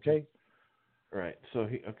Pope. Oh, okay. Right. So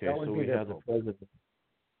So we have the president.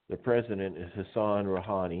 The president is Hassan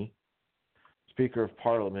Rouhani, Speaker of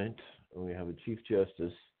Parliament, and we have a Chief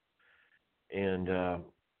Justice. And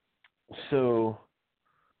so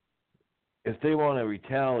if they want to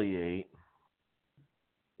retaliate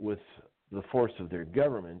with the force of their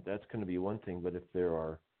government, that's going to be one thing. But if there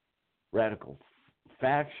are radical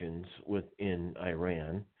factions within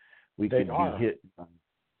Iran, we could be hit.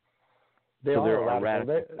 They are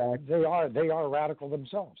radical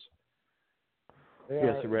themselves.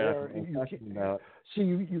 You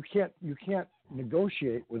can't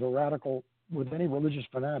negotiate with any religious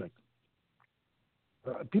fanatic.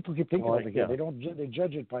 People keep thinking of it again. They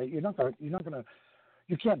judge it by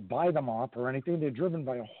you can't buy them off or anything. They're driven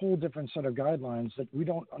by a whole different set of guidelines that we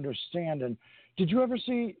don't understand. And did you ever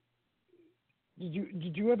see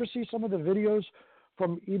some of the videos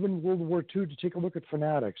from even World War II to take a look at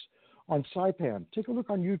fanatics on Saipan? Take a look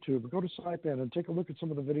on YouTube. Go to Saipan and take a look at some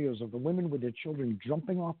of the videos of the women with their children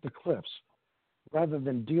jumping off the cliffs rather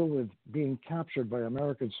than deal with being captured by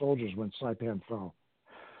American soldiers when Saipan fell.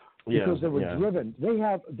 Because they were driven. They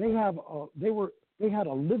had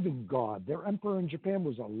a living god. Their emperor in Japan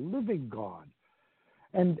was a living god.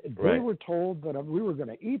 And they were told that we were going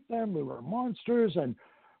to eat them, we were monsters, and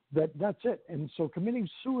that's it. And so committing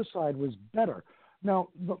suicide was better. Now,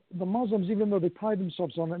 the Muslims, even though they pride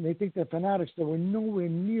themselves on it and they think they're fanatics, they were nowhere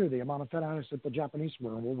near the amount of fanatics that the Japanese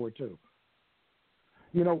were in World War II.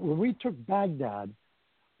 You know, when we took Baghdad,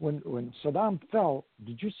 when Saddam fell,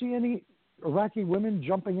 did you see any Iraqi women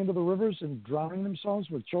jumping into the rivers and drowning themselves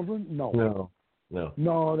with children? No,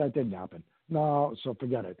 that didn't happen. No, so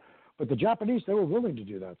forget it. But the Japanese, they were willing to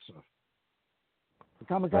do that stuff. The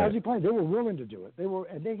kamikaze plane, they were willing to do it.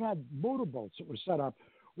 They had motorboats that were set up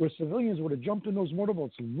where civilians would have jumped in those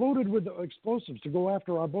motorboats loaded with explosives to go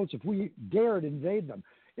after our boats if we dared invade them.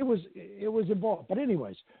 It was involved. But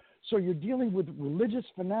anyways, so you're dealing with religious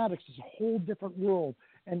fanatics. It's a whole different world,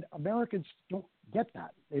 and Americans don't get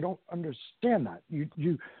that. They don't understand that.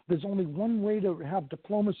 There's only one way to have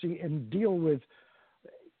diplomacy and deal with,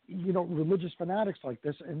 religious fanatics like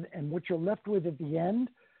this, and what you're left with at the end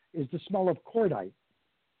is the smell of cordite.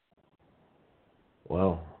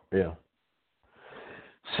 Well, yeah.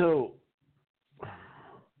 So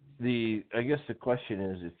I guess the question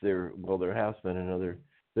is if there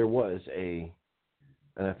was a,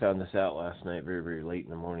 and I found this out last night very, very late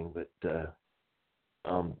in the morning, but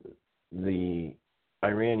the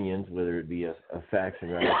Iranians, whether it be a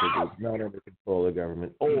faction radical not under control of the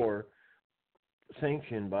government or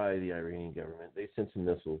sanctioned by the Iranian government, they sent some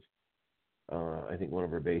missiles, I think one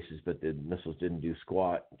of our bases, but the missiles didn't do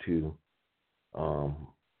squat to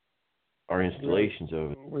our installations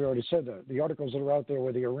over. We already said that. The articles that are out there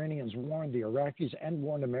where the Iranians warned the Iraqis and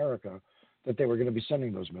warned America that they were going to be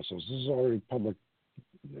sending those missiles. This is already public.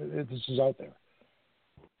 This is out there.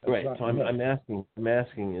 Right. So I'm asking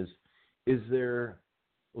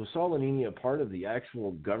was Soleimani a part of the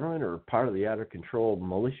actual government or part of the out of control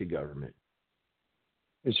militia government?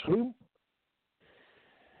 Is who?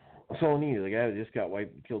 Soleimani, the guy that just got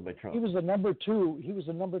killed by Trump. He was the number two. He was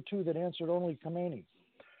the number two that answered only Khomeini.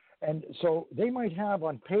 And so they might have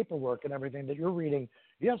on paperwork and everything that you're reading,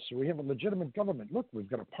 yes, we have a legitimate government. Look, we've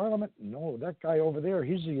got a parliament. No, that guy over there,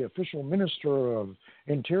 he's the official minister of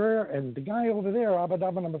interior. And the guy over there,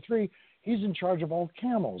 Abadaba number 3, he's in charge of all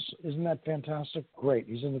camels. Isn't that fantastic? Great.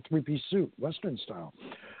 He's in the 3-piece suit, Western style.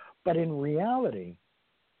 But in reality,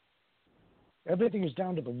 everything is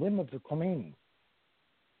down to the whim of the Khomeini,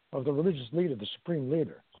 of the religious leader, the supreme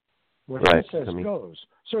leader. What he says goes.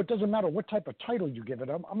 So it doesn't matter what type of title you give it.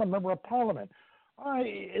 I'm a member of parliament.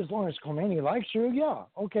 As long as Khomeini likes you, yeah,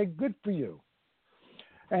 okay, good for you.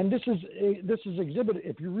 And this is exhibited.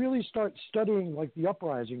 If you really start studying like the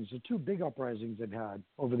uprisings, the 2 big uprisings they've had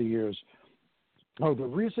over the years. The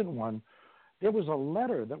recent one, there was a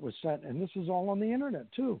letter that was sent, and this is all on the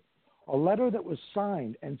internet too. A letter that was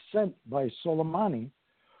signed and sent by Soleimani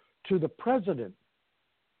to the president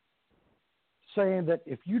saying that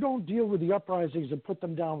if you don't deal with the uprisings and put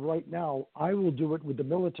them down right now, I will do it with the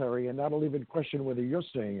military, and that'll even question whether you're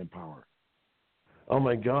staying in power. Oh,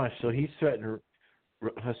 my gosh. So he threatened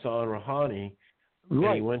Hassan Rouhani, right,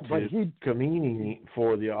 and he went to Khomeini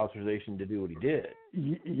for the authorization to do what he did.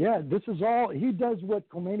 Yeah, this is all, he does what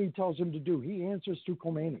Khomeini tells him to do. He answers to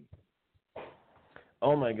Khomeini.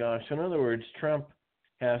 Oh, my gosh. So in other words, Trump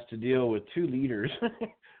has to deal with two leaders,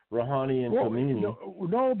 Rouhani and Khomeini.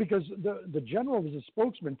 No, because the general was a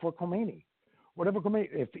spokesman for Khomeini. Whatever Khomeini,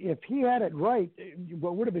 if he had it right,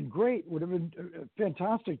 what would have been great, would have been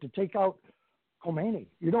fantastic to take out Khomeini.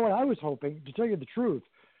 You know what I was hoping, to tell you the truth,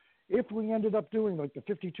 if we ended up doing like the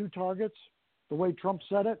 52 targets, the way Trump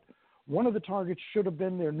said it, one of the targets should have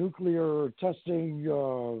been their nuclear testing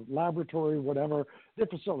laboratory, whatever, their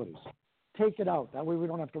facilities. Take it out. That way we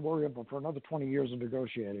don't have to worry about for another 20 years of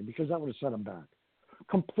negotiating, because that would have set them back.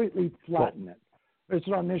 Completely flatten it. It's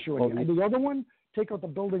not an issue anymore. And the other one, take out the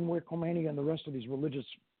building where Khomeini and the rest of these religious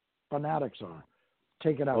fanatics are.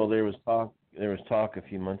 Take it out. Well, there was talk a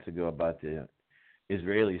few months ago about the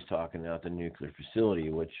Israelis talking about the nuclear facility,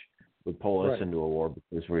 which would pull us into a war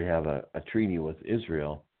because we have a treaty with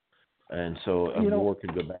Israel. And so a war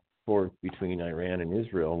could go back and forth between Iran and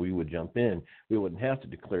Israel. We would jump in. We wouldn't have to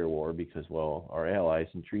declare war because, well, our allies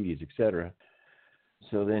and treaties, et cetera.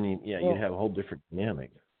 So then, you'd have a whole different dynamic.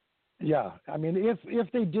 Yeah, I mean,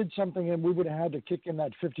 if they did something and we would have had to kick in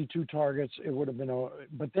that 52 targets, it would have been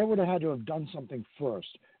but they would have had to have done something first,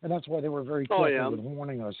 and that's why they were very careful with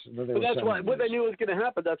warning us that they were. That's why what they knew was going to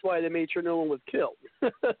happen. That's why they made sure no one was killed.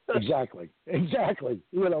 Exactly.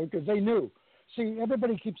 You know, because they knew. See,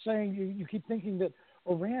 everybody keeps saying you keep thinking that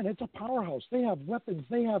Iran, it's a powerhouse. They have weapons.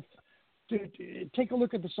 They have. Take a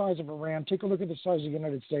look at the size of Iran. Take a look at the size of the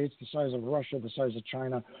United States, the size of Russia, the size of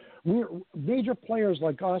China. We're major players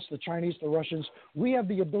like us, the Chinese, the Russians. We have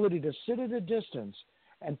the ability to sit at a distance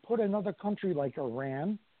and put another country like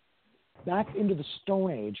Iran back into the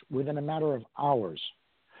Stone Age within a matter of hours,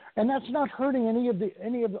 and that's not hurting any of the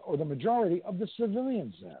or the majority of the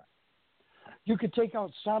civilians there. You could take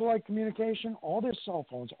out satellite communication, all their cell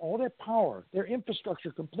phones, all their power, their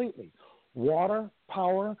infrastructure completely, water,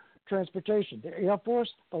 power, transportation. The Air Force,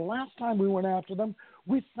 the last time we went after them,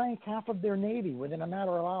 we sank half of their Navy within a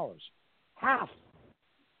matter of hours. Half.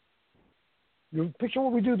 You picture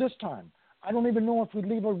what we do this time. I don't even know if we'd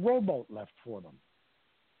leave a rowboat left for them.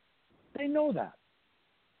 They know that.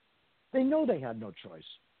 They know they had no choice.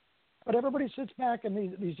 But everybody sits back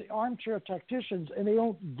and these armchair tacticians, and they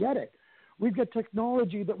don't get it. We've got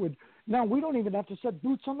technology that would, now we don't even have to set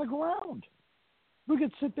boots on the ground. We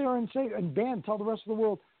could sit there and say, and tell the rest of the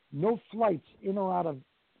world, no flights in or out of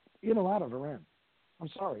Iran. I'm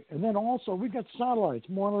sorry. And then also, we've got satellites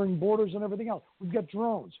monitoring borders and everything else. We've got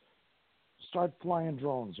drones. Start flying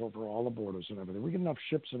drones over all the borders and everything. We get enough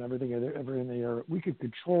ships and everything in the air. We could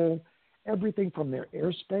control everything from their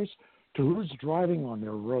airspace to who's driving on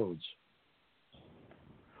their roads.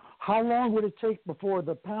 How long would it take before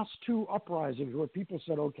the past two uprisings where people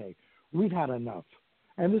said, okay, we've had enough?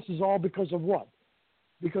 And this is all because of what?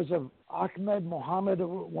 Because of Ahmed Mohammed,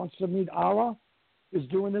 who wants to meet Allah, is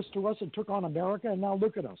doing this to us and took on America, and now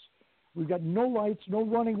look at us. We've got no lights, no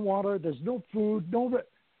running water, there's no food,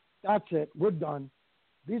 that's it, we're done.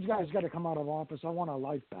 These guys got to come out of office. I want our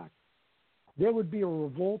life back. There would be a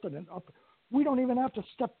revolt and we don't even have to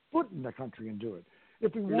step foot in the country and do it.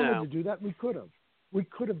 If we wanted to do that, we could have. We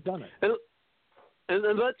could have done it. And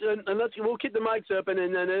we'll keep the mics open,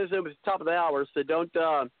 and then it was the top of the hour, so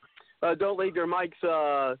don't leave your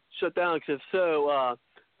mics shut down, because so,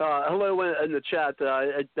 hello in the chat.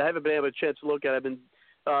 I haven't been able to chance to look at it. I've been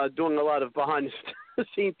doing a lot of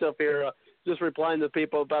behind-the-scenes stuff here, just replying to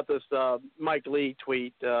people about this Mike Lee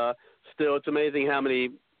tweet. Still, it's amazing how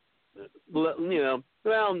many, well,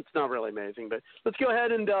 it's not really amazing, but let's go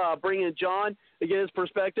ahead and bring in John, again, his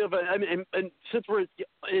perspective. And since we're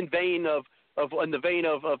in the vein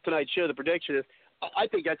of tonight's show, the prediction is, I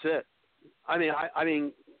think that's it. I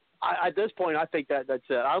mean, at this point, I think that's it.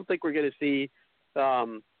 I don't think we're going to see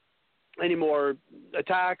any more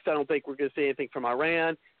attacks. I don't think we're going to see anything from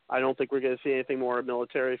Iran. I don't think we're going to see anything more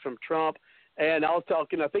military from Trump. And I was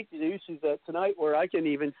talking, I think the news is that tonight where I can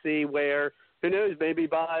even see where, who knows, maybe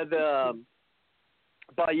by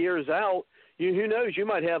years out, who knows, you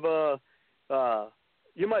might have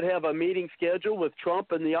a meeting scheduled with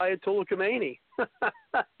Trump and the Ayatollah Khomeini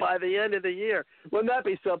by the end of the year. Wouldn't that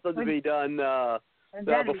be something to be done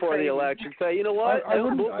before the election? Say, you know what? I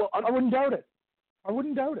wouldn't doubt it. I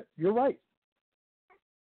wouldn't doubt it. You're right.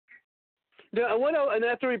 Yeah, and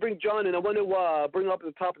after we bring John in, I want to bring up at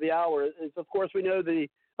the top of the hour is, of course, we know the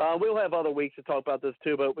We'll have other weeks to talk about this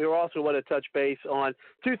too, but we also want to touch base on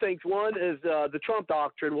two things. One is the Trump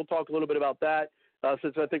Doctrine. We'll talk a little bit about that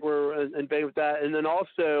since I think we're in vein with that. And then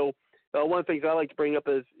also one of the things I like to bring up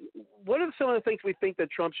is what are some of the things we think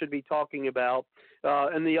that Trump should be talking about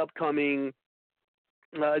in the upcoming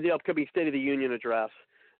State of the Union address.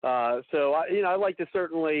 So I'd like to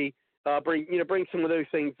certainly bring some of those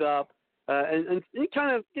things up, and it's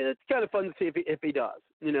kind of fun to see if he does,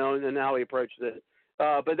 and how he approaches it.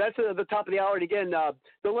 But that's at the top of the hour. And again,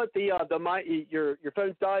 don't let your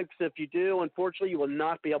phones die, because if you do, unfortunately, you will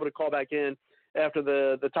not be able to call back in after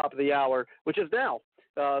the top of the hour, which is now.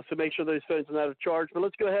 So make sure those phones are not out of charge. But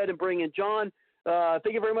let's go ahead and bring in John.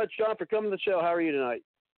 Thank you very much, John, for coming to the show. How are you tonight?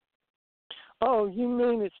 Oh, you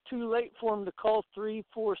mean it's too late for him to call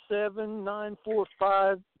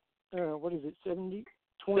 347-945? What is it, 70?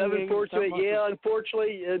 748. Yeah,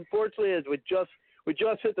 unfortunately, is we just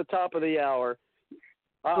hit the top of the hour.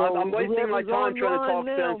 I'm wasting my time trying to talk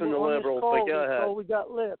sense in the liberals. But go ahead. That's all we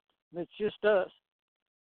got left. It's just us.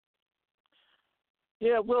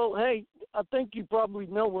 Yeah, well, hey, I think you probably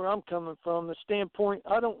know where I'm coming from. The standpoint,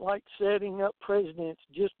 I don't like setting up presidents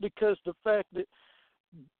just because the fact that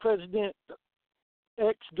President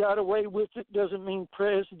X got away with it doesn't mean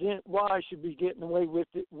President Y should be getting away with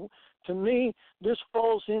it. To me, this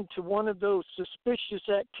falls into one of those suspicious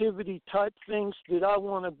activity type things that I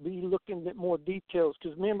want to be looking at more details.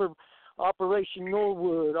 Because remember, Operation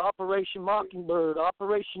Norwood, Operation Mockingbird,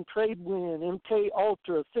 Operation Tradewind, MK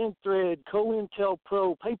Ultra, ThinThread,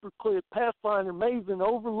 COINTELPRO, Paperclip, Pathfinder, Maven,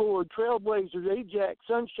 Overlord, Trailblazer, Ajax,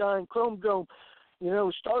 Sunshine, Chrome Dome,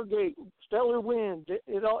 Stargate, Stellar Wind.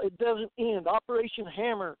 It doesn't end. Operation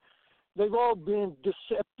Hammer. They've all been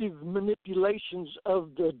deceptive manipulations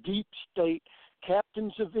of the deep state,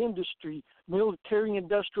 captains of industry,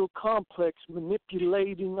 military-industrial complex,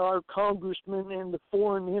 manipulating our congressmen and the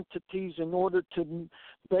foreign entities in order to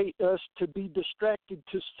bait us to be distracted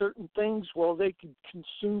to certain things while they could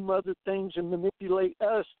consume other things and manipulate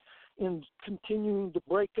us in continuing to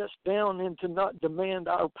break us down and to not demand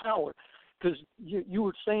our power. Because you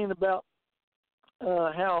were saying about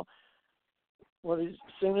how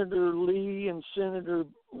Senator Lee and Senator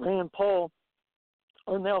Rand Paul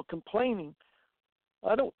are now complaining.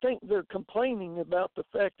 I don't think they're complaining about the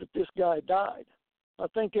fact that this guy died. I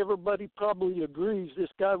think everybody probably agrees this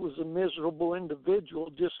guy was a miserable individual,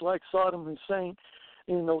 just like Saddam Hussein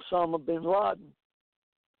and Osama bin Laden.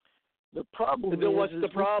 The problem then what's the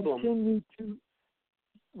problem?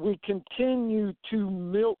 We continue to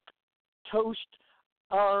milk toast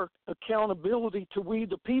our accountability to we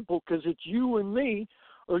the people, because it's you and me,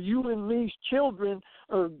 or you and me's children,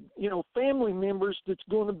 or family members that's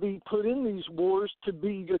going to be put in these wars to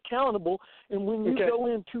be accountable. And when you go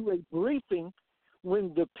into a briefing,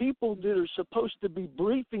 when the people that are supposed to be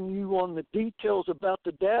briefing you on the details about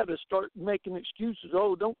the data start making excuses,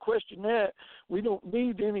 don't question that, we don't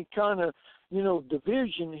need any kind of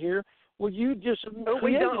division here. Well, you just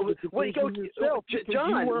we don't.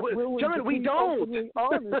 John, we don't.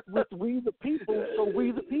 Honest with we the people, so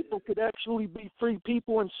we the people could actually be free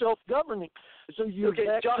people and self-governing. So you're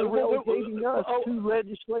back to relegating us to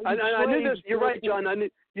legislative. I knew this. You're right, John. I knew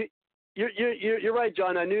you're right,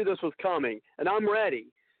 John. I knew this was coming, and I'm ready.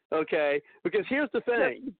 Okay, because here's the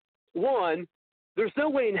thing. One, there's no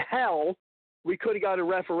way in hell we could have got a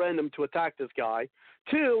referendum to attack this guy.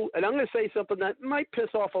 Two, and I'm going to say something that might piss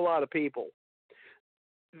off a lot of people.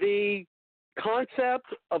 The concept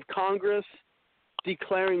of Congress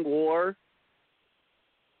declaring war,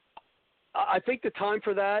 I think the time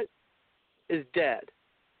for that is dead.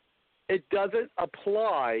 It doesn't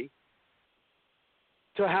apply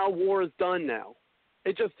to how war is done now.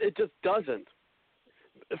 It just doesn't.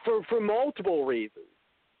 For multiple reasons.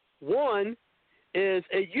 One is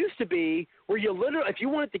it used to be where you literally, if you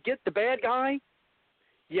wanted to get the bad guy,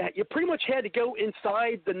 you pretty much had to go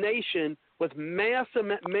inside the nation with massive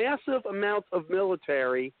amounts of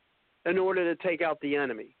military in order to take out the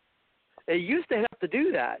enemy. They used to have to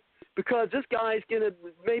do that because this guy's going to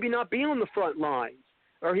maybe not be on the front lines,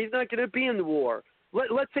 or he's not going to be in the war.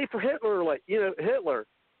 Let's say for Hitler, Hitler.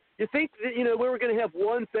 You think that, we were going to have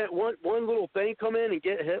one little thing come in and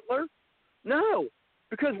get Hitler? No,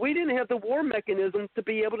 because we didn't have the war mechanism to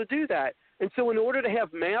be able to do that. And so in order to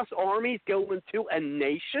have mass armies go into a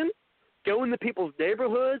nation, go into people's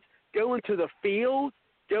neighborhoods, go into the fields,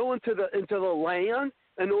 go into the land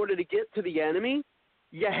in order to get to the enemy,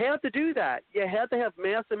 you had to do that. You had to have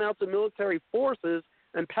mass amounts of military forces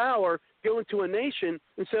and power go into a nation.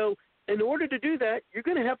 And so in order to do that, you're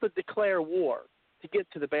going to have to declare war to get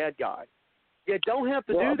to the bad guy. You don't have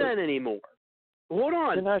to do that anymore. Hold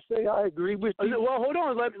on. Can I say I agree with you? Well, hold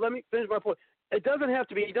on. Let me finish my point. It doesn't have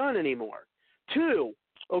to be done anymore. 2,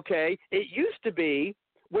 okay, it used to be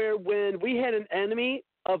where when we had an enemy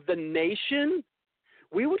of the nation,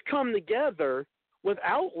 we would come together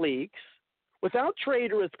without leaks, without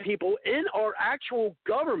traitorous people in our actual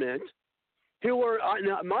government who are,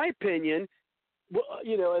 in my opinion,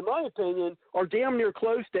 are damn near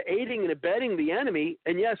close to aiding and abetting the enemy.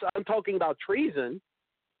 And yes, I'm talking about treason.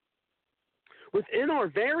 Within our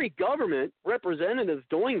very government, representatives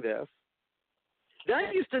doing this,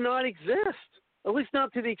 that used to not exist, at least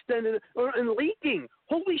not to the extent of and leaking.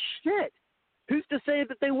 Holy shit. Who's to say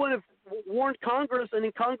that they wouldn't have warned Congress, and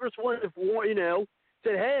then Congress wouldn't have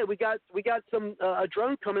said, hey, we got some a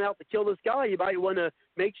drone coming out to kill this guy. You might want to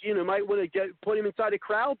put him inside a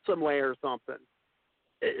crowd somewhere or something.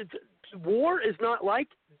 War is not like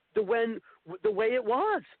the way it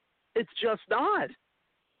was. It's just not.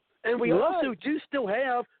 And we also do still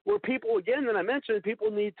have where people, again, that I mentioned,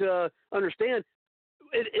 people need to understand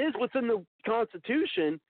it is within the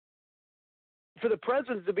Constitution for the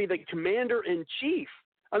president to be the commander-in-chief.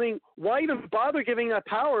 I mean, why even bother giving that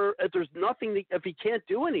power if there's nothing, if he can't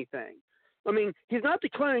do anything? I mean, he's not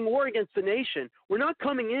declaring war against the nation. We're not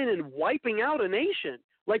coming in and wiping out a nation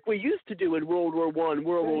like we used to do in World War I,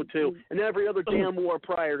 World War II, and every other damn war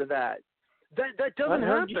prior to that. That doesn't happen. I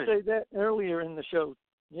heard you say that earlier in the show.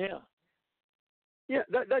 Yeah. Yeah,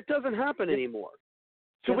 that doesn't happen anymore.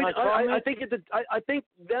 So I think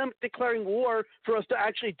them declaring war for us to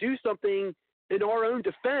actually do something in our own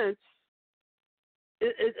defense,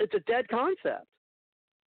 it's a dead concept.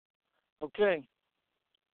 Okay.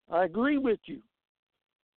 I agree with you.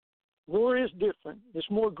 War is different. It's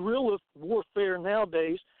more guerrilla warfare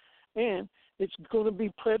nowadays, and it's going to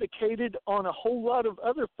be predicated on a whole lot of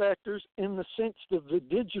other factors in the sense that the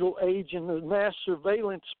digital age and the mass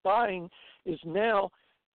surveillance spying is now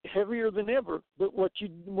heavier than ever. But what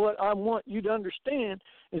I want you to understand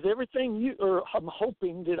is I'm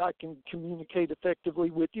hoping that I can communicate effectively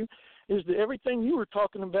with you, is that everything you were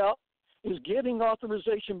talking about is getting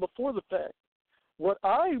authorization before the fact. What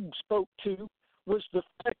I spoke to was the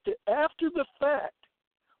fact that after the fact,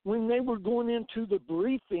 when they were going into the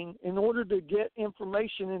briefing in order to get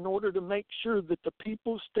information, in order to make sure that the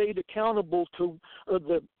people stayed accountable to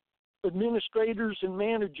the administrators and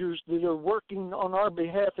managers that are working on our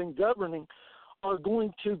behalf and governing are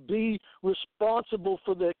going to be responsible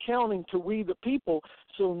for the accounting to we the people.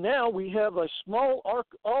 So now we have a small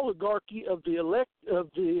oligarchy of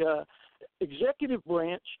the executive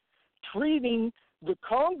branch treating the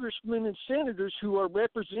congressmen and senators who are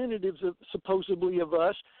representatives supposedly of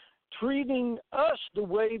us, treating us the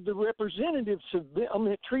way the representatives have been,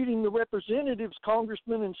 treating the representatives,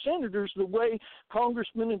 congressmen and senators, the way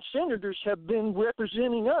congressmen and senators have been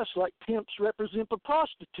representing us, like pimps represent a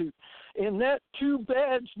prostitute. And that two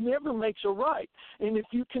bads never makes a right. And if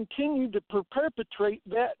you continue to perpetrate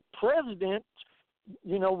that president,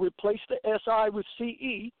 replace the SI with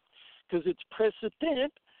CE, because it's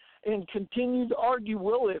precedent, and continue to argue,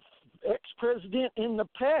 well, if ex-president in the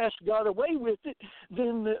past got away with it,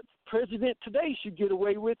 then the president today should get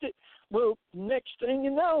away with it. Well, next thing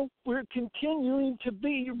you know, we're continuing to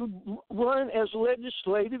be run as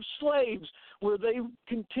legislative slaves, where they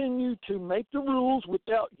continue to make the rules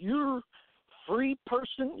without your free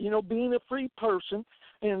person, being a free person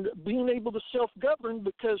and being able to self-govern,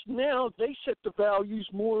 because now they set the values,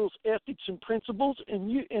 morals, ethics, and principles,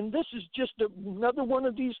 and this is just another one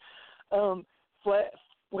of these false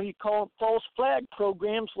flag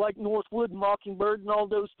programs like Northwood, Mockingbird, and all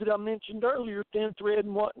those that I mentioned earlier, Thin Thread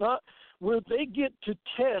and whatnot, where they get to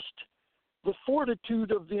test the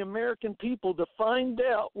fortitude of the American people to find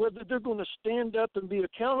out whether they're going to stand up and be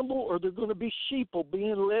accountable or they're going to be sheeple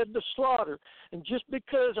being led to slaughter. And just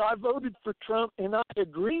because I voted for Trump and I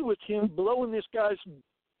agree with him blowing this guy's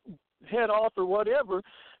head off or whatever,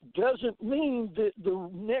 doesn't mean that the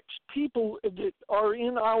next people that are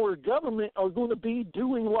in our government are going to be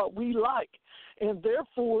doing what we like. And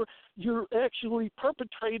therefore, you're actually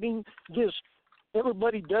perpetrating this,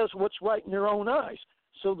 everybody does what's right in their own eyes.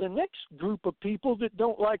 So the next group of people that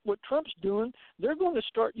don't like what Trump's doing, they're going to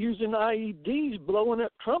start using IEDs blowing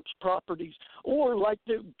up Trump's properties. Or like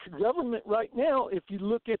the government right now, if you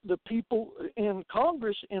look at the people in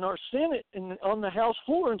Congress, in our Senate, and on the House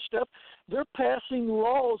floor and stuff, they're passing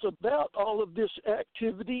laws about all of this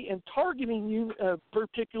activity and targeting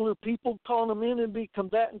particular people, calling them in and be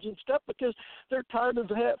combatants and stuff, because they're tired of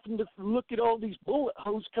having to look at all these bullet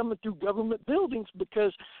holes coming through government buildings,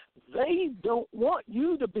 because They don't want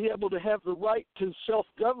you to be able to have the right to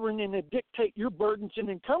self-govern and to dictate your burdens and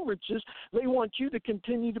encumbrances. They want you to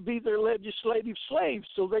continue to be their legislative slaves.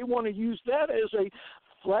 So they want to use that as a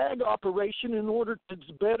flag operation in order to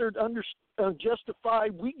better justify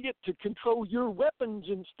we get to control your weapons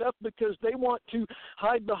and stuff, because they want to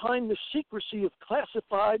hide behind the secrecy of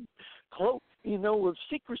classified cloak, of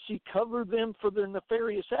secrecy, cover them for their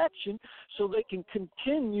nefarious action so they can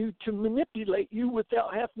continue to manipulate you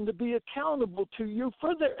without having to be accountable to you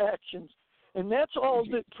for their actions. And that's all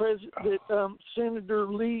that Senator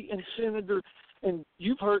Lee and Senator, and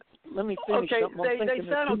you've heard, let me finish something. They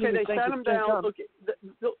sat him down. They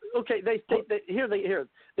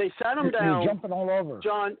sat him down. You're jumping all over.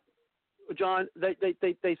 John,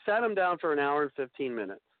 they sat him down for an hour and 15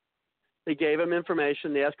 minutes. They gave him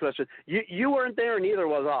information. They asked questions. You weren't there, neither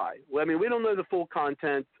was I. I mean, we don't know the full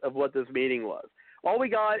content of what this meeting was. All we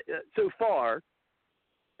got so far,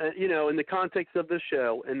 in the context of this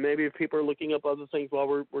show, and maybe if people are looking up other things while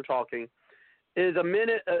we're talking, is a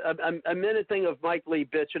minute thing of Mike Lee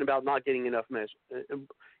bitching about not getting enough information.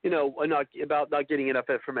 About not getting enough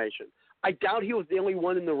information. I doubt he was the only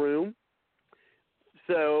one in the room.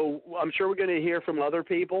 So I'm sure we're going to hear from other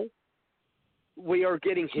people. We are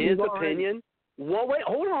getting his opinion. Well, wait,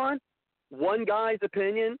 hold on. One guy's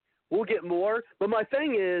opinion. We'll get more. But my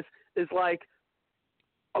thing is like,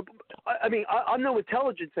 I'm no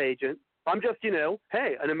intelligence agent. I'm just,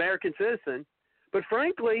 hey, an American citizen. But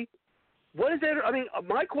frankly, what is there? I mean,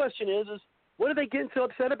 my question is what are they getting so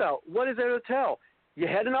upset about? What is there to tell? You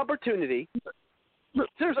had an opportunity.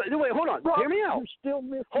 Seriously, no, wait, hold on. Rob, hear me out.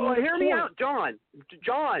 Hear me out, John.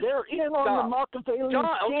 They're in on the Machiavellian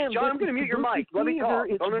scam. John, I'm going to mute your mic. Let me talk.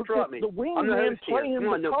 Don't interrupt me. The wingman playing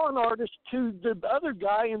the con artist to the other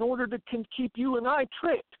guy in order to keep you and I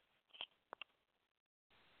tricked.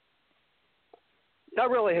 I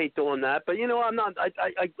really hate doing that, but I'm not. I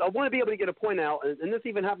want to be able to get a point out, and this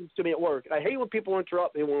even happens to me at work. I hate when people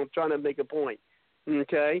interrupt me when I'm trying to make a point.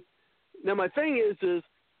 Okay. Now my thing is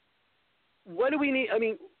what do we need? I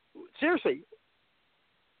mean, seriously,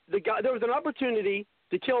 the guy. There was an opportunity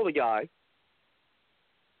to kill the guy.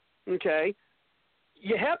 Okay.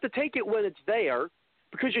 You have to take it when it's there,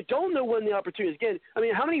 because you don't know when the opportunity is. Again, I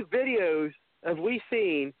mean, how many videos have we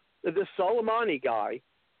seen of this Soleimani guy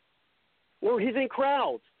where he's in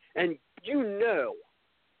crowds, and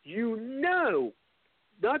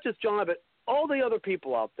not just John, but all the other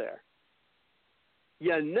people out there,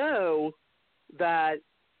 that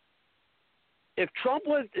if Trump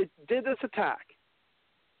did this attack,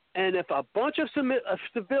 and if a bunch of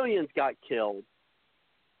civilians got killed,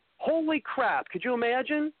 holy crap, could you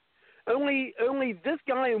imagine? Only this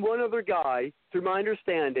guy and one other guy, through my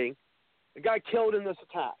understanding, got killed in this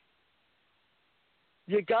attack.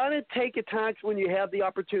 You got to take attacks when you have the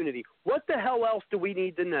opportunity. What the hell else do we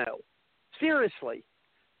need to know? Seriously.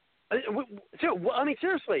 I mean,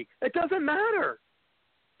 seriously, it doesn't matter.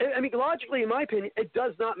 I mean, logically, in my opinion, it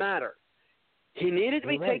does not matter. He needed to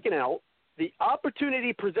be taken out. The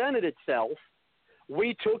opportunity presented itself.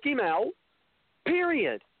 We took him out,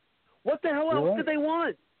 period. What the hell else did they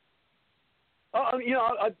want? Because,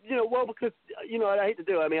 I hate to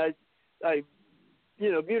do it. I mean, I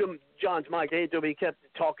mute him, John's mic. I hate to do it, but he kept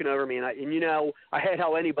talking over me. And I hate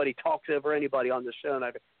how anybody talks over anybody on the show, and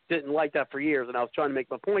I didn't like that for years, and I was trying to make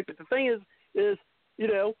my point. But the thing is,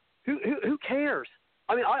 who cares?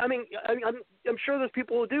 I mean, I'm sure there's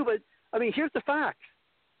people who do, but I mean, here's the facts.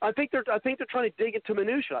 I think they're trying to dig into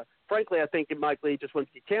minutia. Frankly, I think Mike Lee just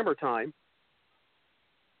wants to get camera time.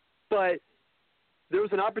 But there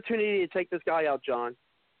was an opportunity to take this guy out, John.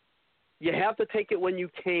 You have to take it when you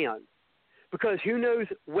can, because who knows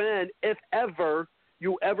when, if ever,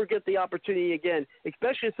 you ever get the opportunity again,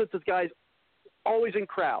 especially since this guy's always in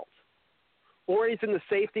crowds, or he's in the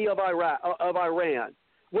safety of Iran.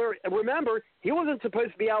 Where, remember, he wasn't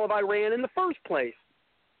supposed to be out of Iran in the first place.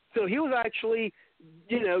 So he was actually,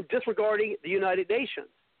 disregarding the United Nations.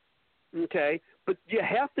 Okay? But you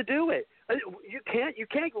have to do it. You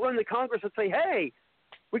can't run the Congress and say, hey,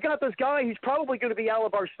 we got this guy. He's probably going to be out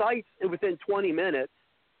of our sights within 20 minutes.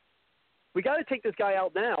 We got to take this guy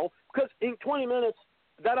out now, because in 20 minutes,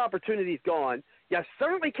 that opportunity's gone. You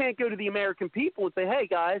certainly can't go to the American people and say, hey,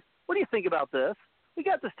 guys, what do you think about this? We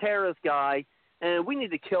got this terrorist guy, and we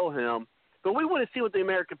need to kill him, but we want to see what the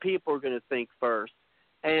American people are going to think first.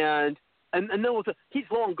 And then he's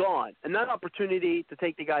long gone, and that opportunity to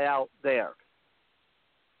take the guy out there.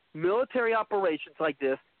 Military operations like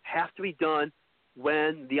this have to be done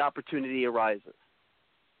when the opportunity arises.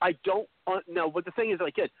 I don't know, but the thing is,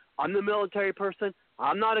 like, I'm the military person.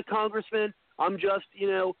 I'm not a congressman. I'm just,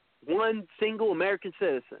 one single American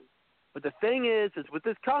citizen. But the thing is with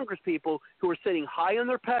this Congress people who are sitting high on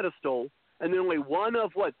their pedestal, and they're only one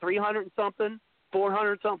of, 300 and something,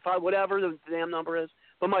 400 something, whatever the damn number is.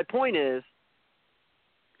 But my point is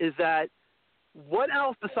that what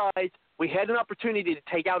else besides we had an opportunity to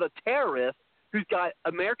take out a terrorist who's got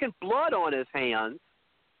American blood on his hands?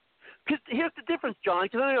 Because here's the difference, John,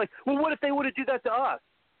 because they're like, well, what if they would have done that to us?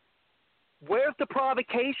 Where's the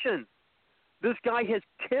provocation? This guy has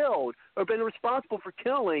killed or been responsible for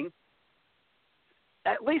killing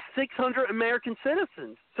at least 600 American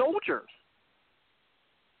citizens, soldiers.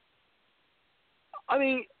 I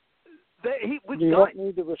mean, we've got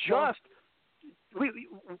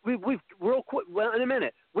real quick. Well, in a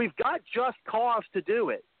minute, we've got just cause to do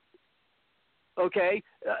it. Okay,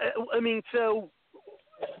 I mean, so.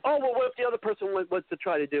 Oh well, what if the other person wants to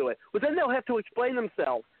try to do it? Well, then they'll have to explain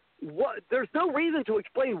themselves. There's no reason to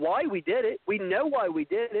explain why we did it. We know why we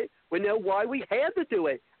did it. We know why we had to do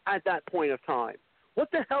it at that point of time. What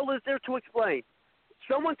the hell is there to explain?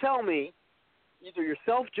 Someone tell me, either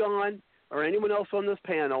yourself, John, or anyone else on this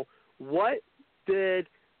panel, what did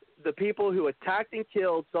the people who attacked and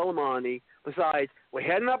killed Soleimani, besides we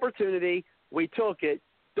had an opportunity, we took it,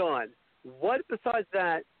 done. What besides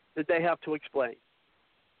that did they have to explain?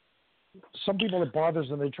 Some people, it bothers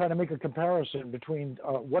them. They try to make a comparison between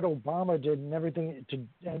what Obama did and everything.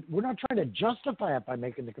 And we're not trying to justify it by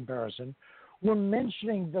making the comparison. We're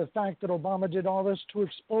mentioning the fact that Obama did all this to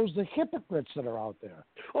expose the hypocrites that are out there.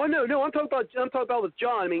 Oh no, I'm talking about with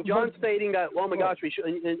John. I mean, John's stating that, oh my gosh, we should,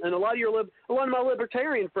 and a lot of my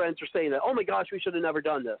libertarian friends are saying that, oh my gosh, we should have never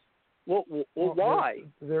done this. Well, why?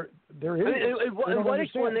 There is. And what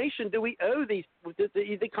explanation do we owe the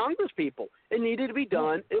Congress people? It needed to be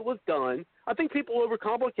done. It was done. I think people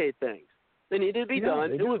overcomplicate things. They needed to be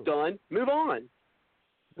done. It was done. Move on.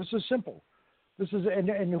 This is simple. This is and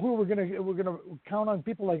who we're gonna count on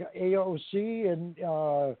people like AOC and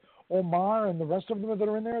Omar and the rest of them that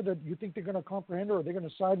are in there that you think they're going to comprehend, or are they going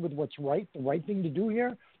to side with what's right, the right thing to do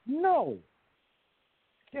here? No.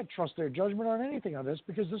 Can't trust their judgment on anything on this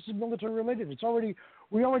because this is military related.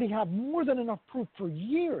 We already have more than enough proof for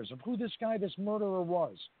years of who this murderer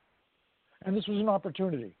was. And this was an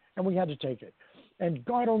opportunity, and we had to take it. And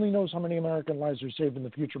God only knows how many American lives are saved in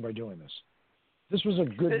the future by doing this. This was a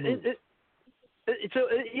good move.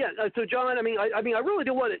 So John, I really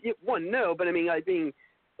don't want to know, but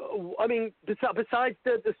besides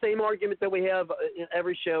the same argument that we have in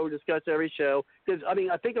every show, discuss every show, because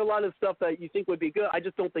I think a lot of stuff that you think would be good, I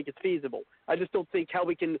just don't think it's feasible. I just don't think how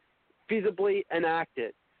we can feasibly enact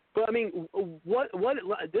it. But what?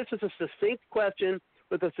 This is a succinct question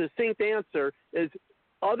with a succinct answer. Is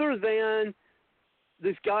other than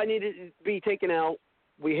this guy needed to be taken out,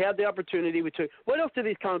 we had the opportunity. We took. What else do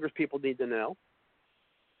these Congress people need to know?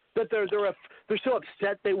 That they're so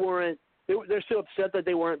upset they weren't. They're so upset that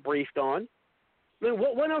they weren't briefed on.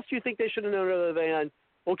 What else do you think they should have known other than,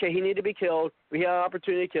 okay, he needed to be killed. We had an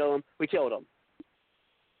opportunity to kill him. We killed him.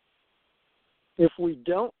 If we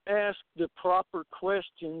don't ask the proper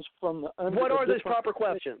questions from the what are those proper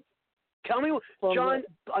questions? Tell me, John.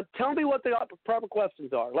 Tell me what the proper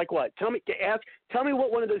questions are. Like what? Tell me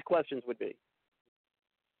what one of those questions would be.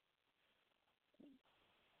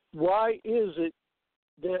 Why is it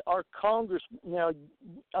that our Congress, now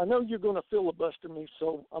I know you're going to filibuster me,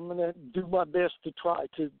 so I'm going to do my best to try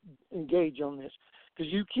to engage on this,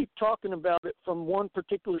 because you keep talking about it from one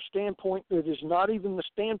particular standpoint that is not even the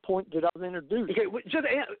standpoint that I've introduced. Okay,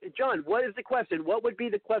 John, what is the question? What would be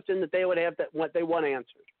the question that they would have what they want answered?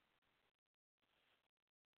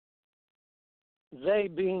 They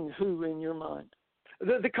being who in your mind?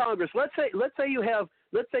 The Congress. Let's say you have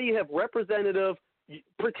Representative.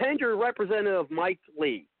 Pretend you're Representative Mike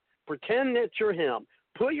Lee. Pretend that you're him.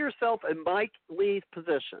 Put yourself in Mike Lee's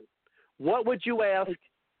position. What would you ask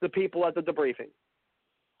the people at the debriefing?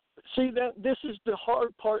 See, this is the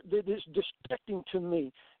hard part that is distracting to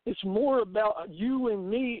me. It's more about you and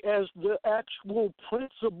me as the actual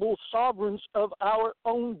principal sovereigns of our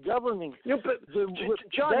own governing. Yeah, but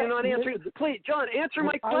John, you're not answering. Please, John, answer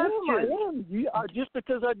my question. I am. Just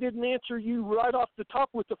because I didn't answer you right off the top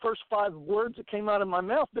with the first 5 words that came out of my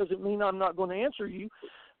mouth doesn't mean I'm not going to answer you.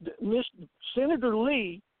 Senator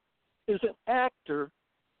Lee is an actor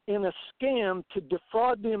in a scam to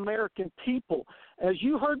defraud the American people. As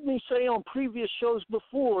you heard me say on previous shows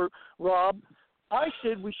before, Rob, I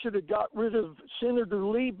said we should have got rid of Senator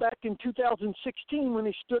Lee back in 2016 when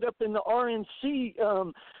he stood up in the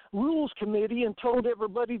RNC Rules Committee and told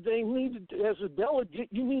everybody they needed, as a delegate,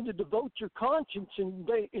 you needed to vote your conscience. And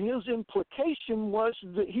his implication was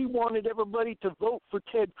that he wanted everybody to vote for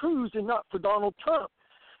Ted Cruz and not for Donald Trump.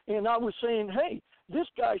 And I was saying, hey, this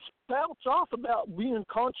guy spouts off about being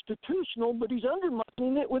constitutional, but he's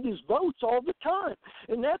undermining it with his votes all the time.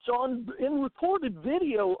 And that's in recorded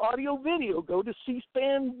video, audio video. Go to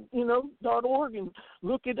cspan.org and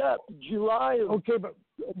look it up. July of Okay, but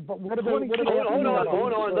what about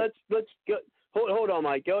hold on. Let's go. Hold on,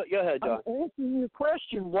 Mike. Go ahead, John. I'm answering your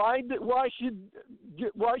question. Why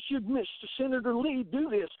should Mr. Senator Lee do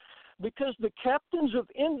this? Because the captains of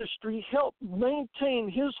industry help maintain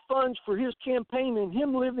his funds for his campaign and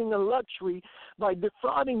him living a luxury by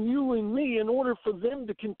defrauding you and me in order for them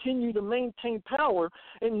to continue to maintain power.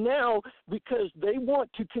 And now, because they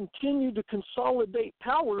want to continue to consolidate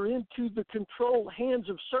power into the controlled hands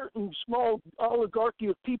of certain small oligarchy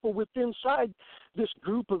of people within inside this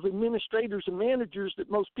group of administrators and managers that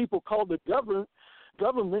most people call the government,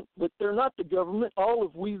 but they're not the government. All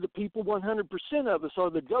of we, the people, 100% of us are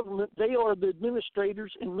the government. They are the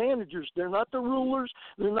administrators and managers. They're not the rulers.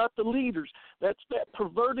 They're not the leaders. That's that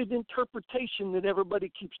perverted interpretation that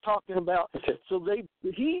everybody keeps talking about. Okay. So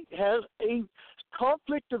he has a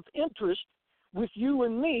conflict of interest with you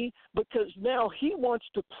and me, because now he wants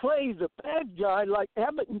to play the bad guy like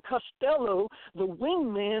Abbott and Costello, the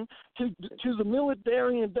wingman to the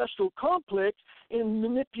military-industrial complex, and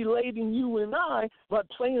manipulating you and I by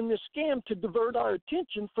playing this scam to divert our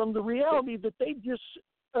attention from the reality that they just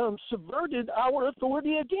subverted our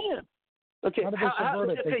authority again. Okay,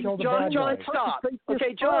 John, stop.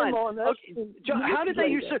 Okay, John. Okay, John, how did they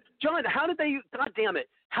usurp? John, how did they? God damn it!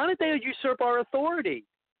 How did they usurp our authority?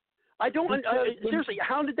 I don't seriously.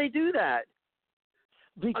 How did they do that?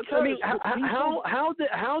 Because I mean, how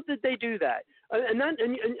did they do that? And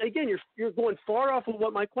again, you're going far off of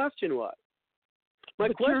what my question was. My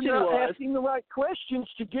question you're not was asking the right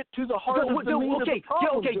questions to get to the heart of the meat of the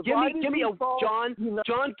problem. Okay, give me a John,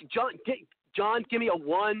 give me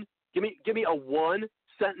a one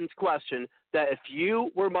sentence question that if you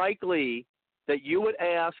were Mike Lee, that you would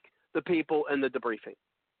ask the people in the debriefing.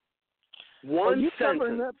 Are you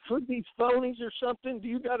covering up for these phonies or something? Do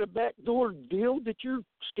you got a backdoor deal that you're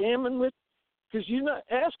scamming with? Because you're not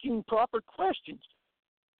asking proper questions.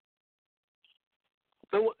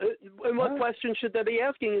 And what questions should they be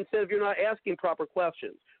asking instead of you're not asking proper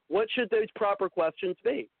questions? What should those proper questions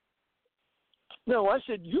be? No, I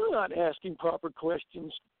said you're not asking proper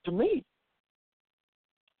questions to me.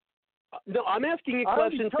 No, I'm asking you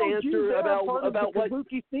questions to answer about what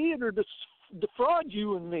Kabuki theater to defraud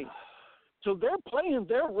you and me. So they're playing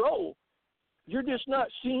their role. You're just not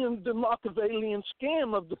seeing the Machiavellian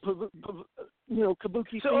scam of the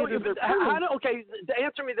Kabuki theater. Okay,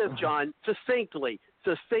 answer me this, John, succinctly.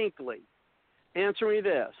 Answer me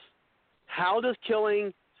this. How does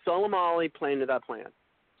killing Soleimani play into that plan?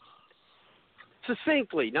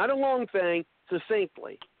 Succinctly, not a long thing.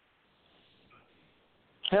 Succinctly.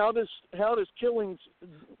 How does killing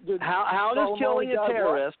how does killing a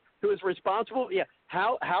terrorist who is responsible? Yeah.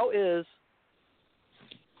 How is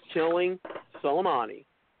killing Soleimani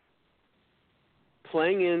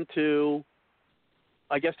playing into,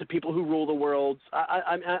 I guess, the people who rule the world?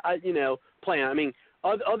 Plan. I mean,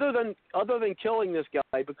 other than killing this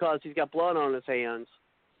guy because he's got blood on his hands,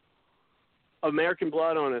 American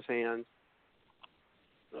blood on his hands.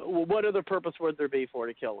 What other purpose would there be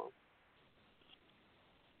to kill him?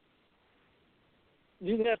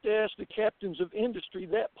 You'd have to ask the captains of industry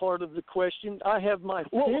that part of the question. I have my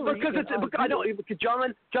theory. Well, because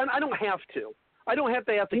John, I don't have to. I don't have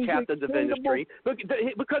to ask the captains of industry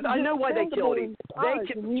because I know why they killed him.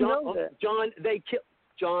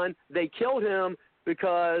 They killed him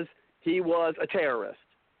because he was a terrorist.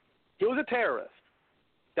 He was a terrorist.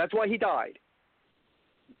 That's why he died.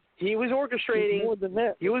 He was orchestrating. More than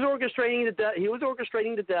that. He was orchestrating the death. He was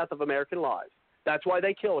orchestrating the death of American lives. That's why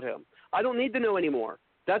they killed him. I don't need to know anymore.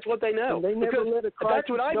 That's what they know. They never let a that's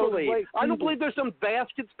what I believe. I don't believe there's some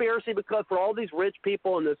vast conspiracy because for all these rich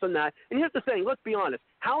people and this and that. And here's the thing. Let's be honest.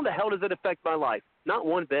 How the hell does it affect my life? Not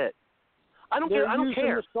one bit. I don't care. I don't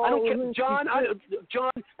care. John,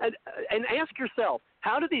 and ask yourself,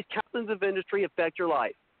 how do these captains of industry affect your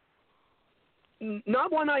life?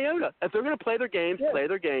 Not one iota. If they're going to play their games, play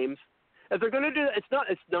their games. If they're going to do it,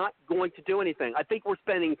 it's not going to do anything. I think we're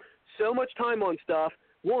spending so much time on stuff,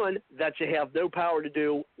 one, that you have no power to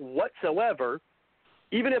do whatsoever,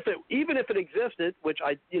 even if it existed, which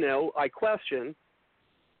I question.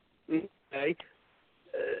 Okay,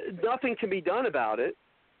 nothing can be done about it.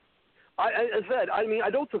 I said, I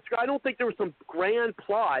don't think there was some grand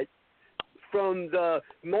plot from the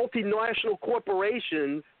multinational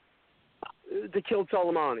corporations to kill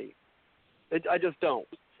Soleimani. I just don't.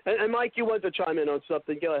 And Mike, you want to chime in on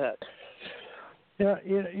something? Go ahead. Yeah,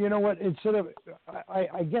 you know what? Instead of,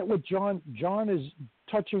 I get what John is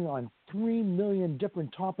touching on 3 million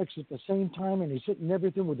different topics at the same time, and he's hitting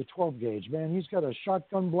everything with a 12 gauge. Man, he's got a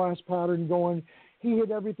shotgun blast pattern going. He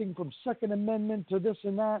hit everything from Second Amendment to this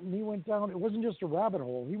and that, and he went down. It wasn't just a rabbit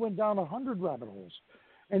hole. He went down 100 rabbit holes,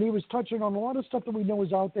 and he was touching on a lot of stuff that we know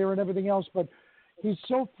is out there and everything else, but he's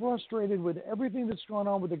so frustrated with everything that's gone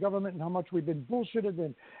on with the government and how much we've been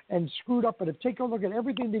bullshitted and screwed up. But if take a look at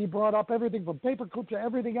everything that he brought up, everything from paperclip to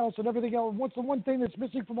everything else, what's the one thing that's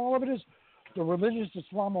missing from all of it is the religious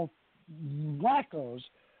Islamo wackos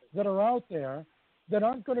that are out there that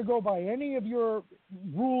aren't going to go by any of your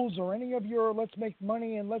rules or any of your let's make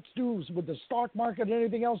money and let's do with the stock market and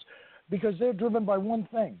anything else, because they're driven by one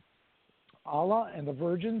thing: Allah and the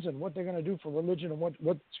virgins and what they're going to do for religion and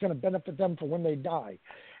what's going to benefit them for when they die.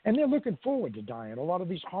 And they're looking forward to dying. A lot of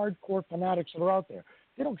these hardcore fanatics that are out there,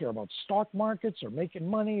 they don't care about stock markets or making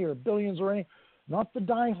money or billions or anything. Not the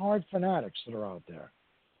die-hard fanatics that are out there.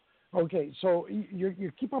 Okay, so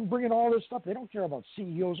you keep on bringing all this stuff. They don't care about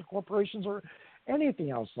CEOs of corporations or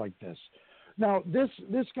anything else like this. Now, this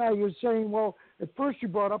guy was saying, well, at first you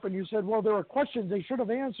brought up and you said, well, there are questions they should have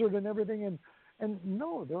answered and everything. And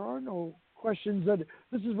no, there are no questions.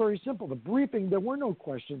 This is very simple. The briefing, there were no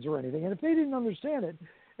questions or anything. And if they didn't understand it,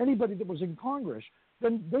 anybody that was in Congress,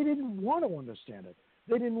 then they didn't want to understand it.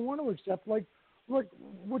 They didn't want to accept, like what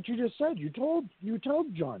you just said. You told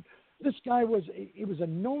John, this guy was a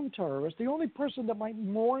known terrorist. The only person that might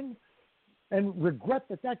mourn and regret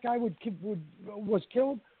that guy was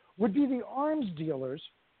killed would be the arms dealers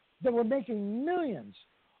that were making millions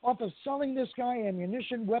off of selling this guy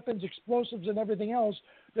ammunition, weapons, explosives, and everything else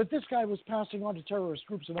that this guy was passing on to terrorist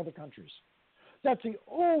groups in other countries. That's the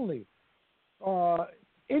only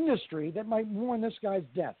industry that might mourn this guy's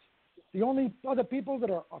death. The only other people that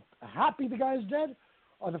are happy the guy's dead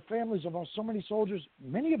are the families of so many soldiers,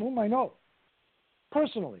 many of whom I know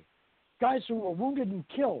personally, guys who were wounded and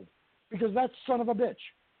killed because that son of a bitch.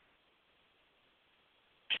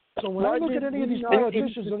 So when I look at any of these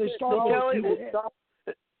politicians, they start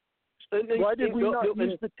why did we not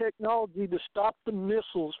use the technology to stop the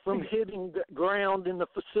missiles from hitting the ground in the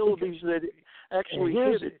facilities that actually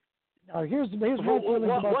hit it? Here's my feeling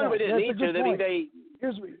about that. We didn't need to.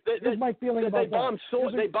 Here's my feeling about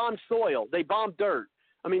that. They bombed soil. They bombed dirt.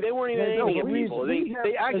 I mean, they weren't even aiming at people. They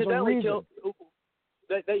accidentally killed.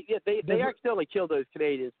 They accidentally killed those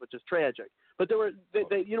Canadians, which is tragic. But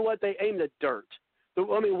you know what? They aimed at dirt.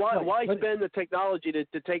 I mean, why spend the technology to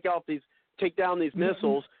take down these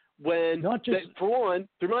missiles when, for one,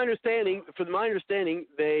 from my understanding,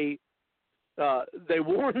 they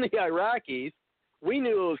warned the Iraqis. We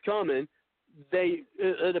knew it was coming.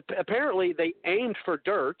 Apparently they aimed for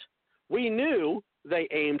dirt. We knew they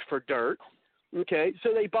aimed for dirt. Okay,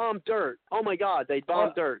 so they bombed dirt. Oh my God, they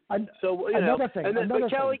bombed dirt. So another thing. But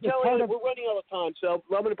Kelly, we're running out of time, so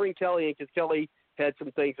I'm going to bring Kelly in because Kelly had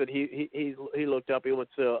some things that he looked up. He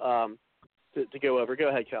wants to go over. Go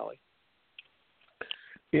ahead, Kelly.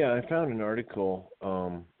 Yeah, I found an article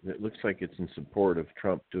that looks like it's in support of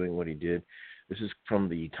Trump doing what he did. This is from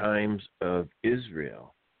the Times of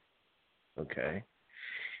Israel. Okay.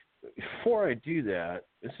 Before I do that,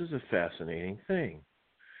 this is a fascinating thing.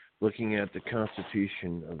 Looking at the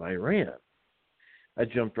Constitution of Iran, I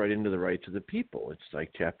jumped right into the rights of the people. It's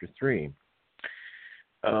like Chapter 3.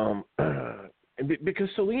 Because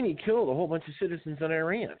Salini killed a whole bunch of citizens in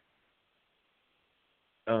Iran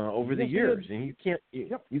over the years, and you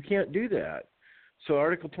can't do that. So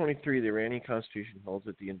Article 23 of the Iranian Constitution holds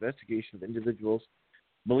that the investigation of individuals'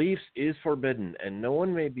 beliefs is forbidden, and no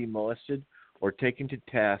one may be molested or taken to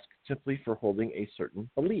task simply for holding a certain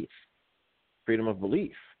belief. Freedom of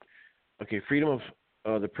belief. Okay, freedom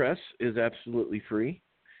of the press is absolutely free,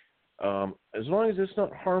 as long as it's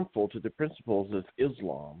not harmful to the principles of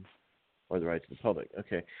Islam or the rights of the public.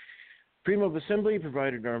 Okay, freedom of assembly,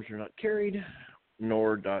 provided arms are not carried,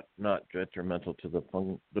 nor not detrimental to the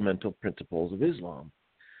fundamental principles of Islam.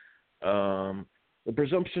 The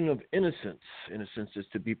presumption of innocence. Innocence is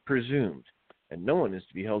to be presumed, and no one is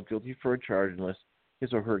to be held guilty for a charge unless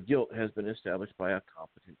his or her guilt has been established by a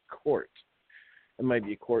competent court. It might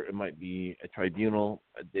be a court, it might be a tribunal.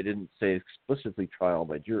 They didn't say explicitly trial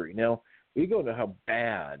by jury. Now, we go to how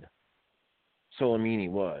bad Soleimani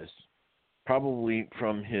was, probably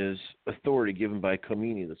from his authority given by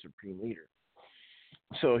Khomeini, the supreme leader.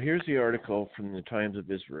 So here's the article from the Times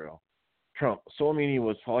of Israel. Trump, Soleimani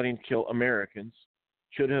was plotting to kill Americans,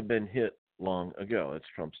 should have been hit long ago. That's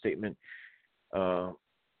Trump's statement.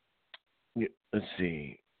 Let's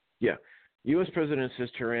see. Yeah. U.S. President says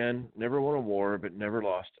Tehran never won a war but never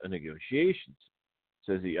lost a negotiations.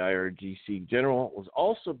 says the IRGC general was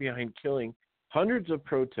also behind killing hundreds of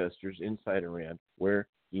protesters inside Iran where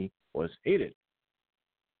he was hated.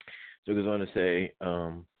 So it goes on to say,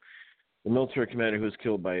 the military commander who was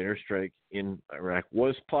killed by an airstrike in Iraq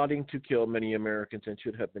was plotting to kill many Americans and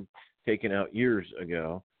should have been taken out years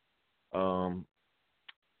ago.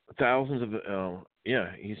 Thousands of,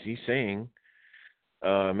 he's saying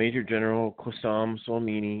Major General Qassem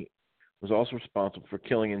Soleimani was also responsible for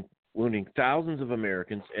killing and wounding thousands of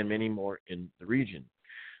Americans and many more in the region.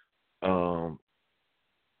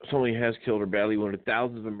 Soleimani has killed or badly wounded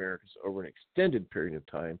thousands of Americans over an extended period of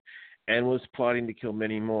time and was plotting to kill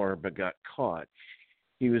many more but got caught.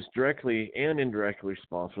 He was directly and indirectly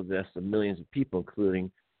responsible for the deaths of millions of people,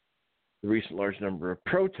 including the recent large number of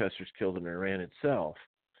protesters killed in Iran itself.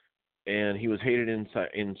 And he was hated inside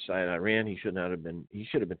Iran. He should have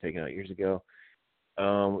been taken out years ago.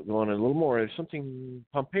 Going on a little more, there's something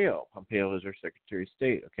Pompeo. Pompeo is our Secretary of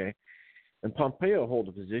State, okay? And Pompeo holds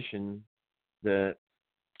a position that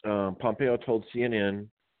Pompeo told CNN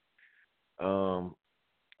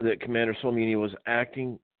that Commander Soleimani was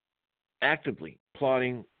actively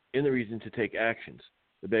plotting in the region to take actions,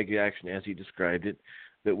 the big action, as he described it,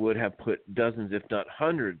 that would have put dozens, if not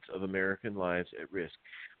hundreds, of American lives at risk.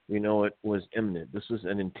 We know it was imminent. This was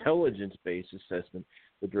an intelligence-based assessment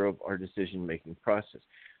that drove our decision-making process.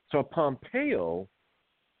 So Pompeo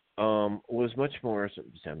was much more,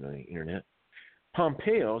 just having on the internet,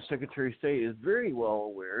 Pompeo, Secretary of State, is very well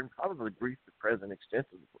aware and probably briefed the president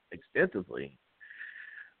extensively.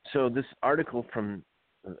 So this article from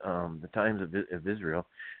the Times of Israel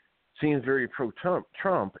seems very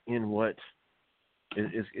pro-Trump in what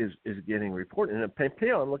is getting reported. And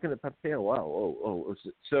Pompeo, I'm looking at Pompeo. Wow.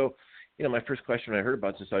 So, my first question I heard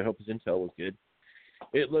about this, I hope his intel was good.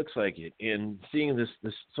 It looks like it. And seeing this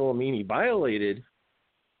Soleimani violated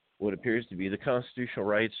what appears to be the constitutional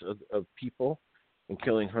rights of people and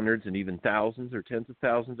killing hundreds and even thousands or tens of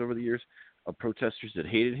thousands over the years of protesters that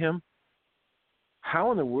hated him.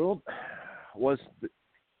 How in the world was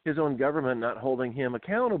his own government not holding him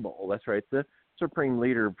accountable? That's right. The supreme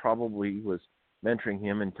leader probably was mentoring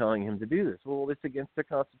him and telling him to do this. Well, it's against the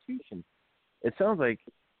Constitution. It sounds like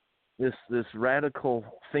this radical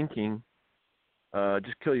thinking,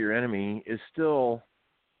 just kill your enemy, is still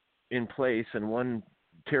in place, and one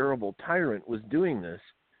terrible tyrant was doing this.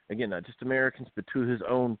 Again, not just Americans, but to his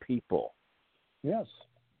own people. Yes.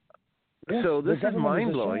 So this is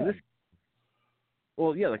mind-blowing.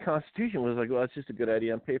 The Constitution was like, well, it's just a good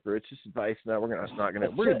idea on paper. It's just advice. Now we're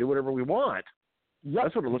gonna do whatever we want. Yep,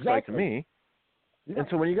 that's what it looks like to me. Yep, and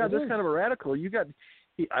so when you got this kind of a radical,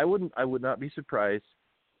 I would not be surprised.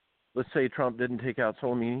 Let's say Trump didn't take out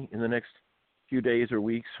Soleimani in the next few days or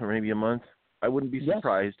weeks or maybe a month. I wouldn't be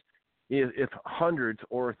surprised if hundreds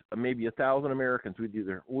or maybe 1,000 Americans would be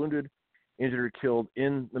either wounded, injured, or killed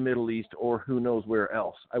in the Middle East or who knows where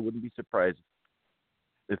else. I wouldn't be surprised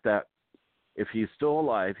if he's still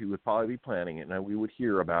alive, he would probably be planning it, and we would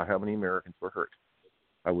hear about how many Americans were hurt.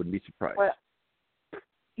 I wouldn't be surprised. Well,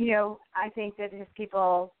 I think that his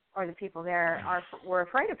people or the people there were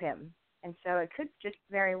afraid of him, and so it could just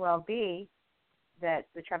very well be that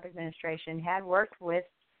the Trump administration had worked with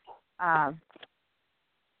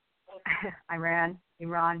Iran,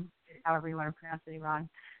 however you want to pronounce it, Iran,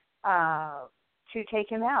 to take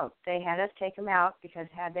him out. They had us take him out because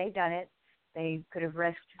had they done it, they could have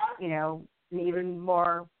risked, even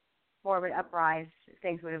more of an uprise.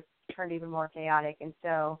 Things would have turned even more chaotic. And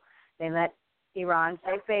so they let Iran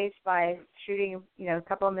save face by shooting, a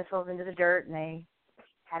couple of missiles into the dirt, and they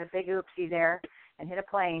had a big oopsie there and hit a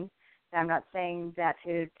plane. And I'm not saying that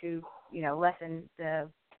to lessen the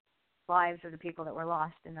lives of the people that were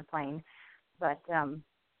lost in the plane, but I'm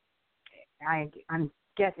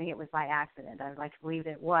guessing it was by accident. I would like to believe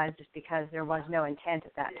that it was, just because there was no intent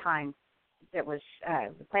at that time. It was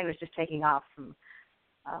the plane was just taking off from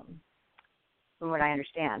what I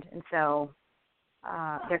understand, and so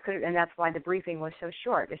and that's why the briefing was so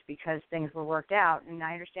short, just because things were worked out. And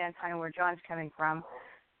I understand kind of where John's coming from.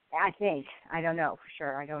 I don't know for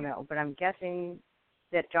sure, but I'm guessing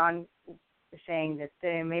that John is saying that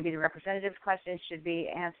maybe the representatives' questions should be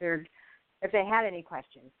answered, if they had any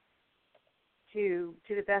questions, to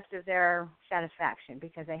the best of their satisfaction,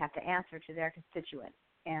 because they have to answer to their constituents.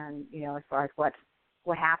 And, as far as what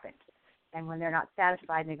happened. And when they're not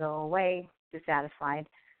satisfied and they go away dissatisfied,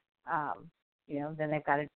 then they've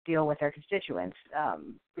got to deal with their constituents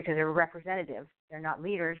because they're representatives. They're not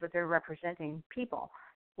leaders, but they're representing people,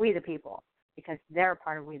 we the people, because they're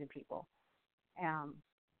part of we the people.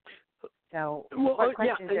 What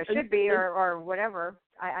questions there should be or whatever,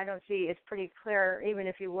 I don't see. It's pretty clear, even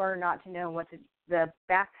if you were not to know what the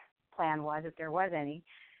back plan was, if there was any.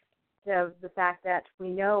 So the fact that we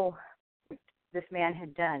know this man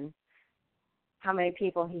had done, how many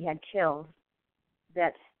people he had killed,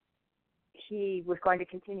 that he was going to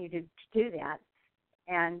continue to do that,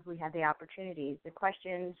 and we had the opportunities. The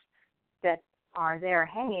questions that are there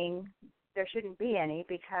hanging, there shouldn't be any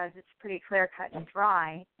because it's pretty clear cut and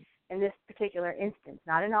dry in this particular instance.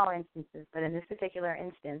 Not in all instances, but in this particular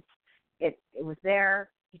instance, it was there.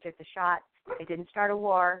 He took the shot. It didn't start a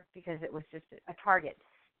war because it was just a target,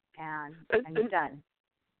 and it's done.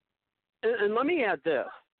 And let me add this.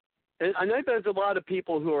 And I know there's a lot of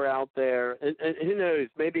people who are out there, and who knows,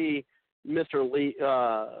 maybe Mr.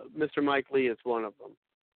 Mike Lee is one of them,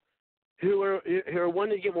 who are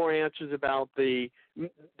wanting to get more answers about the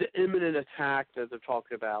imminent attack that they're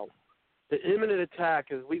talking about. The imminent attack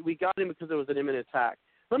is we got him because there was an imminent attack.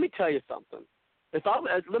 Let me tell you something. Let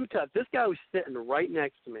me tell you, if this guy was sitting right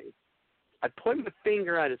next to me, I'd point my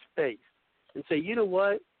finger at his face and say, you know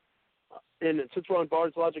what? And since we're on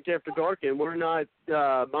Bards Logic After Dark and we're not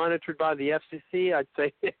monitored by the FCC, I'd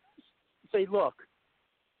say, look,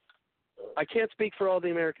 I can't speak for all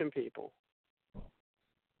the American people,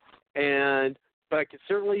 but I could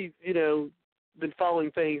certainly, been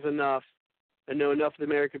following things enough and know enough of the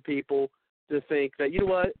American people to think that, you know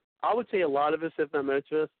what, I would say a lot of us, if not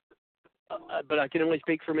most of us, but I can only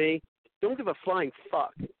speak for me, don't give a flying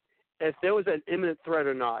fuck if there was an imminent threat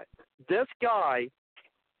or not. This guy,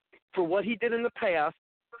 for what he did in the past,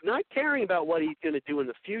 not caring about what he's going to do in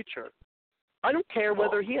the future. I don't care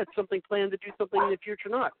whether he had something planned to do something in the future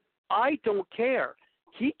or not. I don't care.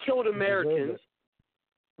 He killed Americans.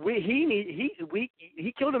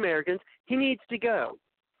 He killed Americans. He needs to go.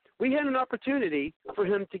 We had an opportunity for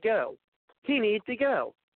him to go. He needs to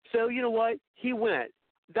go. So you know what? He went.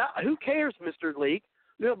 Who cares, Mr. Leak?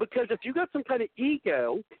 Because if you got some kind of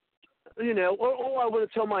ego, I want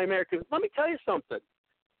to tell my Americans. Let me tell you something.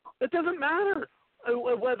 It doesn't matter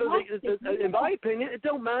whether, in my opinion, it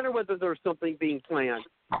don't matter whether there's something being planned.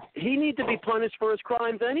 He needs to be punished for his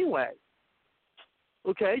crimes anyway.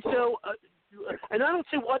 Okay, so, and I don't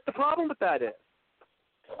see what the problem with that is.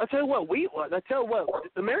 I tell you what,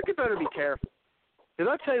 America better be careful.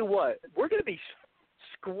 Because I tell you what, we're going to be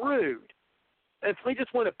screwed if we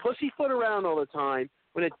just want to pussyfoot around all the time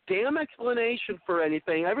with a damn explanation for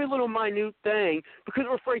anything, every little minute thing, because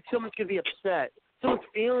we're afraid someone's going to be upset. Someone's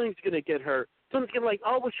feelings going to get hurt. Someone's going to be like,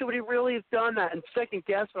 oh, well, should we really have done that, and second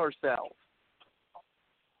guess ourselves.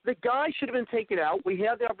 The guy should have been taken out. We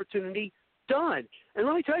had the opportunity. Done. And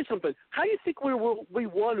let me tell you something. How do you think we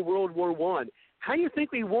won World War I? How do you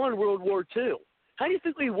think we won World War II? How do you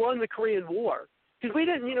think we won the Korean War? Because we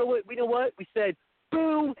didn't, we said,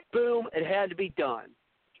 boom, boom, it had to be done.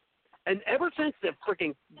 And ever since the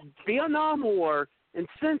freaking Vietnam War, and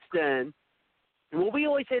since then, we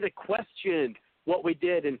always had to question what we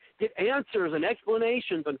did and get answers and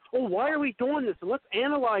explanations and, why are we doing this? And let's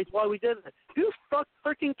analyze why we did it. Who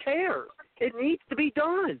freaking cares? It needs to be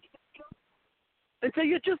done. And so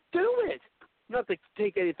you just do it. Not to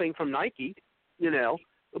take anything from Nike,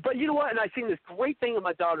 But you know what? And I seen this great thing at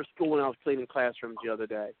my daughter's school when I was cleaning classrooms the other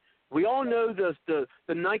day. We all know the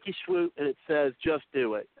Nike swoop, and it says, just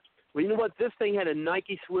do it. Well, you know what? This thing had a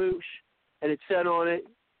Nike swoosh, and it said on it,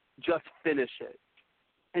 just finish it.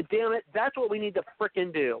 And damn it, that's what we need to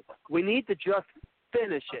frickin' do. We need to just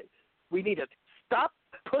finish it. We need to stop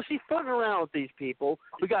pussyfooting around with these people.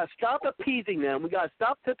 We got to stop appeasing them. We got to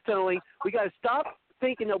stop tiptoeing. We got to stop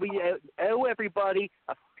thinking that we owe everybody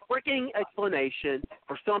a freaking explanation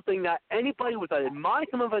for something that anybody with a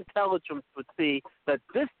modicum of intelligence would see that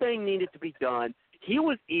this thing needed to be done. He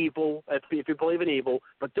was evil, if you believe in evil,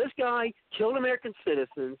 but this guy killed American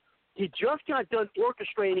citizens. He just got done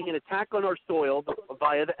orchestrating an attack on our soil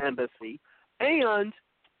via the embassy. And,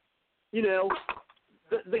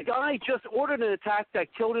 the guy just ordered an attack that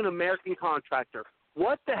killed an American contractor.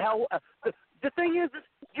 What the hell? The thing is,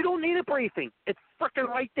 you don't need a briefing. It's freaking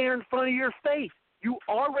right there in front of your face. You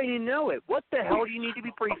already know it. What the hell do you need to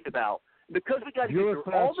be briefed about? Because we got to get through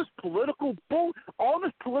all this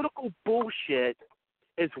political bullshit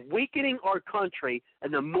is weakening our country,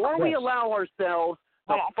 and the more we allow ourselves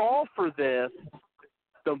to fall for this,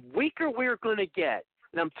 the weaker we're going to get.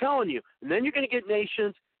 And I'm telling you, and then you're going to get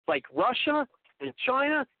nations like Russia and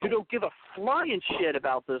China who don't give a flying shit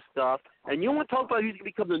about this stuff. And you want to talk about who's going to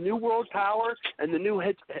become the new world power and the new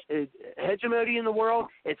hegemony in the world?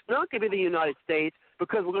 It's not going to be the United States,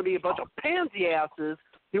 because we're going to be a bunch of pansy asses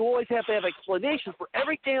who always have to have explanations for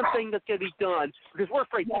every damn thing that's going to be done, because we're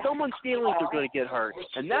afraid someone's feelings are going to get hurt.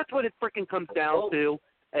 And that's what it freaking comes down to.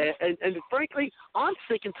 And frankly, I'm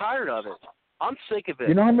sick and tired of it. I'm sick of it.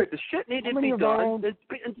 You know how many, the shit needs to many be of our done. own, Do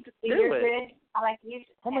it.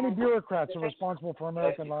 how many bureaucrats are responsible for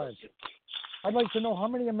American lives? I'd like to know how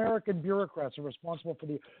many American bureaucrats are responsible for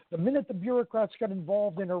the minute the bureaucrats got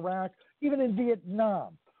involved in Iraq, even in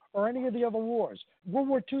Vietnam, or any of the other wars. World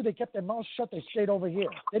War II, they kept their mouths shut. They stayed over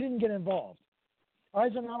here. They didn't get involved.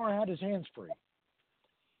 Eisenhower had his hands free.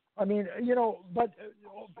 I mean, you know, but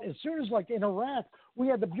as soon as, like in Iraq, we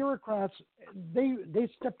had the bureaucrats, they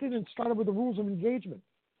stepped in and started with the rules of engagement,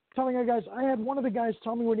 telling our guys, I had one of the guys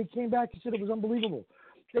tell me when he came back, he said it was unbelievable.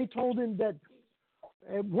 They told him that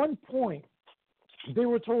at one point, they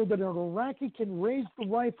were told that an Iraqi can raise the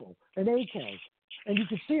rifle, an AK, and you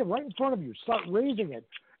can see it right in front of you, start raising it,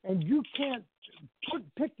 and you can't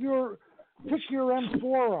pick your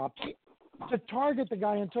M4 up to target the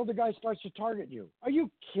guy until the guy starts to target you. Are you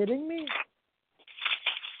kidding me?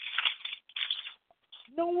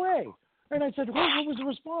 No way. And I said, what was the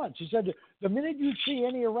response? He said, the minute you see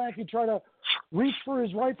any Iraqi try to reach for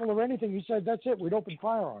his rifle or anything, he said, that's it, we'd open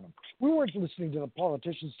fire on him. We weren't listening to the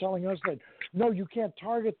politicians telling us that, no, you can't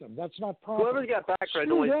target them. That's not proper. Whoever's got background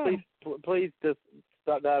noise, please just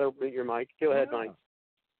stop that or mute your mic. Go ahead, Mike.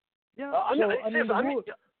 Yeah, go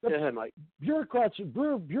ahead, Mike. Bureaucrats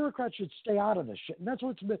should stay out of this shit, and that's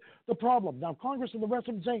what's the problem. Now, Congress and the rest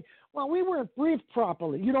of them saying, well, we weren't briefed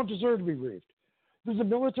properly. You don't deserve to be briefed. There's a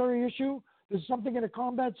military issue. There's something in a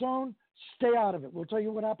combat zone. Stay out of it. We'll tell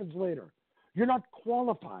you what happens later. You're not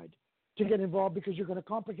qualified to get involved because you're going to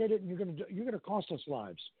complicate it and you're going to cost us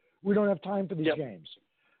lives. We don't have time for these games.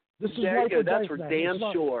 This is there you go. That's for damn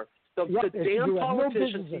sure. The damn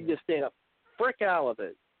politicians need to stay the frick out of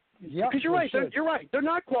it. Because you're right. You're right. They're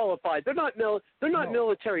not qualified. They're not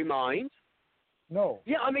military minds. No.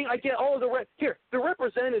 Yeah, I mean, I get all of the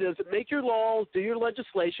representatives that make your laws, do your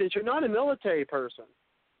legislations. You're not a military person.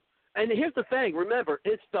 And here's the thing. Remember,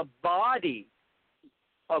 it's the body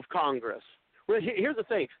of Congress. Well, here's the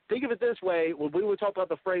thing. Think of it this way. When we were talking about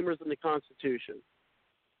the framers and the Constitution,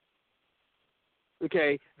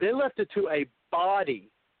 okay, they left it to a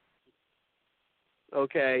body,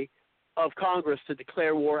 okay, of Congress to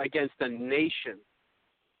declare war against a nation.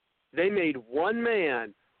 They made one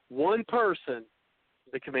man, one person,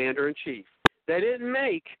 the commander-in-chief. They didn't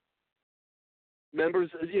make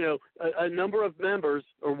members, a number of members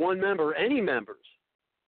or one member, any members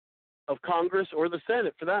of Congress or the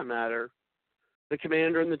Senate for that matter, the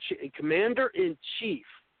commander-in-chief.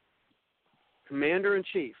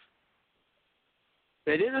 Commander-in-chief.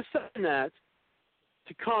 They didn't assign that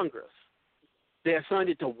to Congress. They assigned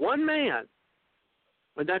it to one man.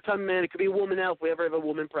 At that time, man, it could be a woman now if we ever have a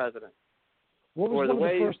woman president. What was or one the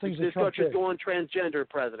way of the first things this country's going transgender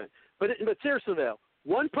president. But seriously, though,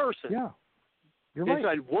 one person. Yeah. You're they right.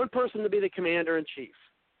 decided one person to be the commander-in-chief.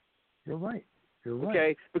 You're right. You're right.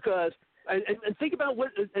 Okay? Because and think about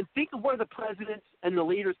think of where the presidents and the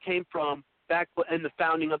leaders came from back in the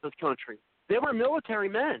founding of this country. They were military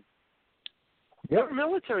men. Yep. They were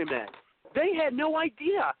military men. They had no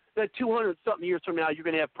idea that 200-something years from now you're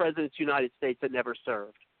going to have presidents of the United States that never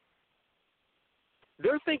served.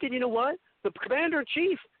 They're thinking, you know what? The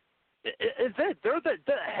commander-in-chief is it. They're the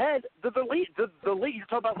head, the lead. You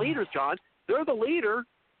talk about leaders, John. They're the leader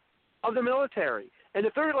of the military. And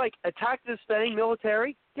if they're like, attack this thing,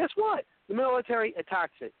 military, guess what? The military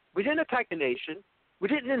attacks it. We didn't attack a nation. We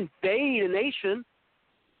didn't invade a nation.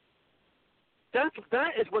 That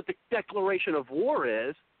is what the declaration of war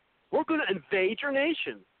is. We're going to invade your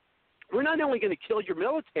nation. We're not only going to kill your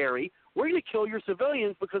military, we're going to kill your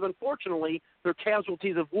civilians because, unfortunately, they're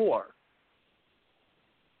casualties of war.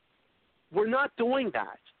 We're not doing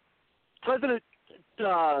that. President,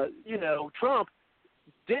 Trump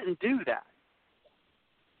didn't do that.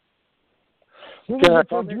 So to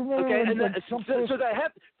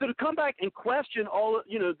come back and question all,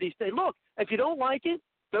 these things. Look, if you don't like it,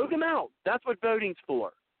 vote them out. That's what voting's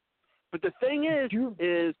for. But the thing is,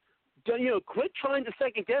 quit trying to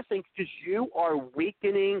second guess things because you are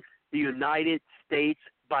weakening the United States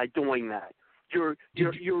by doing that. You're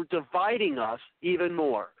dividing us even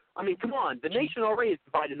more. I mean, come on, the nation already is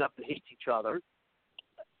divided up and hates each other.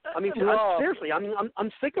 I mean, seriously,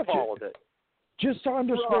 I'm sick of all of it. Just to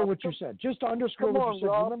underscore what you said,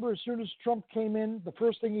 remember as soon as Trump came in, the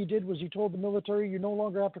first thing he did was he told the military, you no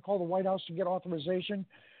longer have to call the White House to get authorization.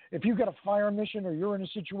 If you've got a fire mission or you're in a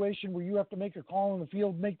situation where you have to make a call in the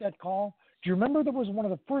field, make that call. Do you remember that was one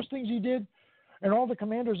of the first things he did? And all the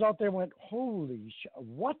commanders out there went, holy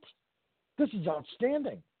what? This is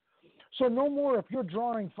outstanding. So no more if you're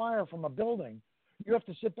drawing fire from a building, you have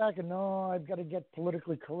to sit back and, no, I've got to get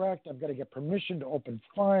politically correct. I've got to get permission to open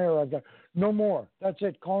fire. No more. That's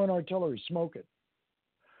it. Call in artillery. Smoke it.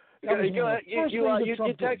 Go ahead.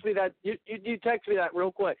 You text me that. You text me that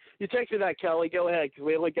real quick. You text me that, Kelly. Go ahead, because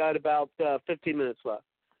we only got about 15 minutes left.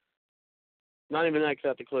 Not even that, 'cause I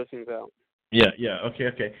have to close things out. Yeah.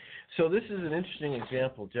 Okay. So this is an interesting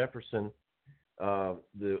example. Jefferson,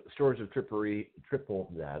 the shores of Tripoli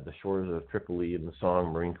in the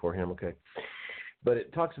song Marine Corps hymn. Okay, but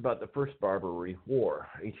it talks about the first Barbary War,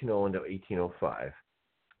 1801 to 1805.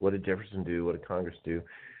 What did Jefferson do? What did Congress do?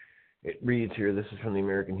 It reads here, this is from the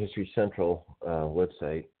American History Central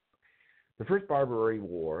website. The First Barbary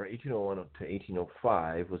War, 1801 to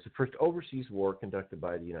 1805, was the first overseas war conducted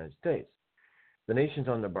by the United States. The nations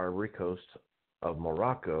on the Barbary coast of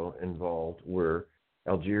Morocco involved were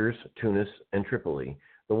Algiers, Tunis, and Tripoli.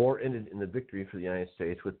 The war ended in the victory for the United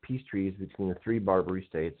States with peace treaties between the three Barbary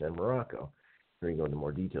states and Morocco. Here we go into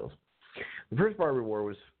more details. The First Barbary War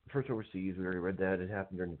was first overseas. We already read that. It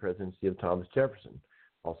happened during the presidency of Thomas Jefferson,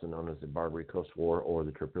 also known as the Barbary Coast War or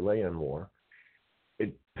the Tripolitan War.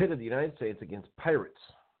 It pitted the United States against pirates,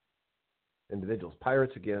 individuals,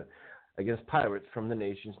 pirates against pirates from the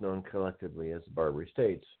nations known collectively as the Barbary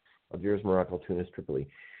States, Algiers, Morocco, Tunis, Tripoli.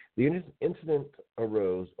 The incident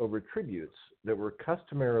arose over tributes that were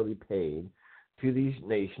customarily paid to these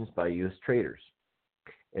nations by U.S. traders.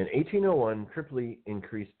 In 1801, Tripoli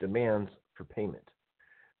increased demands for payment.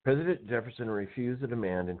 President Jefferson refused the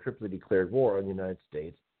demand, and Tripoli declared war on the United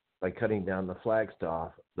States by cutting down the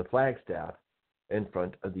flagstaff in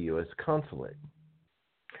front of the U.S. consulate.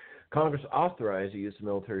 Congress authorized the use of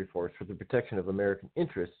military force for the protection of American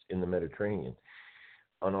interests in the Mediterranean.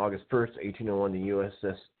 On August 1st, 1801, the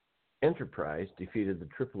USS Enterprise defeated the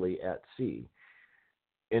Tripoli at sea.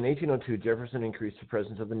 In 1802, Jefferson increased the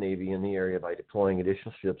presence of the Navy in the area by deploying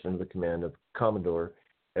additional ships under the command of Commodore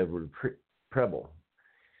Edward Preble.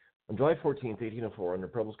 On July 14, 1804, under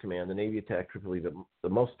Preble's command, the Navy attacked Tripoli. The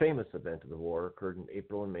most famous event of the war occurred in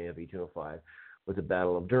April and May of 1805 with the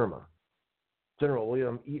Battle of Derma. General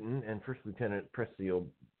William Eaton and First Lieutenant Presley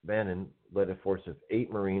O'Bannon led a force of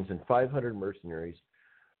 8 Marines and 500 mercenaries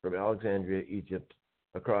from Alexandria, Egypt,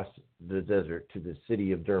 across the desert to the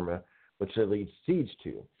city of Derma, which they laid siege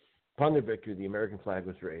to. Upon their victory, the American flag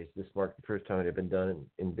was raised. This marked the first time it had been done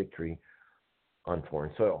in victory on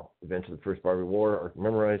foreign soil. Events of the First Barbary War are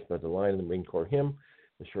memorized by the line of the Marine Corps hymn,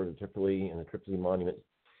 the shore of Tripoli, and the Tripoli Monument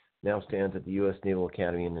now stands at the U.S. Naval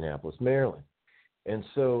Academy in Annapolis, Maryland. And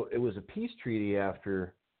so it was a peace treaty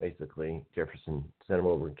after, basically, Jefferson sent them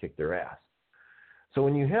over and kicked their ass. So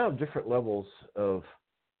when you have different levels of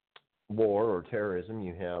war or terrorism,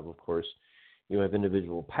 you have, of course, you have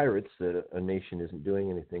individual pirates that a nation isn't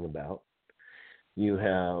doing anything about. You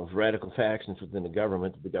have radical factions within the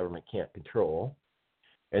government that the government can't control.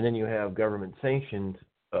 And then you have government-sanctioned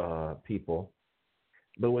people.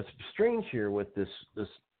 But what's strange here with this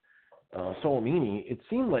Soleimani, it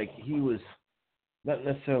seemed like he was not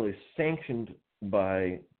necessarily sanctioned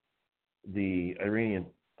by the Iranian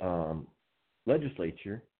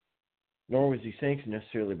legislature, nor was he sanctioned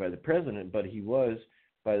necessarily by the president, but he was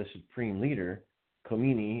by the supreme leader,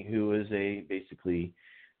 Khomeini, who is a basically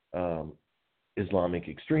Islamic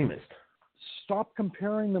extremist. Stop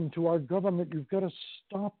comparing them to our government. You've got to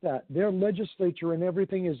stop that. Their legislature and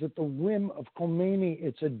everything is at the whim of Khomeini.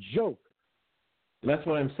 It's a joke. That's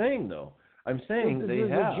what I'm saying, though. I'm saying they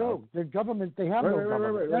have a joke. Their government, they have no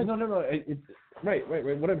government. Right. No.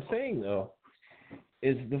 Right. What I'm saying, though,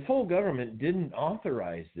 is the full government didn't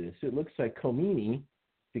authorize this. It looks like Khomeini,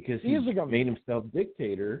 because he made himself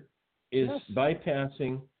dictator, is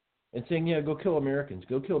bypassing and saying, yeah, go kill Americans.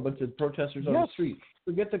 Go kill a bunch of protesters on the street.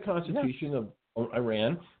 Forget the Constitution of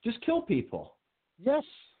Iran. Just kill people. Yes.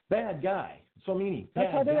 Bad guy. Khomeini.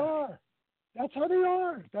 That's how they are. That's how they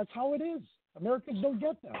are. That's how it is. Americans don't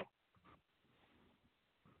get that.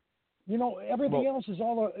 You know, everything else is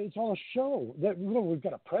all a show. That we've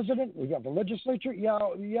got a president, we've got the legislature,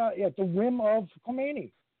 at the whim of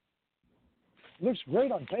Khomeini. Looks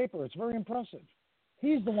great on paper. It's very impressive.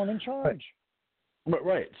 He's the one in charge.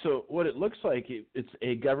 Right. So what it looks like, it's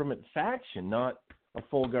a government faction, not a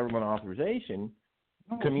full government authorization.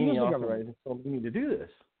 No, Khomeini authorizing Khomeini to do this.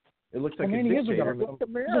 It looks like Khomeini a dictator.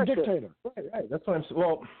 He's a dictator. Right. That's what I'm saying.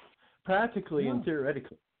 Well, practically and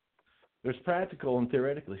theoretically. There's practical and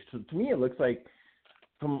theoretically. So to me, it looks like,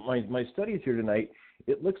 from my studies here tonight,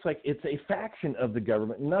 it looks like it's a faction of the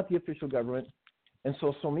government, not the official government. And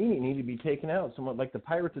so Soleimani needed to be taken out, somewhat like the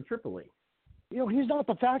Pirates of Tripoli. You know, he's not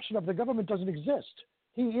the faction of the government. Doesn't exist.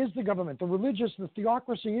 He is the government. The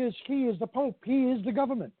theocracy is, he is the Pope. He is the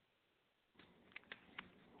government.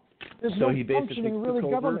 There's no functioning really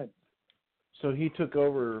government. So he took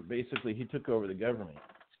over the government.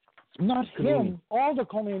 Not him. All the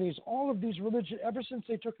Khomeinis, all of these religions, ever since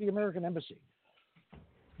they took the American embassy,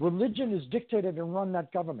 religion is dictated and run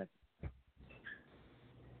that government.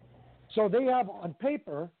 So they have on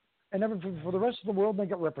paper, and for the rest of the world, they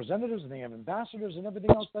got representatives and they have ambassadors and everything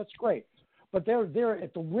else. That's great. But they're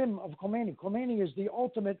at the whim of Khomeini. Khomeini is the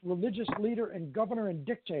ultimate religious leader and governor and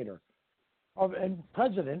dictator and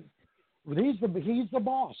president. He's the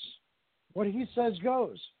boss. What he says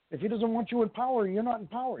goes. If he doesn't want you in power, you're not in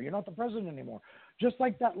power. You're not the president anymore. Just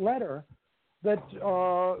like that letter that,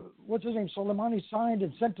 what's his name, Soleimani signed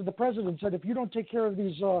and sent to the president, said, if you don't take care of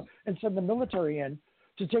these and send the military in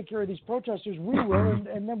to take care of these protesters, we will,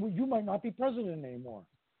 and then you might not be president anymore.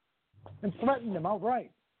 And threatened him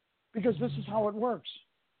outright. Because this is how it works.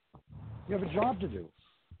 You have a job to do.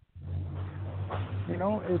 You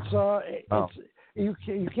know, you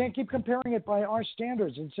can't keep comparing it by our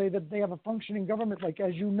standards and say that they have a functioning government like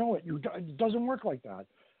as you know it. It doesn't work like that.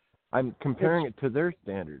 I'm comparing it to their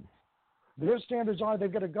standards. Their standards are they've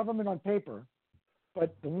got a government on paper,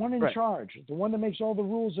 but the one in charge, the one that makes all the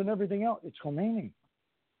rules and everything else, it's Khomeini.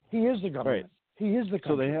 He is the government. Right. He is the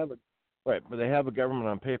country. So they have but they have a government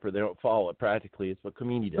on paper. They don't follow it practically. It's what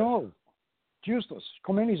Khomeini does. No, it's useless.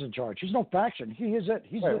 Khomeini's in charge. He's no faction. He is it.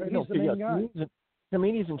 He's the main guy.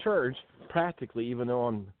 Khomeini's in charge practically, even though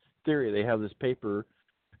on theory they have this paper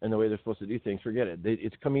and the way they're supposed to do things. Forget it.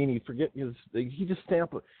 It's Khomeini. He just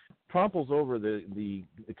tramples over the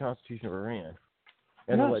Constitution of Iran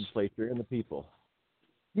and the legislature and the people.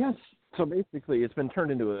 Yes. So basically, it's been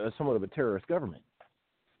turned into somewhat of a terrorist government.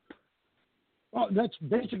 Well, that's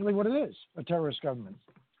basically what it is, a terrorist government.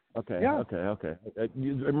 Okay, yeah. okay.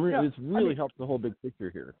 It's really helped the whole big picture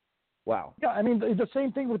here. Wow. Yeah, I mean, the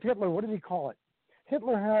same thing with Hitler. What did he call it?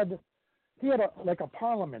 Hitler had a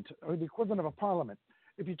parliament, or the equivalent of a parliament.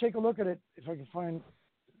 If you take a look at it, if I can find,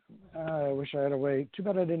 I wish I had a way. Too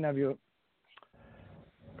bad I didn't have you.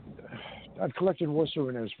 I've collected war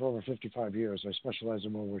souvenirs for over 55 years. I specialize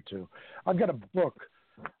in World War II. I've got a book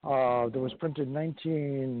that was printed in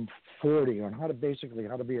 1940 on how to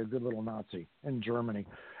be a good little Nazi in Germany.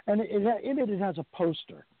 And in it has a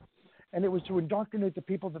poster. And it was to indoctrinate the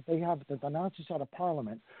people that the Nazis had a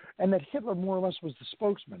parliament, and that Hitler more or less was the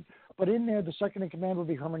spokesman. But in there, the second in command would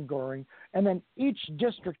be Hermann Goering, and then each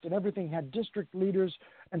district and everything had district leaders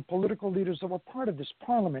and political leaders that were part of this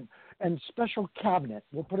parliament and special cabinet,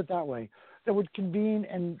 we'll put it that way, that would convene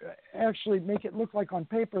and actually make it look like on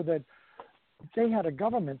paper that they had a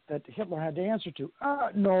government that Hitler had to answer to.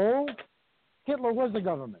 No, Hitler was the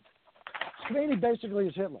government. Khomeini basically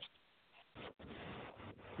is Hitler.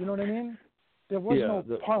 You know what I mean? There was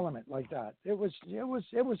no parliament like that. It was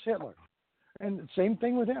Hitler, and same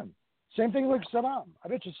thing with him. Same thing with Saddam. I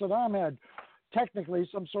bet you Saddam had technically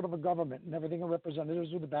some sort of a government and everything, and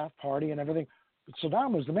representatives with the Ba'ath Party and everything. But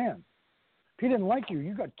Saddam was the man. If he didn't like you,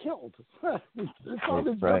 you got killed. That's how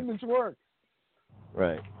these governments work.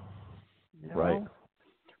 Right. You know? Right.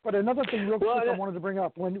 But another thing real quick I wanted to bring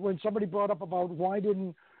up, when somebody brought up about why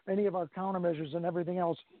didn't any of our countermeasures and everything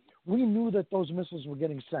else, we knew that those missiles were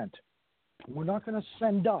getting sent. We're not going to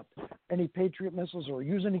send up any Patriot missiles or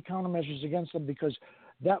use any countermeasures against them because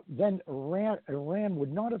then Iran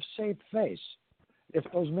would not have saved face if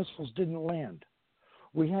those missiles didn't land.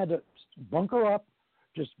 We had to bunker up,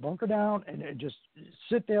 just bunker down, and just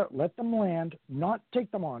sit there, let them land, not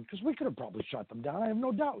take them on, because we could have probably shot them down. I have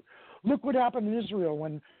no doubt. Look what happened in Israel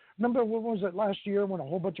remember what was it last year when a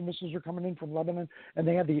whole bunch of missiles were coming in from Lebanon and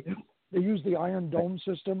they used the Iron Dome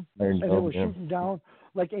system they were shooting down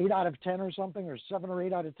like 8 out of 10 or something, or 7 or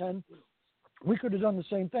 8 out of 10. We could have done the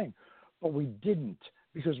same thing, but we didn't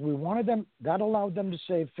because we wanted them. That allowed them to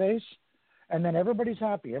save face, and then everybody's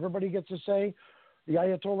happy. Everybody gets to say, the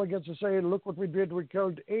Ayatollah gets to say, look what we did. We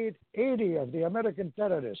killed 80 of the American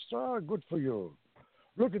terrorists. Oh, good for you.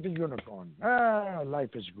 Look at the unicorn. Life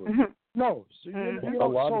is good. No. A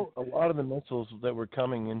lot of the missiles that were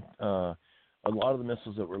coming in, a lot of the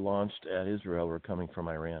missiles that were launched at Israel were coming from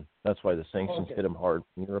Iran. That's why the sanctions hit them hard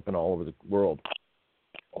in Europe and all over the world.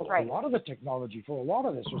 Right. A lot of the technology for a lot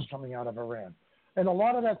of this was coming out of Iran. And a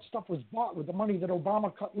lot of that stuff was bought with the money that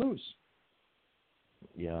Obama cut loose.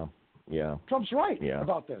 Yeah. Trump's right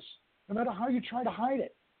about this, no matter how you try to hide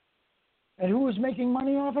it. And who was making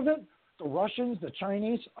money off of it? The Russians, the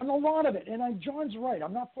Chinese, and a lot of it. And John's right.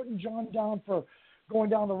 I'm not putting John down for going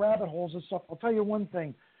down the rabbit holes and stuff. I'll tell you one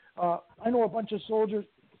thing. I know a bunch of soldiers,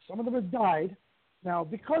 some of them have died now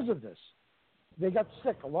because of this. They got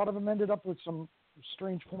sick. A lot of them ended up with some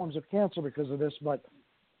strange forms of cancer because of this. But,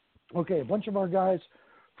 okay, a bunch of our guys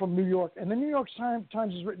from New York, and the New York Times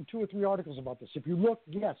has written 2 or 3 articles about this. If you look,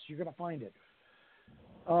 yes, you're going to find it.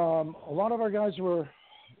 A lot of our guys were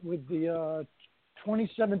the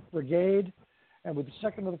 27th Brigade and with the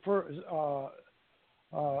second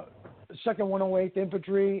 108th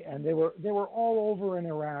Infantry, and they were all over in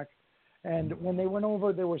Iraq. And when they went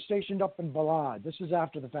over, they were stationed up in Balad. This is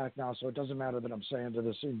after the fact now, so it doesn't matter that I'm saying to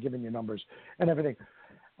this and giving you numbers and everything.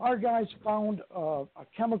 Our guys found a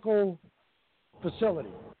chemical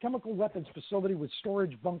weapons facility with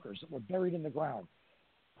storage bunkers that were buried in the ground.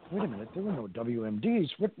 Wait a minute, there were no WMDs.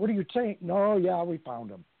 What are you saying? No, yeah, we found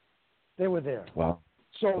them. They were there. Wow.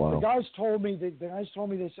 So the guys told me,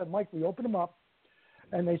 they said, Mike, we opened them up,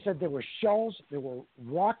 and they said there were shells, there were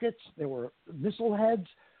rockets, there were missile heads,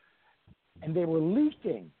 and they were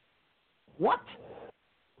leaking. What?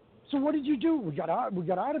 So what did you do? We got out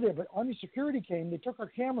of there, but Army security came. They took our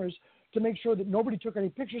cameras to make sure that nobody took any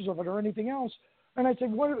pictures of it or anything else. And I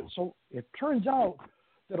said, what? So it turns out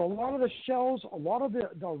that a lot of the shells, a lot of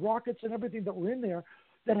the rockets and everything that were in there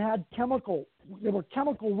that had chemical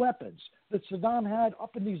weapons that Saddam had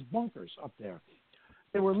up in these bunkers up there.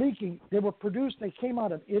 They were leaking. They were produced. They came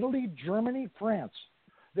out of Italy, Germany, France.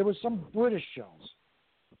 There were some British shells.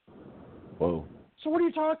 Whoa. So what are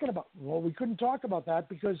you talking about? Well, we couldn't talk about that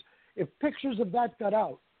because if pictures of that got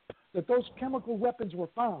out, that those chemical weapons were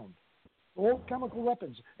found, old chemical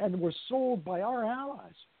weapons, and were sold by our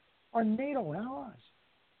allies, our NATO allies.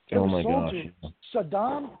 They Oh, were my sold gosh. to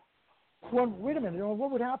Saddam. Well, wait a minute.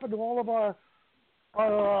 What would happen to all of our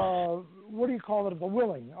what do you call it, the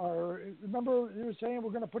willing? Remember you were saying we're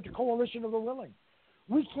going to put the coalition of the willing.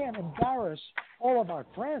 We can't embarrass all of our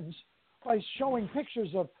friends by showing pictures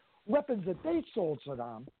of weapons that they sold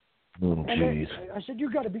Saddam. Oh, jeez. I said, you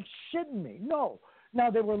got to be shitting me. No. Now,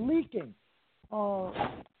 they were leaking. The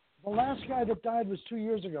last guy that died was 2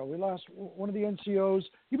 years ago. We lost one of the NCOs.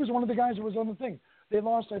 He was one of the guys that was on the thing. They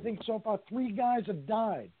lost, I think, so far 3 guys have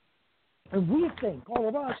died. And we think, all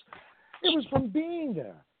of us, it was from being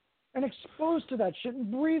there and exposed to that shit and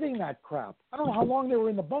breathing that crap. I don't know how long they were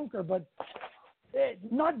in the bunker, but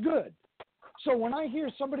not good. So when I hear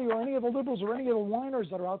somebody or any of the liberals or any of the whiners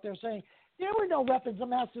that are out there saying, there were no weapons of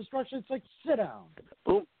mass destruction, it's like, sit down.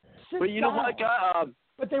 Well, but you know what,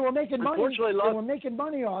 but they were making money. Unfortunately, They were making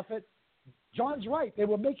money off it. John's right. They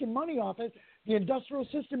were making money off it. The industrial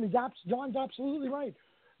system John's absolutely right.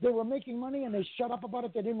 They were making money and they shut up about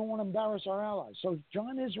it. They didn't want to embarrass our allies. So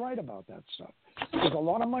John is right about that stuff. There's a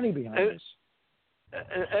lot of money behind this.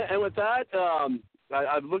 And with that,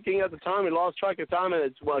 I'm looking at the time. We lost track of time, and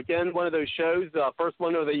it's again one of those shows, first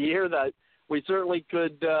one of the year that we certainly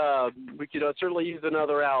could certainly use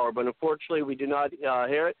another hour, but unfortunately we do not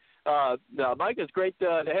hear it. Mike, it's great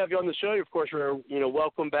to have you on the show. Of course, you're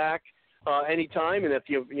welcome back anytime, and if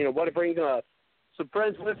you want to bring some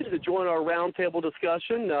friends with you to join our roundtable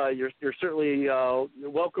discussion, you're certainly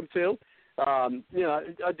welcome to. I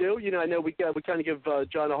do. I know we kind of give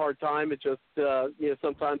John a hard time. It just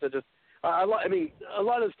sometimes I mean a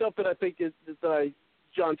lot of the stuff that I think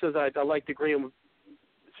John says I like to agree with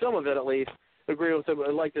some of it at least. Agree with him.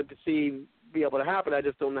 I'd like to see be able to happen. I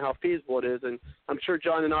just don't know how feasible it is, and I'm sure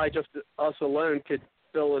John and I, just us alone, could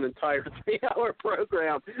fill an entire 3-hour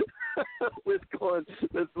program with us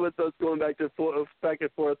going back and forth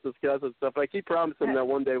discussing stuff. I keep promising that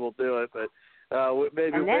one day we'll do it, but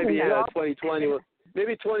maybe 2020.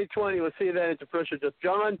 Maybe 2020 we'll see that into fruition. Just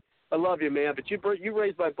John, I love you, man, but you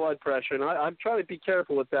raised my blood pressure, and I'm trying to be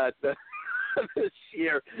careful with that this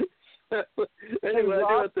year. Anyway,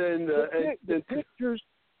 Rob,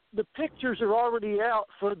 the pictures are already out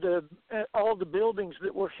for all the buildings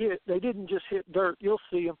that were hit. They didn't just hit dirt. You'll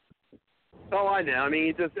see them. Oh, I know. I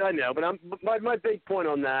mean, I know. But my big point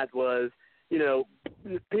on that was,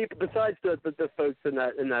 people besides the folks in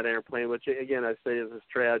that airplane, which again I say is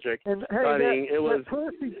tragic. And hey,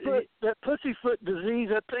 that pussyfoot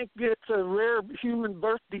disease, I think it's a rare human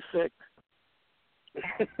birth defect.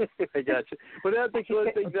 I got you. But that's the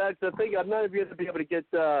thing. I'm not going to be able to get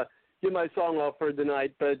my song off for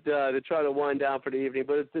tonight, but to try to wind down for the evening.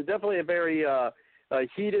 But it's definitely a very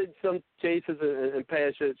heated, some cases, and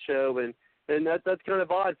passionate show, and that's kind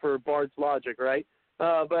of odd for Bards Logic, right?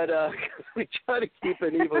 But we try to keep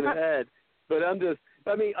an even head. But I just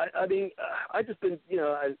been,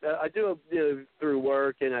 I do it through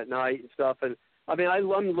work and at night and stuff, and I mean, I'm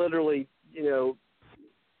literally,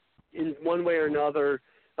 in one way or another,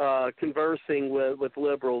 conversing with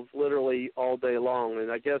liberals literally all day long. And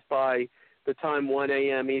I guess by the time 1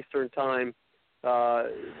 a.m. Eastern time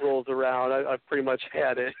rolls around, I've pretty much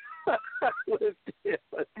had it. with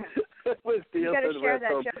you got to share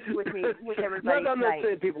that show with me, with everybody. I'm not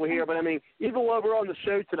saying people here, but I mean, even while we're on the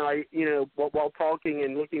show tonight, while talking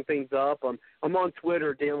and looking things up, I'm on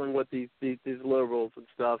Twitter dealing with these liberals and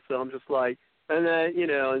stuff. So I'm just like, And then,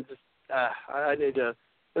 and just, I need to,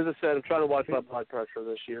 as I said, I'm trying to watch my blood pressure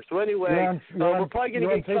this year. So anyway, we're probably going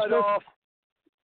to get cut off.